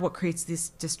part of what creates this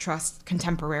distrust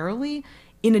contemporarily,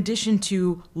 in addition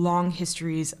to long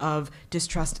histories of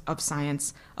distrust of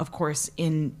science, of course,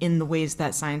 in the ways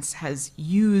that science has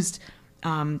used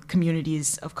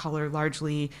communities of color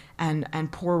largely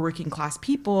and poor working class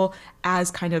people as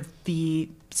kind of the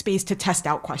space to test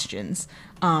out questions,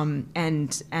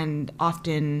 and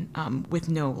often with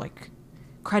no like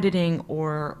crediting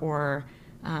or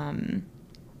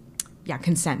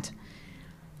consent.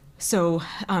 So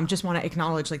just want to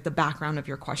acknowledge like the background of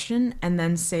your question, and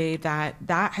then say that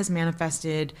has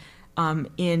manifested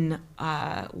in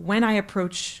when I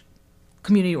approach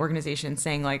community organizations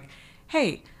saying like,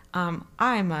 hey,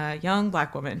 I'm a young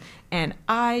Black woman and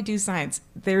I do science.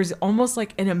 There's almost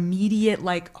like an immediate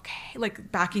like, okay,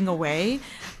 like backing away.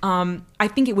 I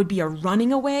think it would be a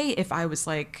running away if I was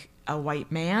like a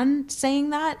white man saying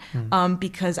that,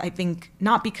 because I think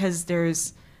not because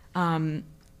there's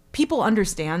people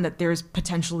understand that there's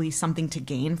potentially something to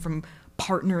gain from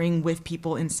partnering with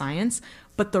people in science,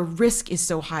 but the risk is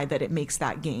so high that it makes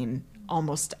that gain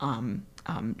almost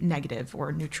negative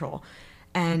or neutral.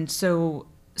 And so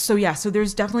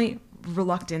there's definitely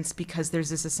reluctance because there's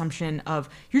this assumption of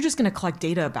you're just going to collect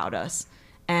data about us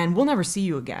and we'll never see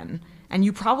you again. And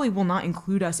you probably will not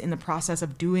include us in the process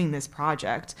of doing this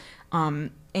project.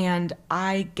 And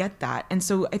I get that. And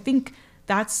so I think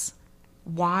that's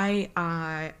why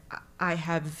I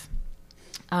have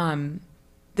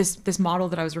this model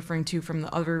that I was referring to from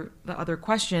the other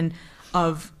question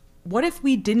of what if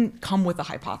we didn't come with a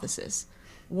hypothesis?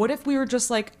 What if we were just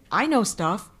like, I know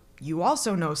stuff, you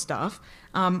also know stuff.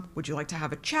 Would you like to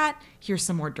have a chat? Here's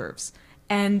some hors d'oeuvres.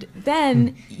 And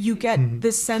then you get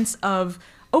this sense of,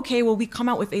 okay, well, we come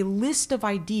out with a list of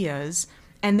ideas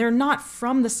and they're not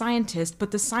from the scientist,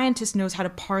 but the scientist knows how to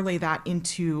parlay that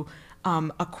into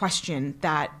a question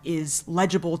that is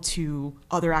legible to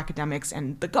other academics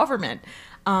and the government.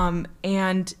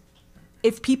 And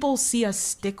if people see us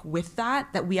stick with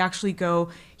that we actually go,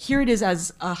 here it is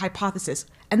as a hypothesis.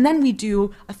 And then we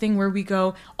do a thing where we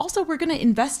go, also, we're going to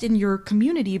invest in your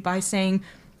community by saying,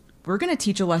 we're going to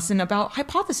teach a lesson about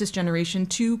hypothesis generation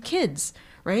to kids,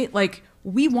 right? Like,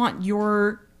 we want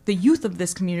the youth of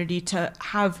this community to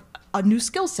have a new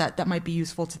skill set that might be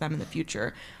useful to them in the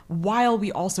future, while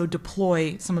we also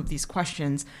deploy some of these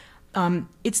questions.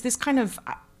 It's this kind of,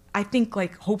 I think,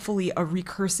 like, hopefully a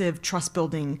recursive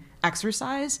trust-building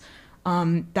exercise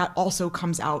that also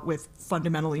comes out with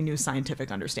fundamentally new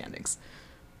scientific understandings.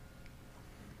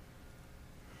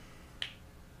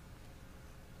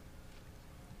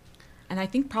 And I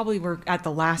think probably we're at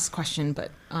the last question,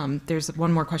 but there's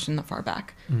one more question in the far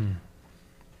back. Mine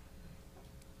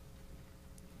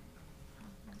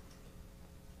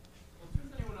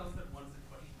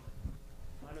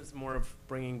was more of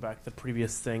bringing back the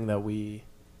previous thing that we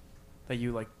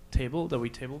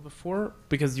tabled before,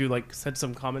 because you like said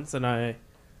some comments and I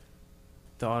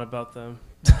thought about them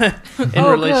in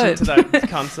relation to that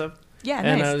concept. Yeah,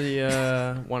 and nice.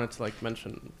 I wanted to like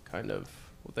mention kind of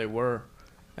what they were,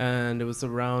 and it was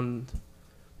around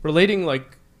relating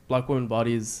like Black women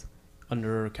bodies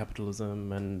under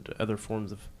capitalism and other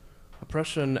forms of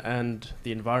oppression and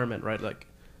the environment, right? Like,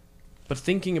 but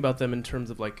thinking about them in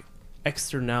terms of like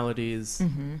externalities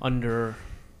under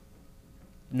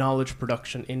knowledge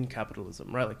production in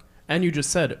capitalism, right? Like, and you just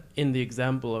said in the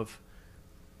example of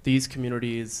these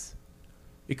communities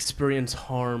experience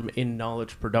harm in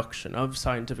knowledge production, of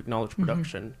scientific knowledge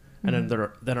production, and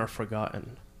then are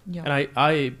forgotten. Yeah.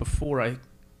 And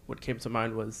what came to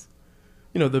mind was,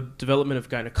 you know, the development of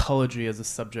gynecology as a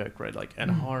subject, right? Like,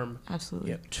 and harm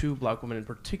absolutely to Black women in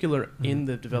particular in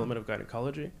the development of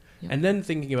gynecology. And then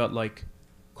thinking about like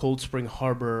Cold Spring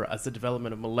Harbor as the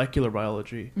development of molecular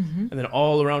biology. And then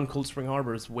all around Cold Spring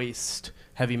Harbor is waste,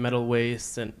 heavy metal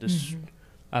waste, and just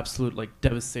absolute like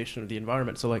devastation of the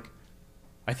environment. So like,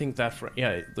 I think that,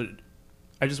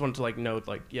 I just wanted to like note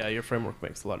like, yeah, your framework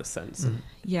makes a lot of sense. And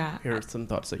Yeah. here are some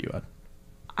thoughts that you had.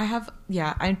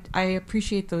 I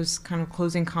appreciate those kind of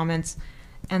closing comments.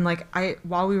 And like,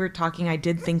 while we were talking, I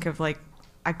did think of like,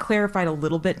 I clarified a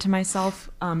little bit to myself,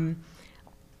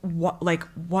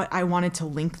 what I wanted to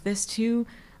link this to.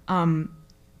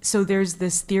 So there's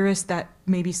this theorist that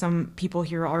maybe some people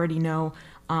here already know,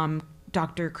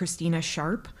 Dr. Christina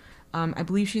Sharp. I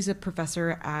believe she's a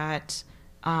professor at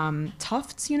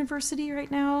Tufts University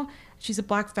right now. She's a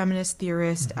Black feminist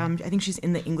theorist. I think she's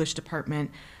in the English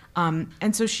department.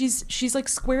 And so she's like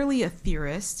squarely a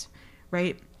theorist,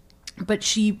 right? But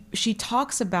she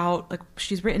talks about, like,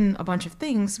 she's written a bunch of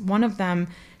things. One of them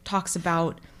talks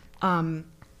about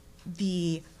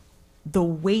the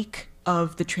wake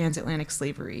of the transatlantic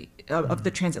slavery, of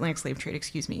the transatlantic slave trade,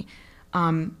 excuse me.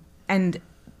 And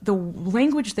the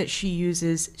language that she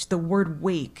uses, the word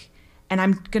wake, and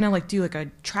I'm gonna like do like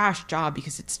a trash job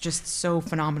because it's just so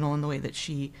phenomenal in the way that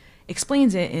she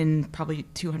explains it in probably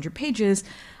 200 pages.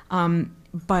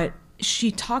 But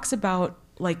she talks about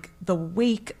like the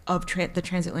wake of the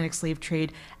transatlantic slave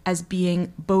trade as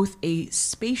being both a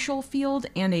spatial field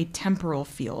and a temporal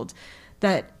field.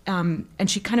 That and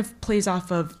she kind of plays off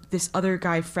of this other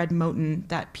guy, Fred Moten,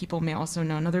 that people may also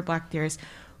know, another Black theorist,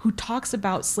 who talks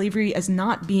about slavery as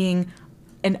not being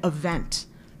an event,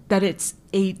 that it's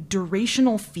a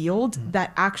durational field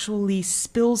that actually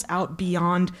spills out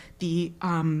beyond the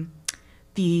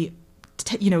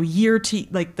year to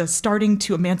like the starting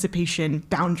to emancipation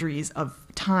boundaries of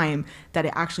time that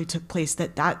it actually took place,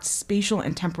 that spatial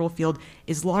and temporal field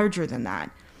is larger than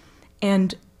that.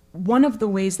 And one of the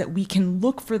ways that we can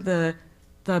look for the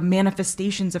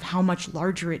manifestations of how much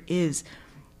larger it is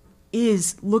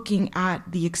looking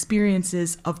at the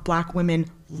experiences of Black women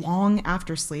long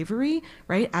after slavery,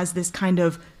 right? As this kind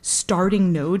of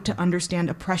starting node to understand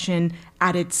oppression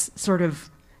at its sort of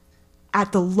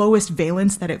at the lowest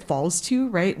valence that it falls to,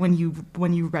 right? When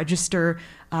you register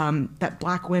that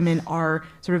Black women are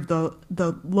sort of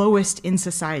the lowest in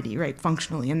society, right,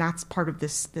 functionally, and that's part of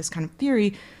this kind of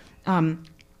theory.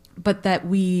 But that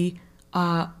we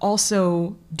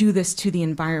also do this to the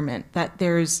environment. That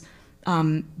there's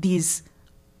these.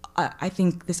 I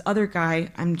think this other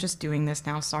guy. I'm just doing this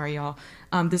now. Sorry, y'all.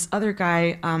 This other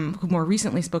guy who more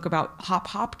recently spoke about Hop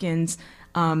Hopkins.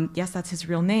 Yes, that's his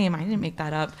real name. I didn't make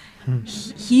that up.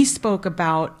 He spoke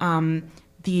about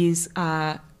these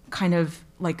kind of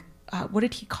like, what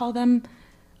did he call them?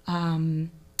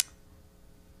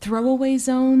 Throwaway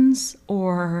zones,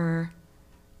 or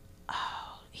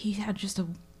he had just a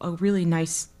really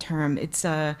nice term. It's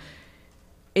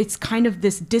kind of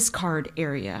this discard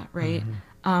area, right?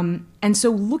 And so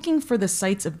looking for the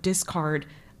sites of discard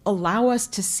allow us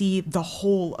to see the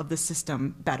whole of the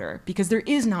system better, because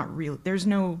there's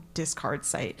no discard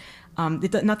site.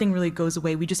 Nothing really goes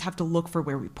away. We just have to look for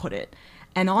where we put it.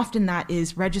 And often that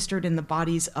is registered in the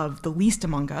bodies of the least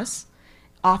among us.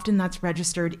 Often that's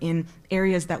registered in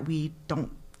areas that we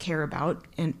don't care about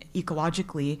and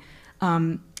ecologically.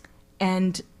 And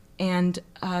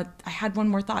I had one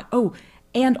more thought. Oh,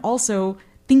 and also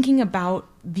thinking about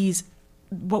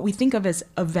what we think of as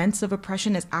events of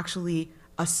oppression as actually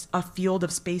a field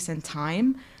of space and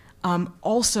time,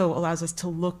 also allows us to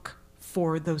look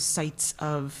for those sites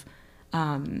of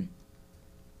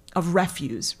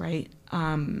refuse, right?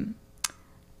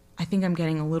 I think I'm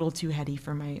getting a little too heady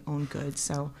for my own good.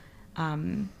 So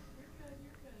on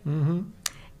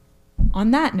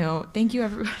that note, thank you,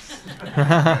 everyone.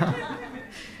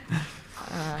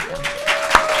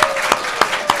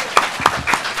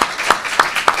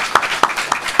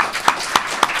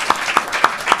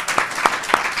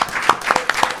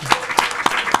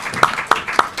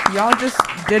 Y'all just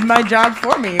did my job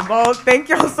for me. Well, thank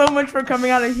y'all so much for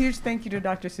coming out. A huge thank you to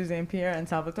Dr. Suzanne Pierre and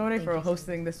Salvatore for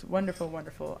hosting this wonderful,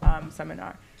 wonderful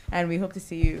seminar. And we hope to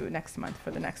see you next month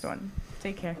for the next one.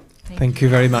 Take care. Thank you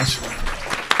very much.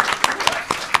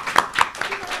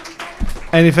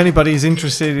 And if anybody is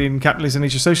interested in capitalism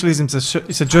and eco-socialism,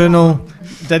 it's a journal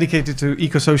dedicated to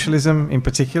eco-socialism in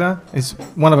particular. It's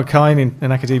one of a kind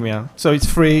in academia. So it's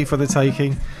free for the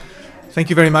taking. Thank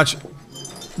you very much.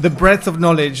 The breadth of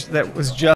knowledge that was just